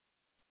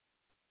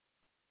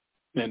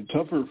 And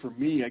tougher for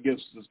me, I guess,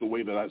 is the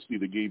way that I see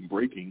the game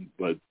breaking.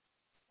 But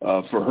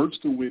for Hurts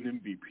to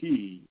win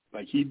MVP,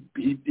 like he'd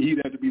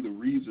have to be the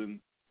reason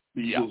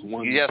the Eagles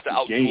won the game. He has to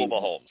outduel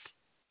Mahomes.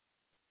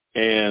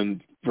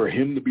 And for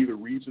him to be the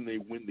reason they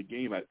win the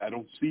game, I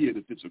don't see it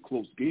if it's a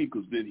close game,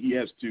 because then he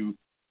has to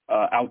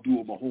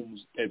outduel Mahomes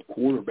at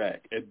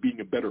quarterback, at being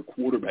a better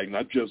quarterback,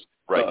 not just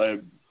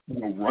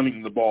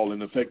running the ball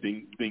and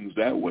affecting things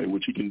that way,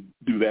 which he can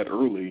do that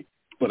early.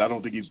 But I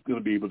don't think he's going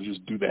to be able to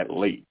just do that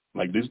late.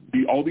 Like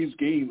all these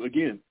games,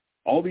 again,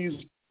 all these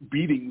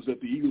beatings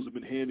that the Eagles have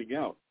been handing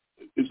out,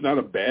 it's not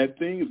a bad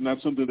thing. It's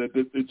not something that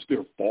it's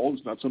their fault.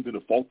 It's not something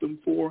to fault them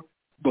for.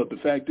 But the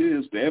fact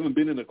is, they haven't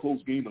been in a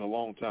close game in a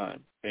long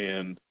time,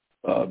 and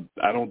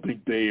I don't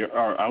think they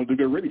are. I don't think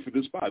they're ready for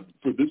this spot.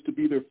 For this to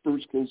be their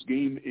first close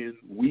game in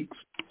weeks,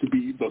 to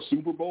be the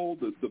Super Bowl,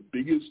 the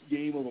biggest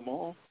game of them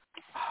all.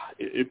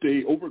 If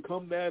they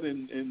overcome that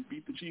and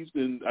beat the Chiefs,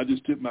 then I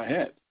just tip my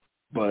hat.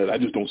 But I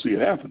just don't see it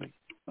happening.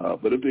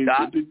 But if they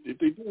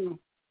do,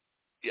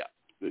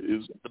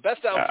 the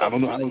best outcome. I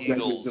don't know how the exactly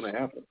Eagles, it's going to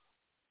happen.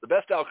 The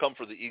best outcome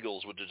for the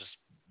Eagles would just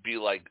be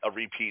like a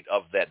repeat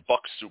of that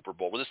Bucs Super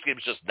Bowl, where this game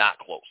is just not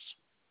close.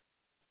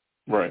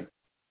 Right.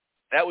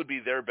 That would be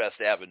their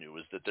best avenue,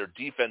 is that their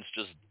defense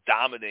just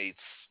dominates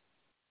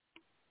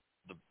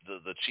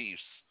the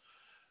Chiefs,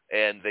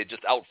 and they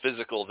just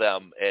out-physical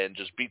them and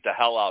just beat the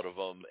hell out of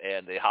them,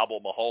 and they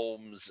hobble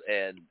Mahomes,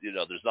 and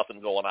there's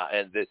nothing going on.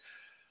 And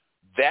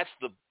that's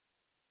the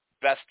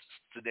best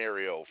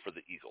scenario for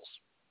the Eagles,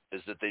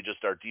 is that they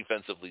just are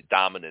defensively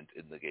dominant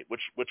in the game,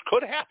 which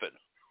could happen.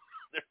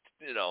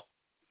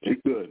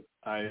 It could.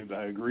 I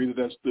agree that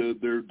that's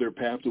their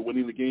path to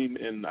winning the game,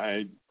 and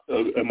I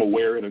am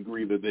aware and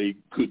agree that they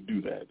could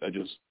do that.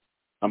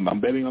 I'm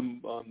betting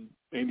on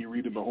Andy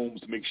Reid and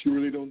Mahomes to make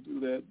sure they don't do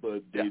that,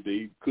 but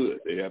they could.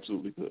 They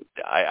absolutely could.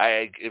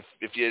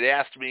 If you had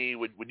asked me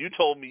when you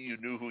told me you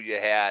knew who you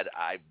had,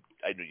 I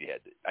knew you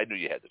had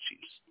the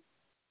Chiefs.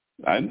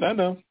 I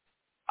know.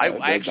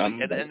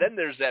 And then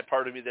there's that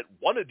part of me that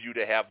wanted you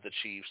to have the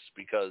Chiefs,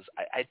 because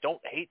I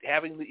don't hate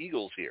having the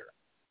Eagles here.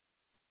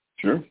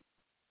 Sure.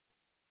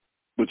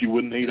 But you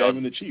wouldn't hate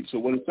having the Chiefs. So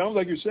what it sounds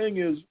like you're saying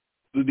is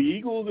that the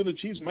Eagles and the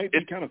Chiefs might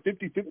be kind of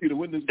 50-50 to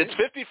win this game.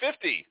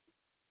 It's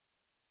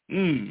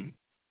 50-50.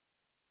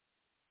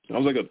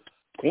 Sounds like a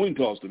coin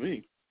toss to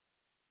me.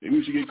 Maybe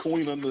we should get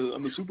coin on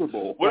the Super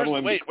Bowl.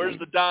 Where's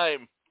the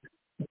dime?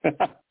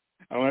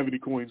 I don't have any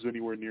coins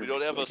anywhere near. We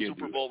don't have a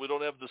Super Bowl. We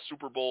don't have the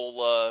Super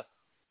Bowl.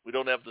 We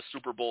don't have the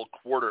Super Bowl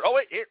quarter. Oh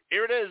wait,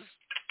 here it is.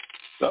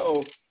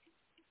 Uh-oh.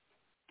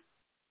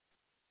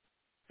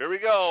 Here we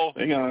go.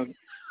 Hang on.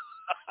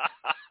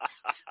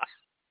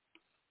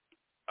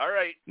 All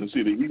right. Let's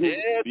see.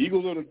 The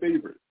Eagles are the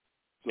favorite.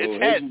 So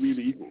it's heads will be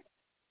the Eagles.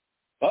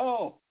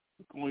 Oh,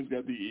 the coin's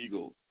got the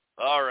Eagles.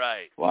 All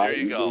right. Fly, there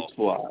you Eagles,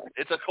 go. Fly.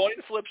 It's a coin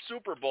flip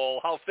Super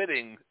Bowl. How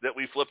fitting that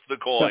we flipped the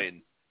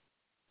coin.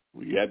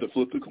 We had to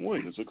flip the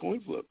coin. It's a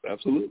coin flip.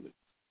 Absolutely.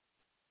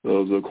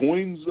 So the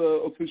coin's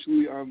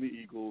officially on the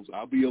Eagles.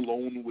 I'll be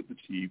alone with the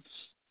Chiefs.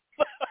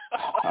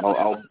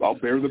 I'll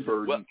bear the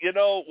burden.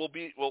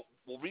 Well,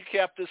 we'll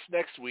recap this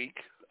next week.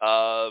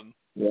 Yeah.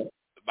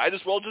 Might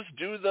as well just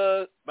do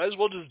the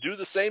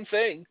same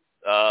thing.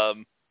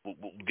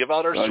 We'll give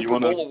out our Super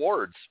Bowl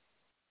awards.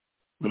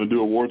 Going to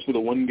do awards for the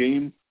one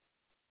game?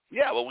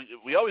 Yeah, well,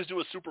 we always do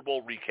a Super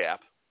Bowl recap.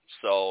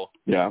 So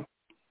yeah,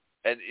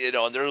 and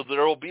and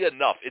there will be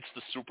enough. It's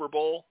the Super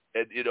Bowl,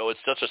 and it's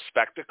such a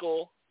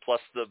spectacle.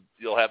 Plus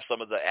you'll have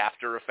some of the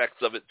after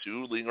effects of it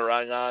too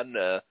lingering on.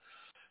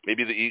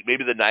 Maybe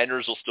the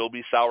Niners will still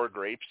be sour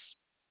grapes.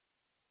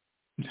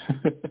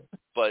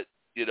 But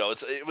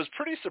it was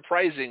pretty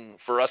surprising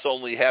for us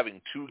only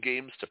having 2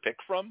 games to pick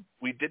from.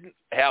 We didn't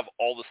have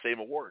all the same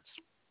awards.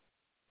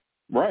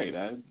 Right.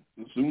 I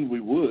assumed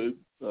we would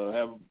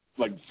have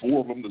like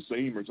 4 of them the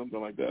same or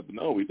something like that, but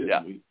no, we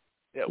didn't.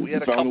 Yeah, we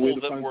had a couple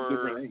that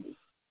were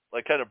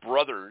like kind of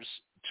brothers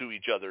to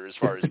each other as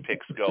far as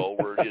picks go,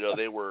 where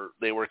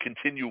they were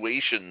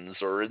continuations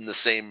or in the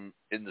same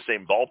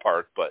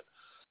ballpark, but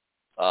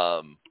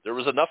there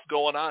was enough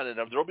going on, and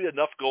there'll be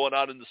enough going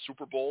on in the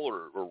Super Bowl,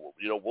 or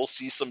we'll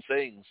see some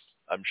things,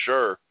 I'm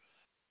sure,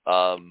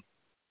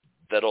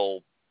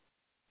 that'll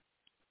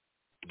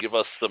give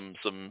us some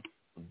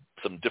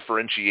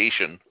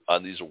differentiation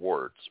on these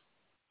awards.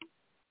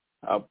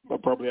 I'll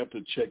probably have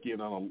to check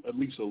in on at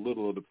least a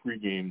little of the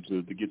pregame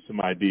to get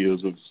some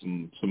ideas of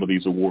some of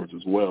these awards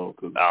as well,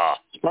 because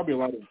there's probably a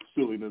lot of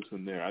silliness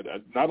in there.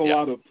 Not a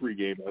lot of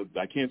pregame.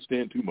 I can't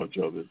stand too much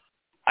of it.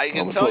 I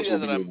can tell you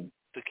that I'm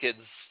the kids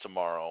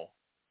tomorrow,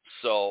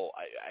 so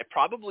I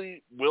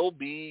probably will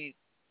be,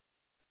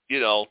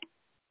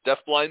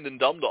 deafblind and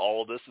dumb to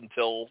all of this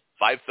until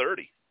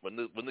 5:30 when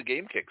the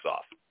game kicks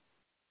off.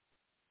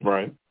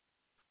 Right.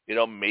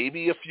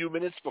 Maybe a few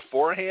minutes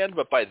beforehand,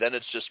 but by then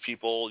it's just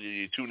people,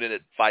 you tune in at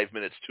 5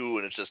 minutes too,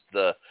 and it's just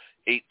the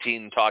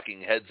 18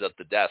 talking heads at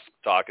the desk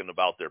talking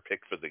about their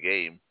pick for the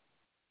game.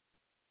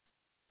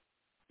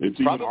 It's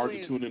even hard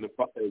to tune in at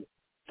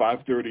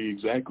 5:30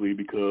 exactly,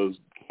 because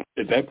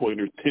at that point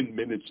there's 10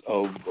 minutes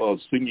of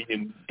singing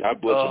and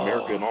God Bless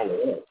America and all of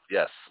that.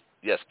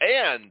 Yes.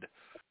 And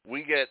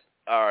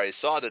I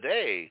saw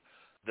today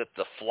that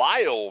the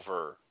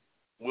flyover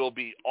will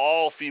be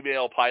all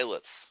female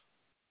pilots.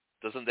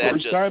 Doesn't that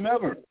First time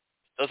ever?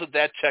 Doesn't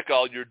that check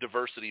all your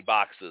diversity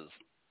boxes?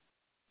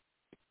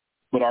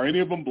 But are any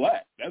of them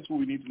black? That's what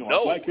we need to know.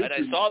 No, and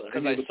I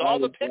saw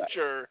the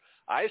picture.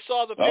 I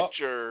saw the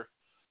picture,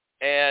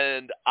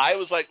 and I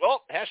was like,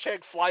 "Well,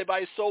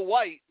 #flyby so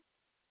white."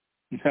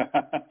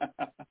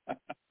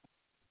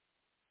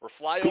 Or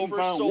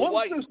flyover so one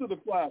white. sister to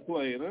fly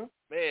playing, huh?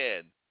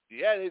 Man,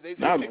 yeah, they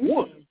picked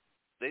one.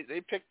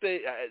 They picked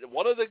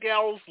one of the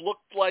gals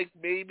looked like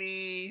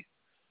maybe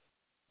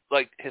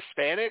like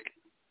Hispanic.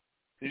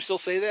 Can you still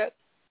say that?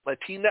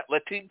 Latinx.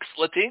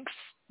 Latinx.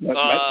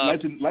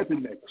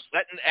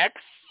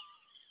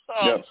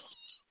 Yes.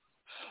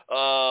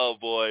 Oh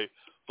boy,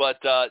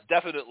 but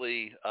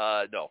definitely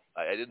no.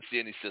 I didn't see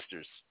any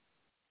sisters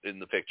in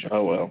the picture.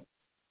 Oh well.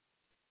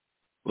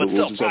 But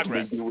we'll still,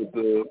 progress.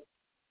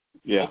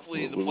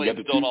 Hopefully the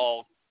planes don't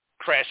all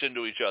crash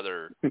into each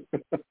other.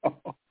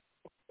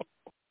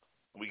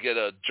 We get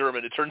it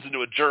turns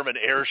into a German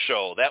air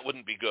show. That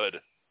wouldn't be good.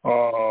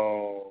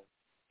 Oh.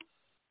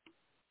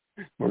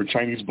 Or a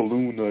Chinese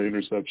balloon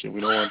interception.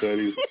 We don't want that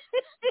either.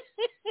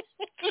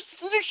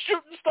 They're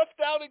shooting stuff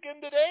down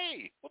again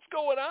today. What's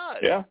going on?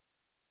 Yeah.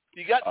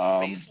 You got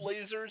space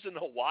lasers in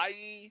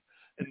Hawaii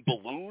and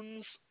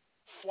balloons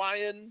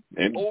flying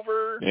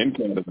over. And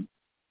Canada.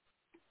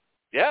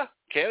 Yeah.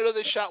 Canada,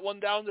 they shot one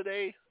down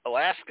today.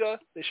 Alaska,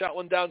 they shot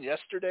one down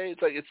yesterday.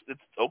 It's like,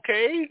 it's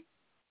okay.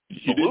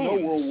 You didn't know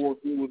World War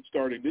III was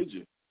starting, did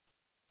you?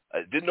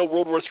 I didn't know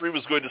World War III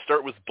was going to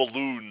start with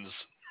balloons.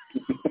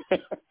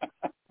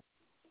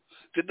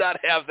 Did not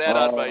have that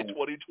on my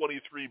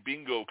 2023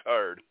 bingo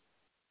card.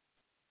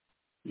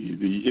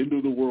 The end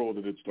of the world,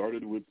 and it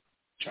started with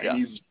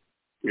Chinese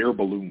air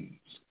balloons.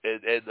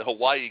 And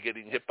Hawaii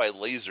getting hit by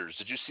lasers.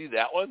 Did you see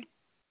that one?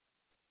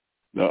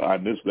 No, I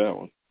missed that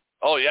one.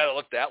 Oh, yeah, I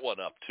looked that one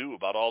up, too,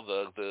 about all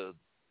the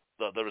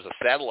there was a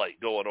satellite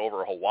going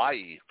over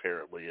Hawaii,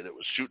 apparently, and it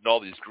was shooting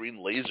all these green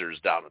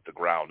lasers down at the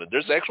ground. And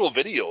there's actual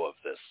video of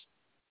this.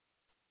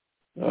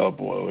 Oh,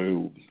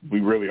 boy,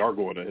 we really are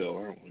going to hell,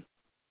 aren't we?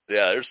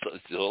 Yeah,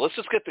 let's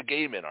just get the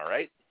game in, all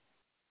right?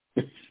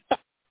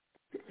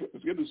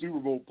 Let's get the Super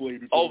Bowl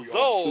played before we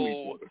all kill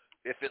each other.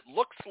 If it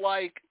looks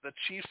like the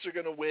Chiefs are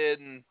going to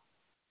win,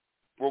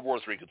 World War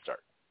III could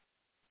start.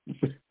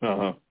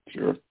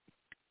 Sure.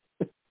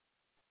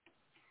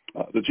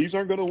 The Chiefs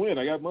aren't going to win.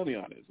 I got money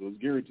on it, so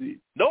it's guaranteed.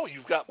 No,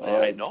 you've got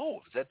money. I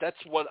know. That's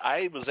what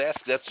I was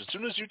asked. That's as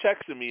soon as you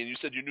texted me and you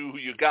said you knew who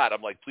you got,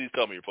 I'm like, please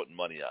tell me you're putting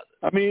money on it.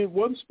 I mean,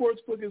 one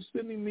sportsbook is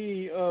sending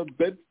me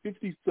bet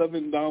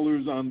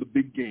 $57 on the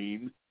big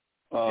game,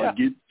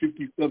 get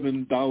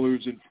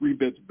 $57 in free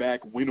bets back,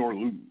 win or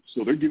lose.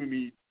 So they're giving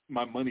me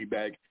my money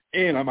back,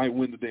 and I might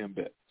win the damn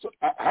bet. So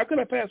how could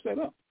I pass that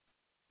up?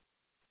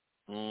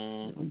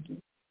 Mm-hmm.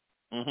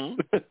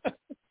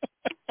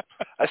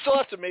 I still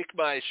have to make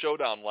my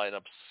showdown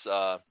lineups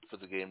for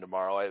the game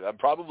tomorrow. I'm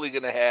probably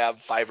going to have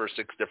 5 or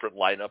 6 different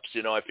lineups.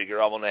 I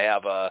figure I'm going to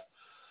have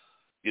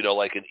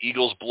like an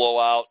Eagles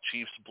blowout,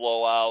 Chiefs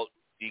blowout,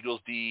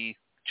 Eagles D,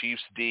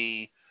 Chiefs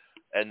D,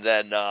 and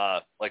then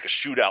like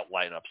a shootout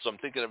lineup. So I'm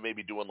thinking of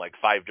maybe doing like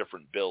 5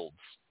 different builds.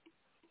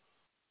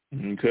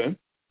 Okay.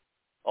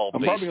 All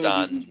based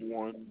on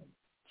one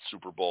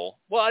Super Bowl.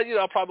 Well,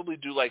 I'll probably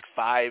do like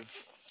 5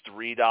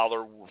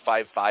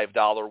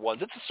 $5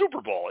 ones. It's a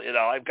Super Bowl.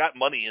 I've got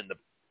money in the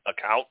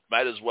account.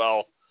 Might as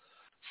well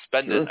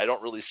spend it. I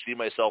don't really see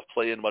myself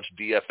playing much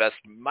DFS.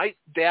 Might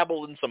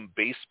dabble in some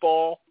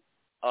baseball.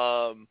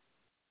 I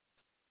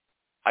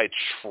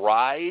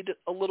tried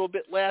a little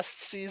bit last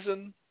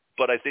season,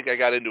 but I think I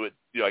got into it.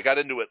 I got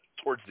into it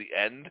towards the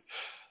end.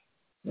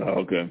 Oh,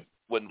 okay.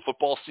 When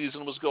football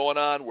season was going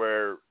on,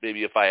 where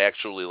maybe if I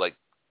actually like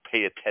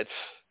pay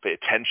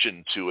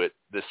attention to it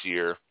this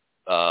year,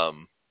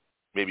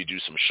 maybe do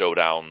some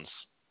showdowns,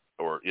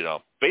 or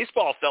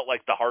baseball felt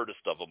like the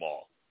hardest of them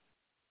all.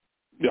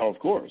 Yeah, of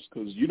course,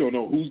 because you don't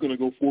know who's going to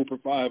go 4 for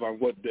 5 on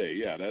what day.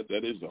 Yeah,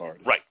 that is the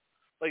hardest. Right.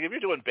 Like if you're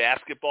doing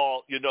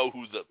basketball, you know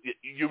who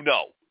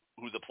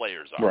the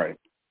players are. Right.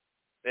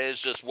 And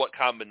it's just what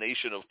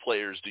combination of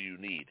players do you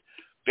need.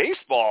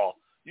 Baseball,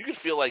 you can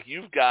feel like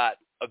you've got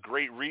a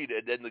great read,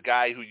 and then the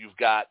guy who you've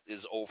got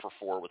is 0 for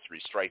 4 with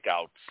 3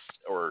 strikeouts,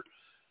 or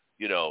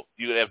you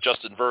could have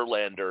Justin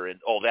Verlander, and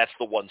that's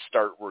the one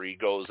start where he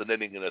goes an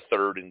inning and a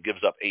third and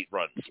gives up 8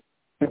 runs.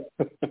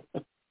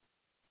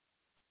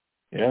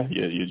 Yeah,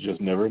 you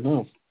just never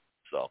know.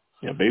 So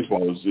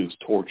baseball is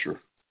torture.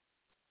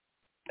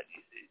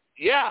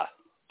 Yeah,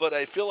 but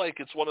I feel like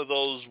it's one of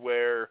those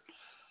where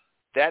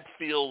that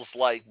feels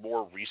like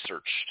more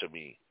research to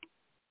me.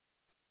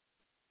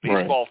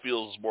 Baseball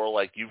feels more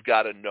like you've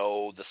got to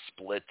know the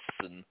splits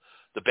and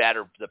the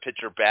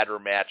pitcher-batter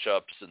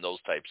matchups and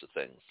those types of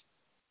things.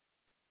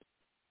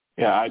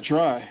 Yeah, I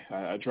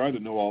try to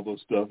know all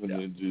those stuff, and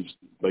then just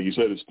like you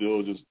said, it's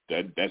still just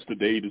that's the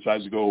day he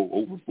decides to go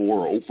 0 for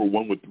 4 or 0 for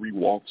 1 with 3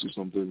 walks or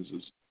something. It's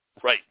just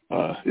right.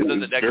 And then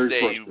the next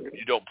day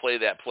you don't play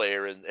that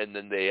player, and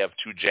then they have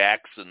 2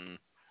 jacks and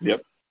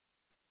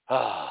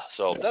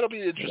so that'll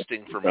be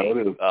interesting for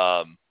me.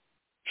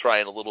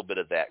 Trying a little bit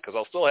of that, because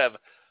I'll still have,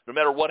 no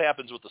matter what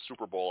happens with the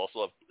Super Bowl, I'll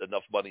still have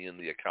enough money in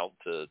the account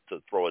to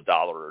throw $1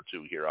 or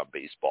 2 here on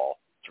baseball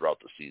throughout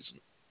the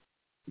season.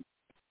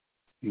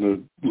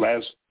 The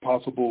last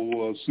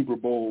possible Super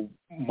Bowl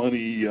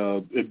money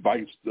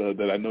advice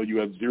that I know you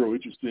have zero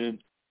interest in,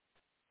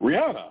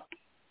 Rihanna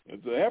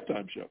at the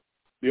halftime show.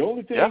 The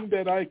only thing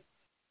that I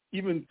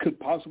even could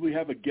possibly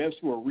have a guess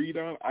or a read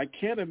on, I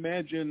can't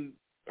imagine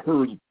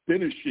her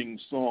finishing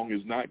song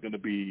is not going to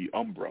be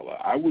Umbrella.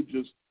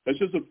 That's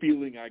just a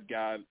feeling I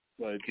got.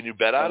 But can you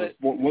bet on it?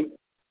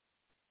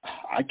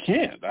 I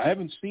can't. I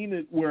haven't seen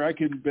it where I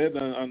can bet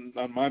on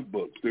my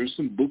books. There's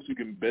some books you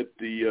can bet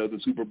the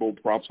Super Bowl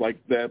props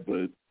like that,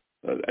 but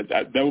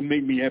that would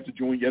make me have to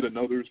join yet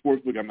another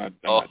sports book. I'm not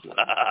doing it.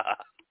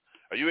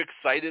 Are you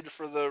excited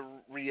for the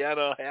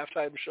Rihanna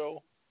halftime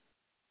show?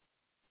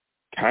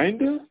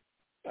 Kinda.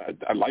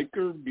 I like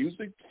her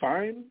music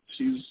fine.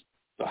 She's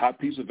a hot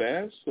piece of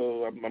ass,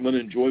 so I'm going to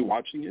enjoy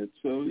watching it.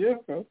 So, yeah,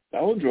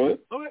 I'll enjoy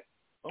it.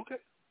 Okay.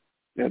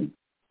 Yeah, I'm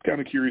kind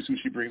of curious who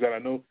she brings out. I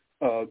know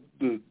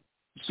the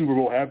Super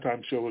Bowl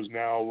halftime show is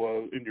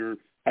now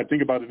I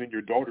think about it in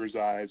your daughter's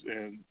eyes,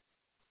 and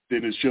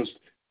then it's just,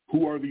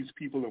 who are these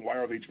people and why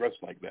are they dressed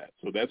like that?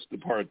 So that's the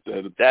part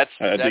that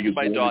I think is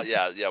my daughter.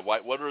 Yeah.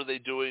 What are they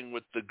doing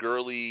with the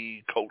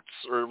girly coats,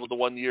 or the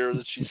one year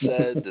that she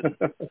said?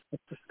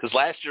 Because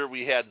last year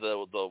we had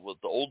the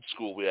old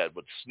school, we had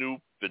with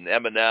Snoop and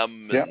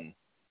Eminem,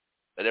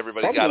 and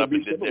everybody got up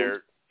and did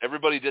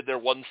everybody did their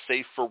one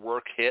safe for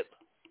work hit.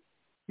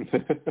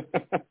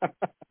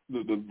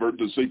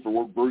 the safe for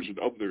work version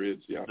of their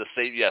hits, The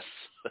safe, yes.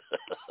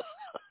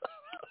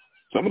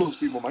 Some of those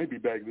people might be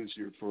back this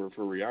year for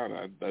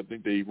Rihanna. I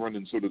think they run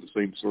in sort of the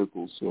same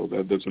circles, so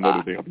that's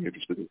another thing I'll be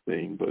interested in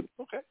seeing. But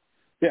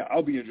yeah,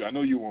 I'll be interested. I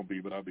know you won't be,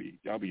 but I'll be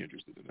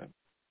interested in that.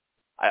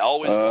 I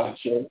always watch.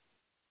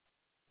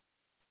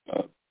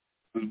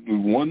 The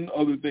one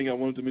other thing I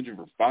wanted to mention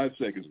for 5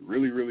 seconds,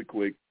 really, really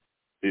quick,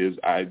 is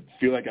I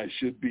feel like I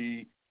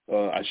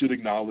should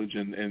acknowledge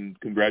and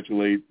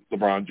congratulate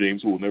LeBron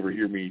James, who will never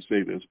hear me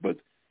say this, but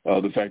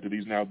The fact that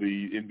he's now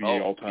the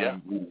NBA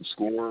all-time leading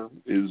scorer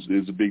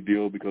is a big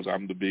deal because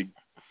I'm the big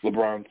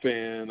LeBron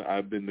fan.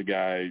 I've been the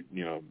guy,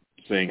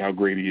 saying how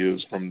great he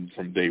is from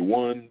day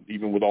one,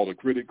 even with all the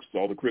critics,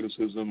 all the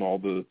criticism, all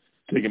the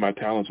taking my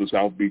talents to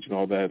South Beach and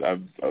all that.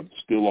 I've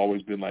still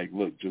always been like,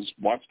 look, just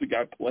watch the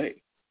guy play.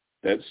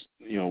 That's,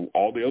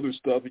 all the other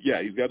stuff.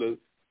 Yeah, he's got a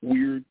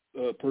weird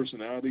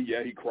personality.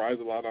 Yeah, he cries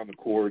a lot on the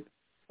court.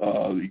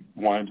 He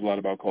whines a lot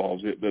about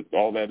calls.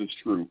 All that is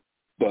true.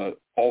 But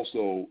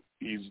also,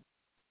 he's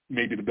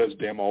maybe the best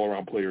damn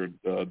all-around player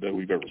that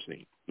we've ever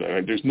seen.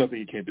 There's nothing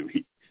he can't do.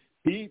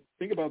 He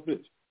think about this.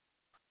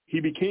 He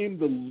became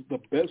the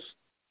best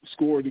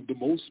scorer, the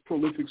most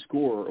prolific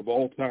scorer of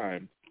all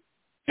time.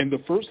 And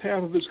the first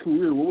half of his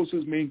career, what was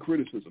his main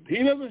criticism?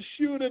 He doesn't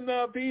shoot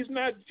enough. He's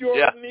not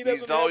Jordan. Yeah,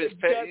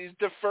 he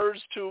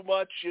defers too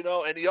much,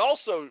 And he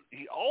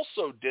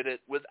also did it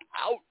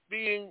without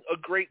being a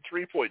great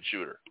three-point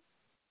shooter.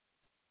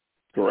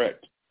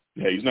 Correct.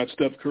 Yeah, he's not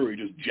Steph Curry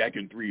just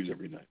jacking threes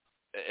every night.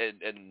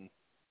 And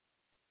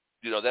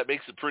that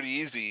makes it pretty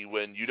easy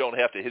when you don't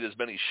have to hit as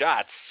many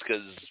shots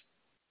because,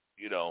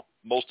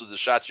 most of the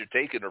shots you're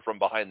taking are from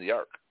behind the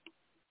arc.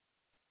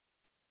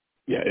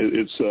 Yeah,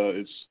 it's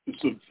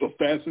a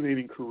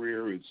fascinating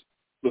career. It's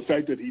the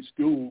fact that he's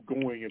still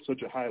going at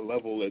such a high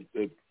level at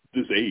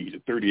this age,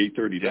 at 38,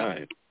 39.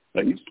 Yeah.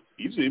 Like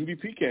he's an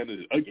MVP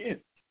candidate again.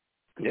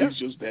 Yeah. He's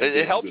just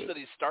it helps good. that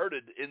he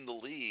started in the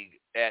league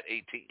at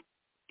 18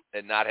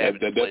 and not having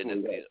to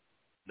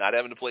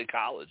play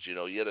college.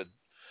 He had a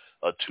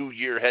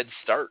 2-year head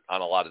start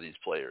on a lot of these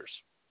players.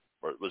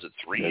 Or was it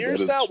 3 years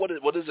now? What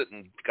is it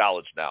in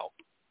college now?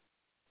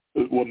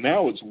 Well,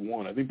 now it's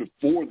 1. I think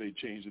before they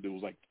changed it, it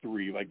was like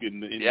 3. Like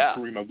in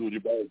Kareem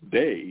Abdul-Jabbar's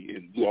day,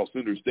 in Lou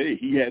Alcindor's day,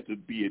 he had to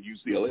be at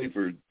UCLA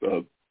for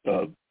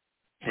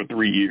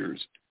 3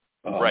 years,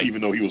 right.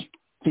 Even though he was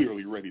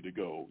clearly ready to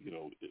go.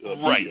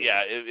 Right?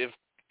 Yeah.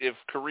 If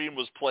Kareem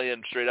was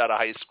playing straight out of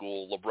high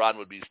school, LeBron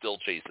would be still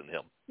chasing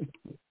him.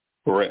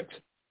 Correct.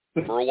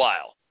 For a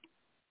while.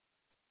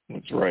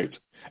 That's right.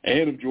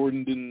 And if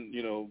Jordan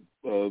didn't,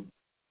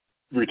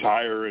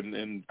 retire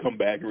and come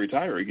back and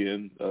retire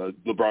again,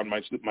 LeBron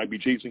might be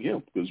chasing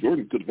him because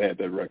Jordan could have had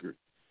that record.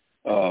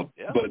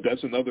 But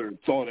that's another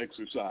thought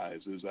exercise.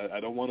 Is I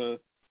don't want to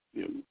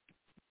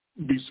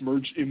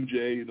besmirch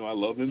MJ. I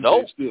love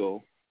MJ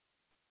still,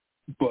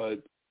 but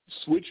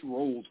switch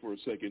roles for a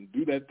second.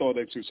 Do that thought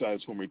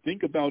exercise for me.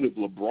 Think about if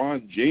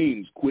LeBron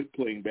James quit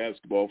playing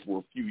basketball for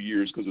a few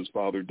years because his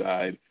father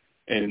died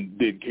and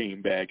then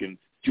came back, and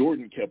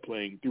Jordan kept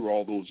playing through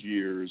all those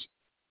years.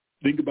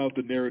 Think about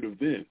the narrative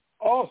then.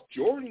 Oh,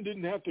 Jordan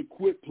didn't have to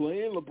quit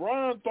playing.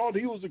 LeBron thought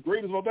he was the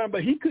greatest of all time,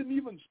 but he couldn't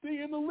even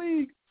stay in the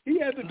league. He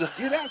had to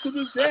get out because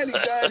his daddy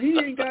died. He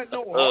ain't got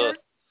no heart.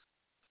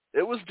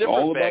 It was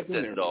different back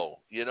then, though.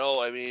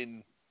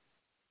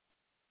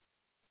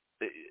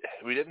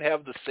 We didn't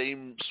have the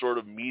same sort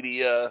of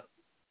media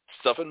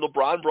stuff, and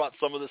LeBron brought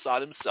some of this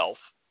on himself,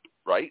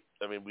 right?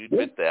 We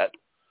admit that.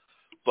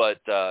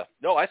 But,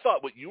 no, I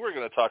thought what you were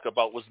going to talk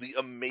about was the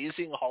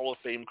amazing Hall of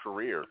Fame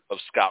career of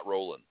Scott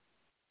Rowland.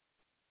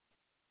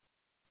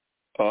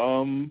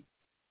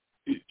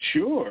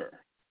 Sure.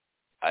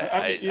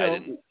 I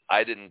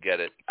didn't get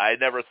it. I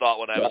never thought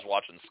when I was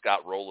watching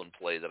Scott Rowland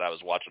play that I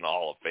was watching a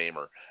Hall of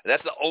Famer. And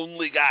that's the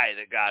only guy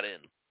that got in.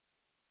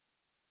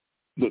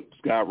 Look,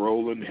 Scott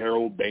Rowland,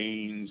 Harold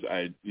Baines,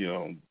 at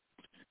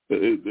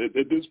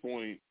this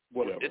point,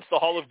 whatever. It's the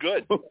Hall of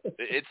Good.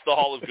 It's the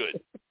Hall of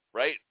Good,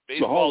 right?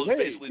 Baseball is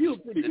basically he was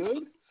pretty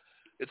good.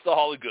 It's the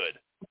Hall of Good.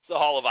 It's the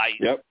Hall of Ice.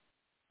 Yep.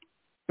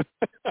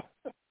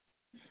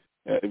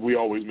 We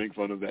always make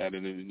fun of that,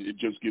 and it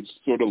just gets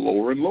sort of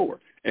lower and lower.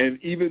 And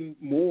even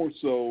more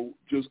so,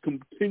 just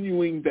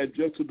continuing that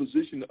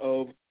juxtaposition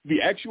of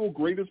the actual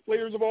greatest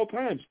players of all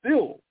time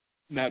still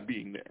not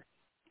being there.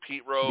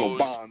 Pete Rose,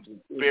 Bonds,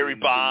 Barry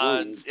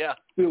Bonds,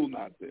 still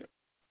not there.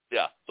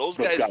 Yeah, those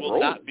guys will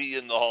not be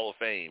in the Hall of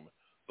Fame.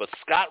 But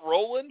Scott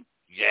Rowland,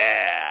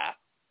 yeah.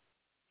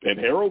 And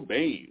Harold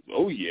Baines,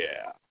 oh,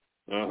 yeah.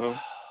 Uh-huh.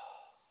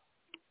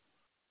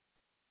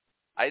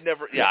 I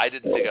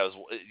didn't think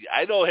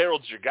I know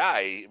Harold's your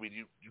guy.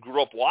 You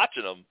grew up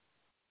watching him,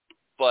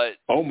 but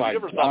oh my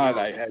God,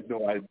 I had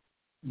no idea.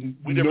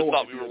 We never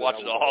thought we were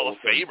watching a Hall of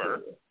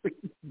Famer.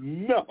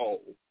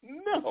 No.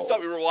 I thought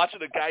we were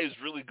watching a guy who's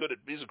really good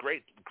he's a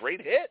great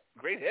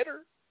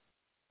hitter.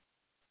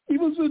 He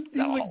was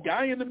a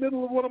guy in the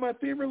middle of one of my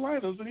favorite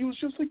lineups, and he was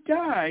just a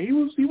guy. He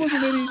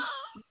wasn't any.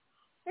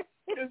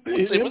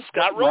 Same with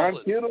Scott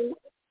Rowland.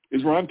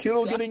 Is Ron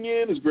Kittle getting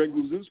in? Is Greg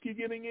Luzinski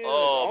getting in?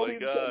 Oh my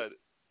God!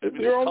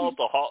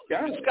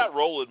 Scott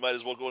Rowland might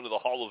as well go into the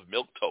Hall of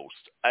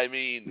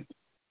Milquetoast.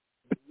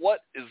 What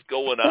is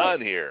going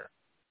on here?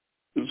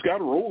 If Scott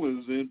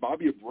Rowland's in,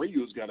 Bobby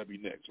Abreu's got to be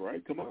next,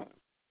 right? Come on.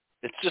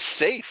 It's just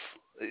safe.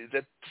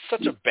 That's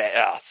such a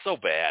so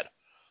bad.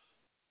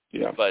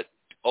 Yeah. But,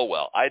 oh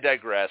well, I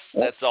digress.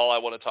 That's all I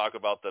want to talk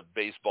about the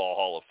Baseball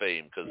Hall of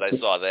Fame, because I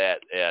saw that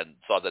and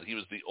saw that he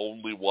was the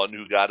only one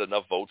who got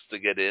enough votes to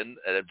get in,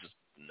 and it just,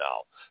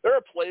 No. There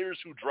are players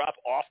who drop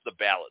off the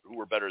ballot who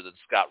are better than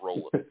Scott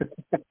Rowland.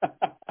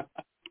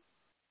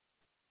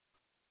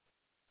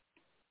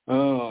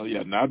 Oh,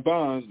 yeah, not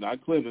Bonds,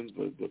 not Clemens,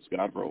 but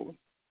Scott Rowland.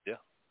 Yeah.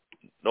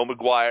 No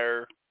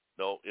McGuire.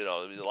 No, a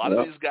lot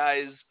of these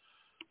guys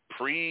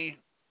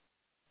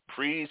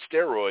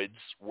pre-steroids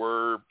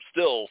were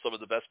still some of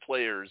the best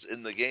players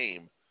in the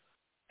game,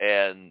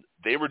 and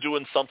they were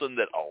doing something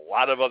that a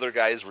lot of other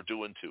guys were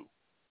doing too.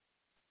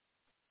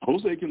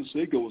 Jose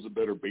Canseco was a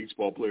better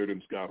baseball player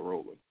than Scott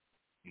Rowland.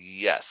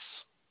 Yes.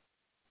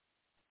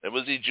 And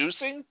was he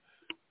juicing?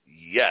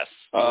 Yes.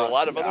 Were a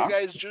lot of other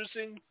guys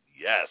juicing?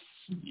 Yes.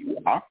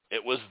 Yeah.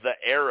 It was the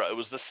era. It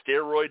was the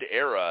steroid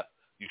era.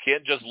 You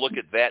can't just look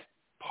at that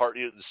part.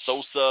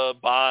 Sosa,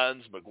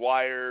 Bonds,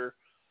 McGuire.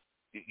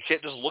 You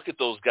can't just look at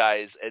those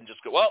guys and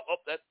just go,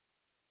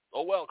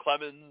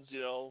 Clemens,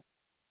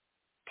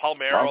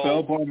 Palmeiro.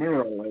 Rafael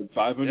Palmeiro had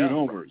 500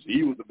 homers.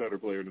 He was a better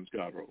player than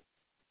Scott Rowland.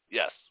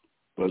 Yes.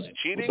 But was he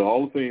cheating? The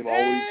Hall of Fame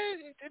always...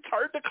 It's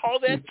hard to call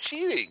that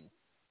cheating.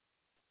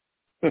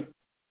 But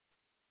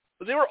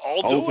they were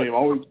all Hall doing of Fame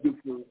always good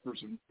for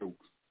some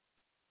jokes.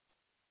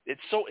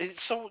 It's so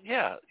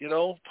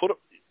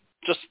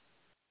just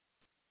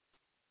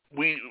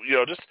 1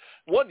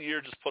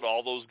 year, just put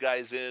all those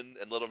guys in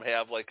and let them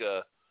have like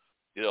the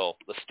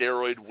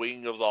steroid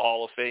wing of the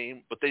Hall of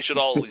Fame, but they should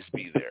all at least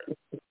be there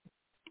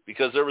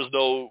because there was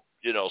no,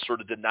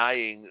 sort of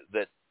denying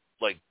that,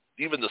 like,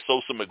 even the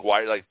Sosa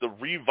McGuire, like the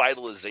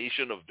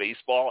revitalization of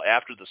baseball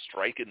after the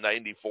strike in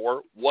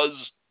 '94 was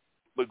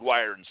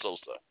McGuire and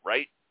Sosa,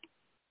 right?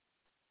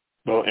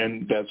 Well,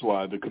 and that's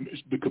why the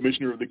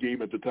commissioner of the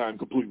game at the time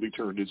completely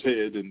turned his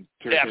head and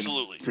pretended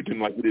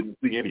like he didn't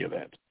see any of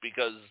that.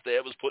 Because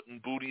that was putting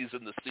booties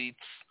in the seats,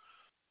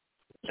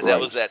 and that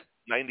was that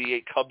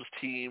 '98 Cubs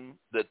team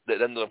that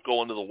ended up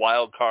going to the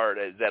wild card.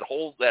 That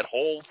whole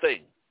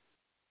thing,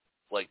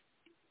 like,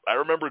 I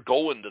remember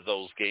going to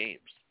those games.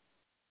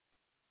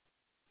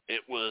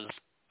 It was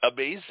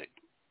amazing,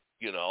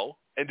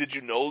 And did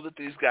you know that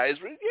these guys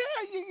were?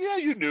 Yeah,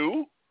 you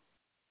knew.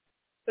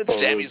 And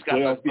Sammy's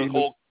got the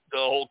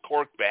whole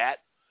cork bat.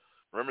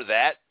 Remember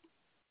that?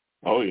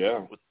 Oh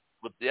yeah. With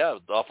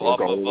off of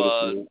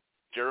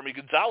Jeremy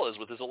Gonzalez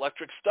with his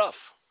electric stuff.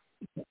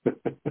 The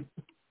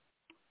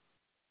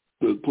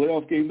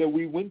playoff game that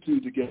we went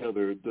to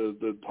together,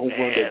 the home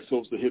run that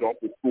Sosa hit off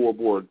the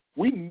scoreboard,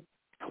 we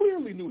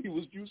clearly knew he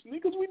was juicing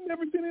because we'd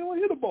never seen anyone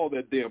hit a ball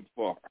that damn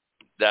far.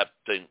 But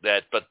did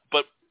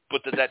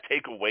that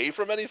take away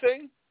from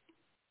anything?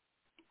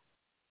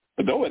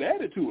 No, it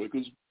added to it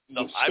because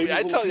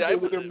I tell you,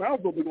 with their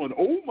mouth open going,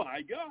 "Oh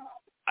my God!"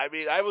 I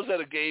mean, I was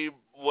at a game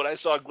when I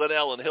saw Glenn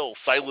Allen Hill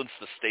silence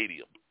the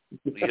stadium.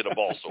 He hit a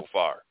ball so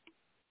far.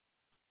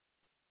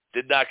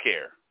 Did not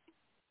care.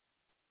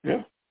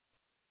 Yeah.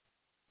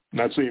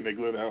 Not saying that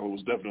Glenn Allen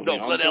was definitely.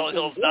 No, Glenn Allen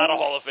Hill's not a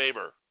Hall of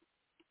Famer.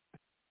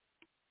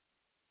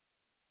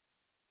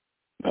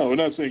 No, we're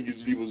not saying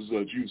he was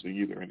juicing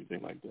either or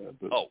anything like that.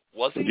 But,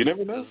 was he? You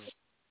never know.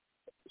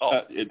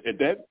 At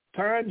that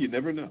time, you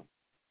never know.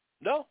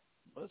 No,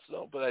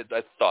 but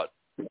I thought.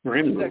 For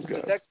any of those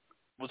guys.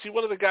 Was he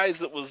one of the guys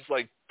that was,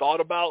 like, thought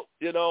about,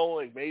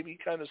 like maybe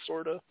kind of,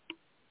 sort of?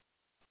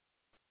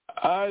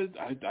 I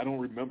don't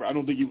remember. I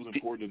don't think he was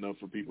important enough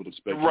for people to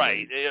speculate.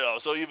 Right.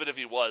 So even if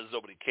he was,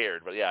 nobody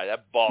cared. But, yeah,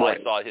 that ball, I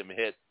saw him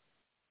hit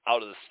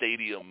out of the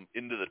stadium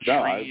into the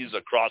trees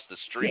across the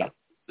street. Yeah.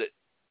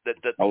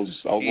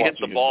 He hit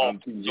the ball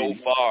so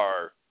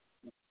far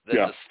that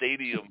the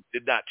stadium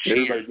did not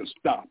cheer. Everybody just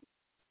stopped.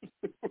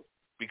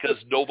 Because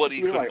nobody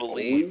could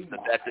believe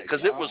that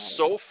because it was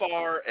so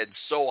far and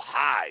so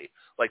high.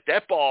 Like,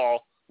 that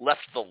ball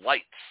left the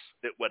lights.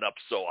 It went up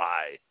so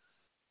high.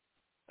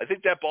 I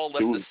think that ball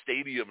left the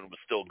stadium and was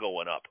still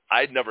going up.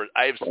 I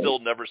have still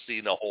never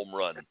seen a home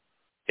run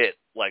hit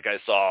like I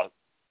saw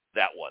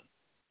that one.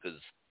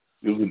 Because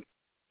it was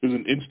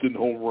an instant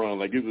home run.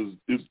 Like, it was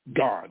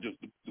gone. Just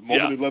the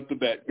moment it left the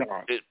bat,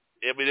 gone. It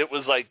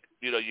was like,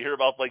 you hear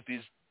about, like,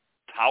 these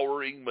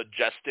towering,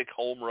 majestic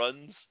home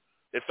runs.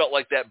 It felt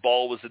like that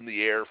ball was in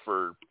the air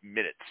for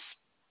minutes.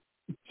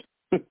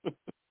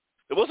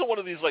 It wasn't one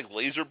of these, like,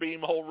 laser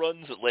beam home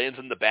runs that lands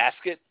in the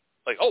basket.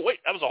 Like, oh, wait,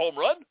 that was a home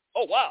run?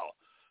 Oh, wow.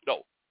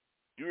 No.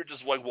 You were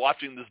just, like,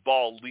 watching this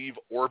ball leave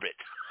orbit.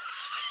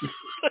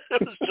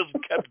 It was just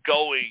kept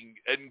going,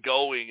 and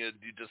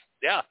you just,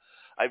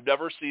 I've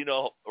never seen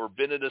or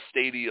been in a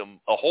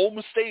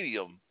home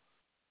stadium,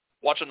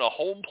 watching a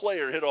home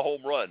player hit a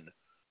home run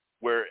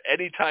where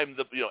anytime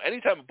a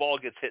ball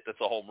gets hit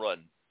that's a home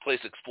run, place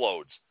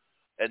explodes.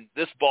 And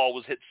this ball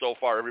was hit so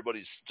far,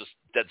 everybody's just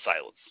dead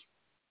silence.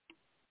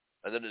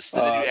 And then you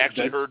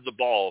actually heard the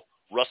ball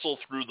rustle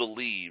through the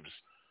leaves,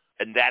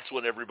 and that's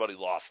when everybody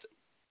lost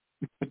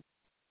it.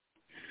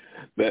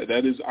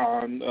 That is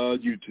on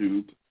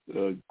YouTube.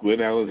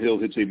 Glenn Allen Hill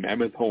hits a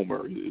mammoth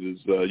homer. It is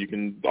you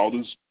can all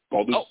this.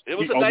 It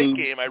was a night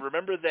game. I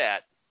remember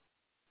that.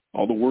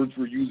 All the words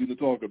we're using to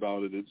talk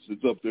about it.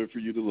 It's up there for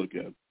you to look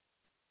at.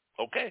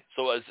 Okay,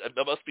 so it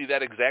must be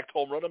that exact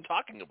home run I'm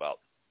talking about.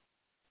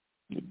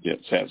 Yes,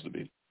 it has to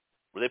be.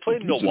 Were they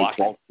playing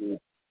Milwaukee?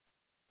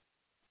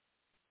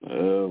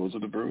 Was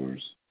it the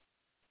Brewers?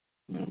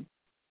 No.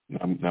 Now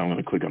I'm going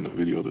to click on the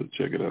video to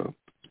check it out.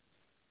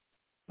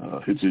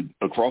 Hits it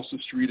across the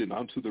street and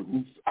onto the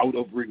roof out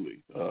of Wrigley.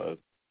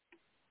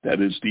 That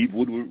is Steve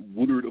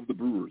Woodard of the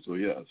Brewers, so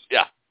yes.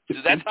 Yeah.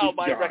 That's how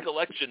my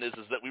recollection is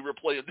that we were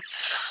playing.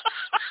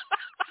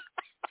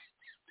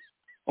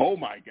 Oh,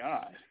 my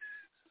God.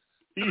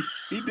 He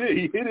did.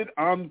 He hit it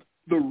on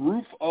the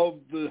roof of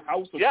the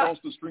house across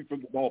the street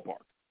from the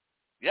ballpark.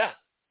 Yeah.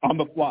 On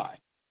the fly.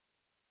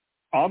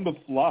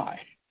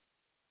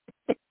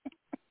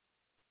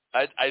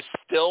 I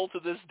still, to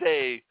this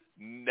day,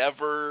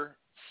 never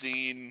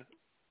seen,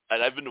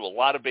 and I've been to a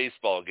lot of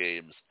baseball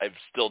games, I've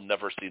still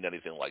never seen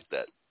anything like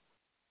that.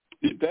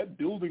 If that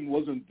building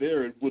wasn't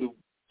there, it would have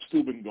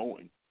still been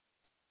going.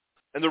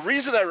 And the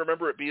reason I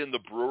remember it being the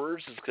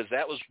Brewers is because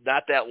that was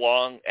not that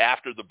long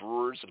after the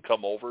Brewers had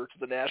come over to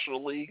the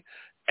National League.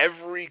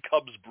 Every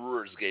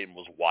Cubs-Brewers game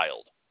was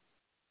wild.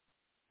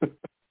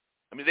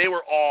 I mean, they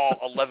were all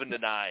 11-9,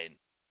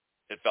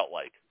 it felt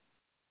like.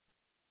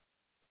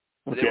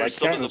 Okay, I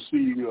kind of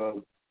see...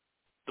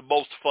 the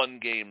most fun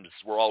games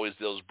were always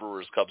those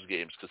Brewers-Cubs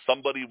games because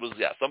somebody was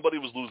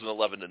losing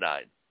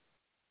 11-9.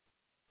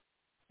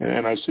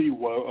 And I see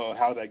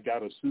how that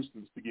got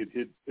assistance to get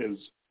hit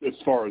as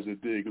far as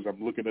it did, because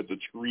I'm looking at the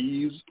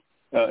trees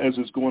as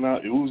it's going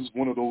out. It was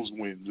one of those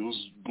winds. It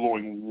was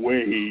blowing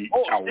way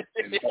out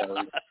and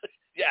hard.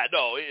 Yeah,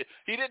 no,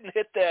 he didn't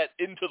hit that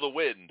into the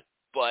wind,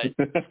 but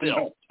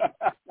still.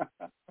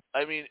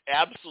 I mean,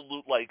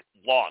 absolute,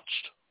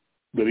 launched.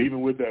 But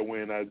even with that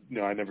wind, I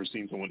never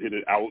seen someone hit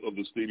it out of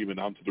the stadium and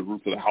onto the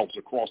roof of the house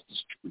across the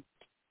street.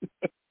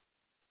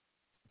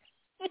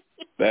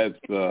 That's,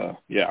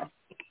 yeah.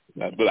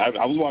 But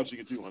I was watching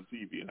it too on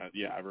TV, and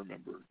I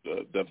remember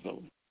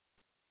definitely.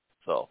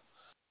 So,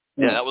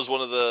 yeah, that was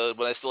one of the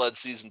when I still had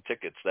season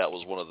tickets. That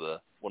was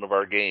one of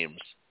our games.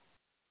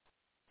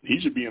 He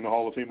should be in the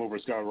Hall of Fame over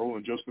Scott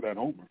Rowland just for that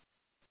homer.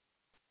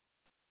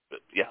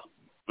 But, yeah,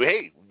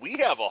 hey, we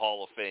have a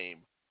Hall of Fame,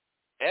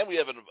 and we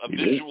have a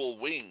visual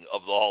wing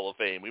of the Hall of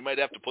Fame. We might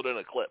have to put in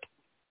a clip.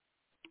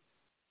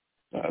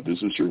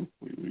 This is true.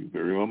 We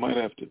very well might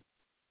have to.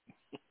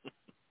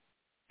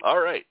 All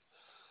right.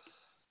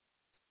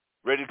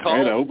 Ready to call? All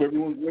right, I hope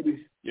everyone's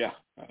ready. Yeah,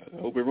 I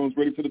hope everyone's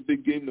ready for the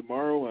big game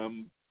tomorrow.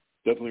 I'm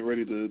definitely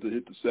ready to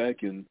hit the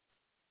sack, and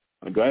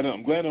I'm glad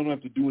I don't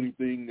have to do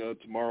anything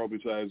tomorrow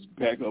besides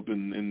pack up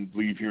and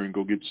leave here and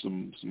go get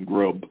some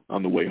grub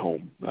on the way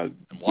home. We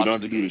don't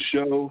have to do the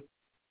show.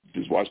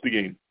 Just watch the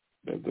game.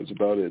 That's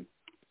about it.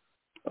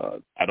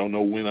 I don't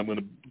know when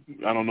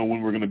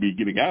we're gonna be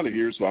getting out of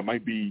here, so I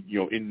might be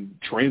in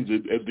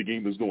transit as the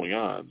game is going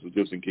on. So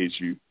just in case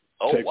you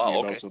text me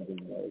about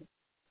something,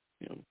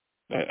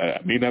 I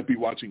may not be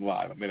watching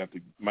live. I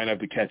might have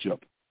to catch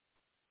up.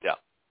 Yeah,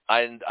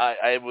 and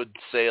I would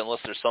say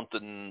unless there's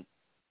something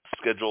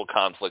schedule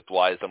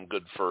conflict-wise, I'm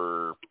good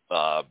for.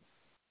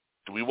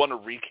 Do we want to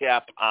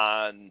recap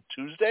on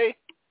Tuesday?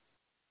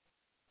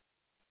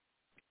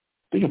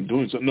 I think I'm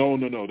doing something.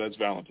 No. That's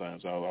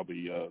Valentine's. I'll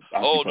be.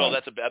 Oh no,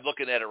 that's I'm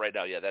looking at it right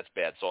now. Yeah, that's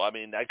bad. So I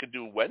mean, I could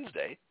do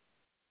Wednesday.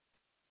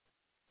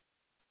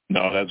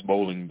 No, that's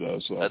bowling,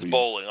 though. So that's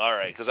bowling. All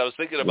right, because I was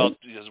thinking about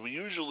because we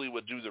usually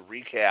would do the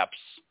recaps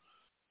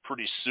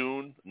pretty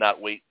soon,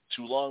 not wait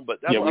too long. But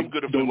I'm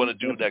good if we want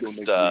to do next.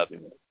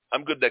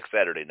 I'm good next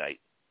Saturday night.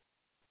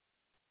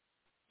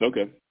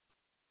 Okay.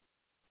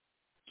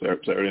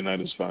 Saturday night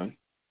is fine.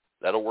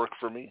 That'll work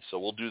for me. So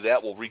we'll do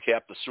that. We'll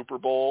recap the Super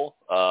Bowl.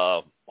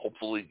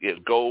 Hopefully,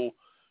 go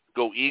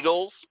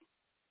Eagles.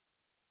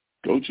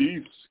 Go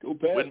Chiefs. Go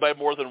Pats. Win by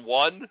more than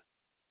one.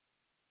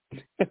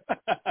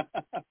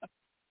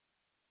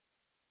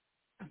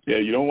 Yeah,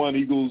 you don't want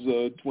Eagles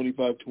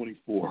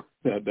 25-24.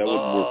 That wouldn't work.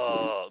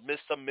 Oh, miss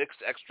some mixed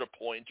extra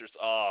pointers.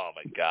 Oh,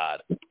 my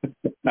God.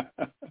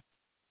 That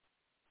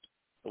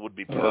would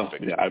be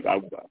perfect. Yeah,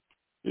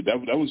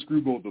 that would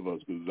screw both of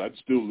us because I'd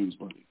still lose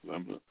money.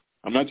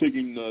 I'm not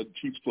taking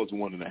Chiefs plus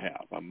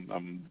 1.5.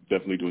 I'm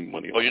definitely doing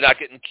money. Oh, you're not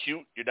getting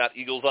cute? You're not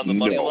Eagles on the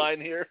money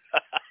line here?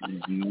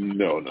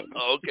 No.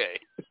 Okay.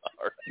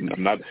 All right.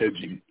 I'm not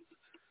hedging.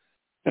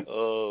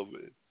 Oh,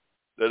 man.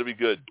 That'll be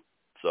good.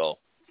 So,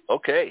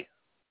 okay.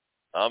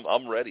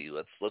 I'm ready.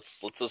 Let's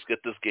just get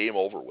this game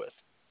over with.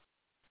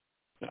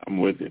 I'm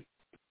with you.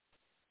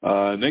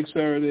 Next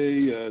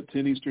Saturday,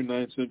 10 Eastern,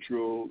 9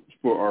 Central,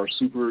 for our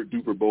Super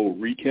Duper Bowl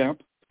recap.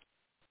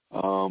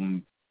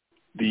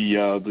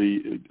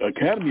 The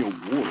Academy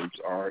Awards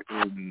are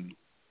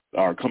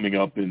coming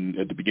up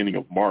at the beginning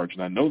of March,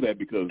 and I know that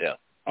because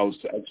I was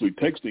actually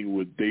texting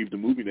with Dave, the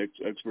movie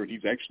expert.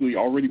 He's actually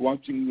already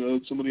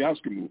watching some of the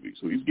Oscar movies,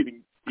 so he's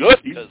getting good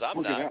because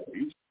I'm not.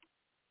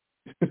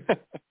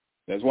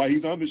 That's why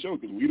he's on the show,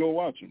 because we don't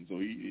watch him. So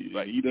he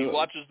does. He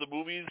watches the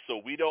movies,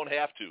 so we don't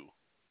have to.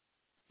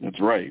 That's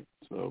right.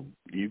 So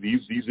he's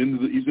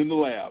in the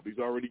lab. He's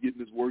already getting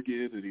his work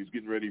in, and he's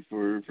getting ready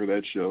for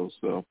that show.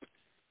 So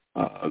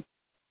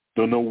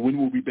don't know when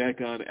we'll be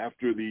back on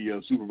after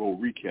the Super Bowl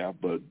recap,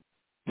 but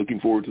looking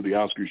forward to the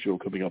Oscar show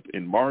coming up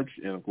in March,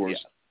 and of course,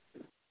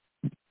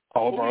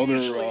 all of our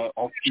other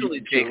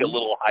usually take a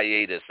little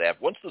hiatus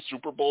after once the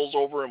Super Bowl's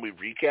over and we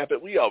recap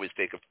it. We always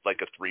take a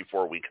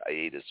 3-4 week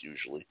hiatus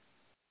usually.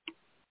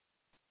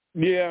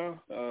 Yeah.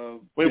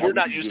 We're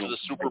not used to the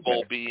Super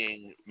Bowl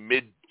being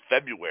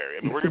mid-February.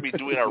 I mean, we're going to be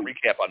doing our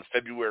recap on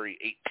February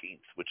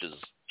 18th, which is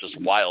just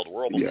wild.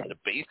 We're almost into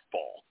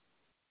baseball.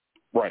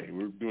 Right.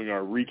 We're doing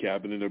our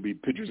recap, and then there'll be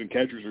pitchers and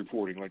catchers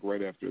reporting like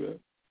right after that.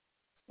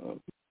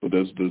 But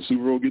as the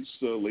Super Bowl gets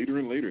later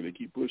and later, they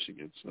keep pushing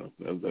it. So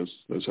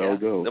that's how it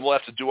goes. Then we'll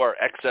have to do our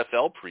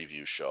XFL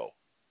preview show.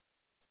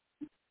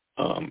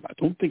 I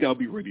don't think I'll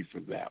be ready for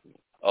that one.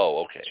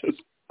 Oh, okay.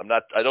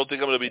 I don't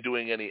think I'm going to be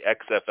doing any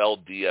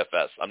XFL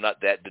DFS. I'm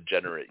not that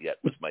degenerate yet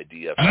with my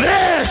DFS.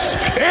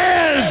 This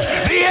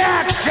is the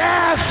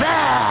XFL!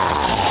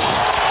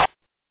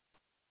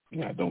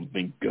 I don't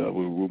think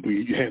we'll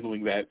be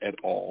handling that at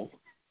all.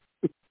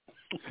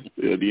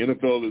 The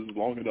NFL is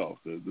long enough,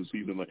 the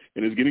season,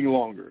 and it's getting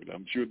longer.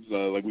 I'm sure,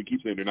 like we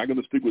keep saying, they're not going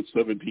to stick with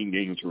 17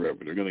 games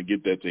forever. They're going to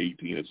get that to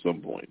 18 at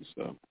some point.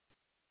 So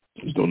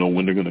just don't know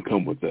when they're going to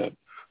come with that.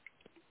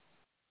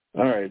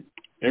 All right.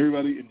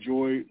 Everybody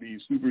enjoy the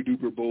Super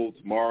Duper Bowl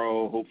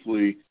tomorrow.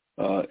 Hopefully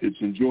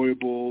it's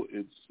enjoyable.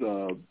 It's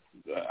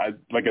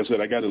like I said,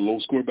 I got a low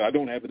score, but I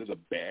don't have it as a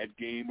bad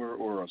game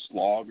or a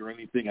slog or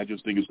anything. I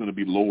just think it's going to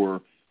be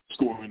lower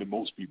scoring than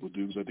most people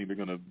do, because I think they're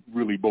going to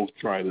really both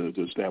try to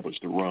establish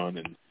the run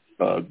and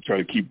try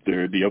to keep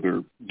the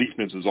other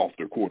defenses off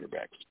their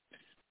quarterbacks.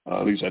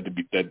 At least I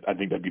think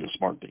that'd be the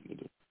smart thing to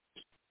do.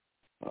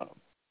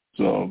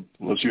 So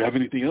unless you have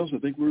anything else, I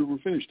think we're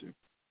finished here.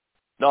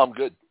 No, I'm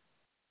good.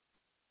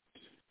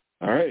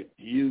 All right.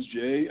 He is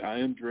Jay. I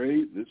am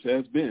Dre. This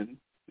has been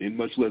In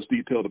Much Less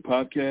Detail, the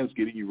podcast,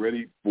 getting you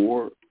ready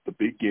for the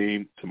big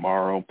game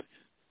tomorrow.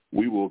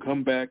 We will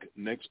come back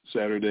next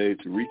Saturday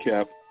to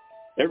recap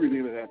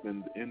everything that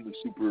happened in the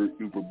Super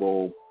Duper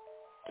Bowl,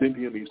 10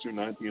 p.m. Eastern,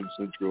 9 p.m.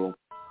 Central.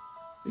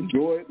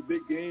 Enjoy the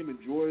big game.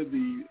 Enjoy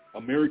the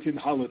American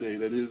holiday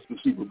that is the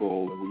Super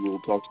Bowl, and we will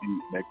talk to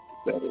you next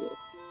Saturday.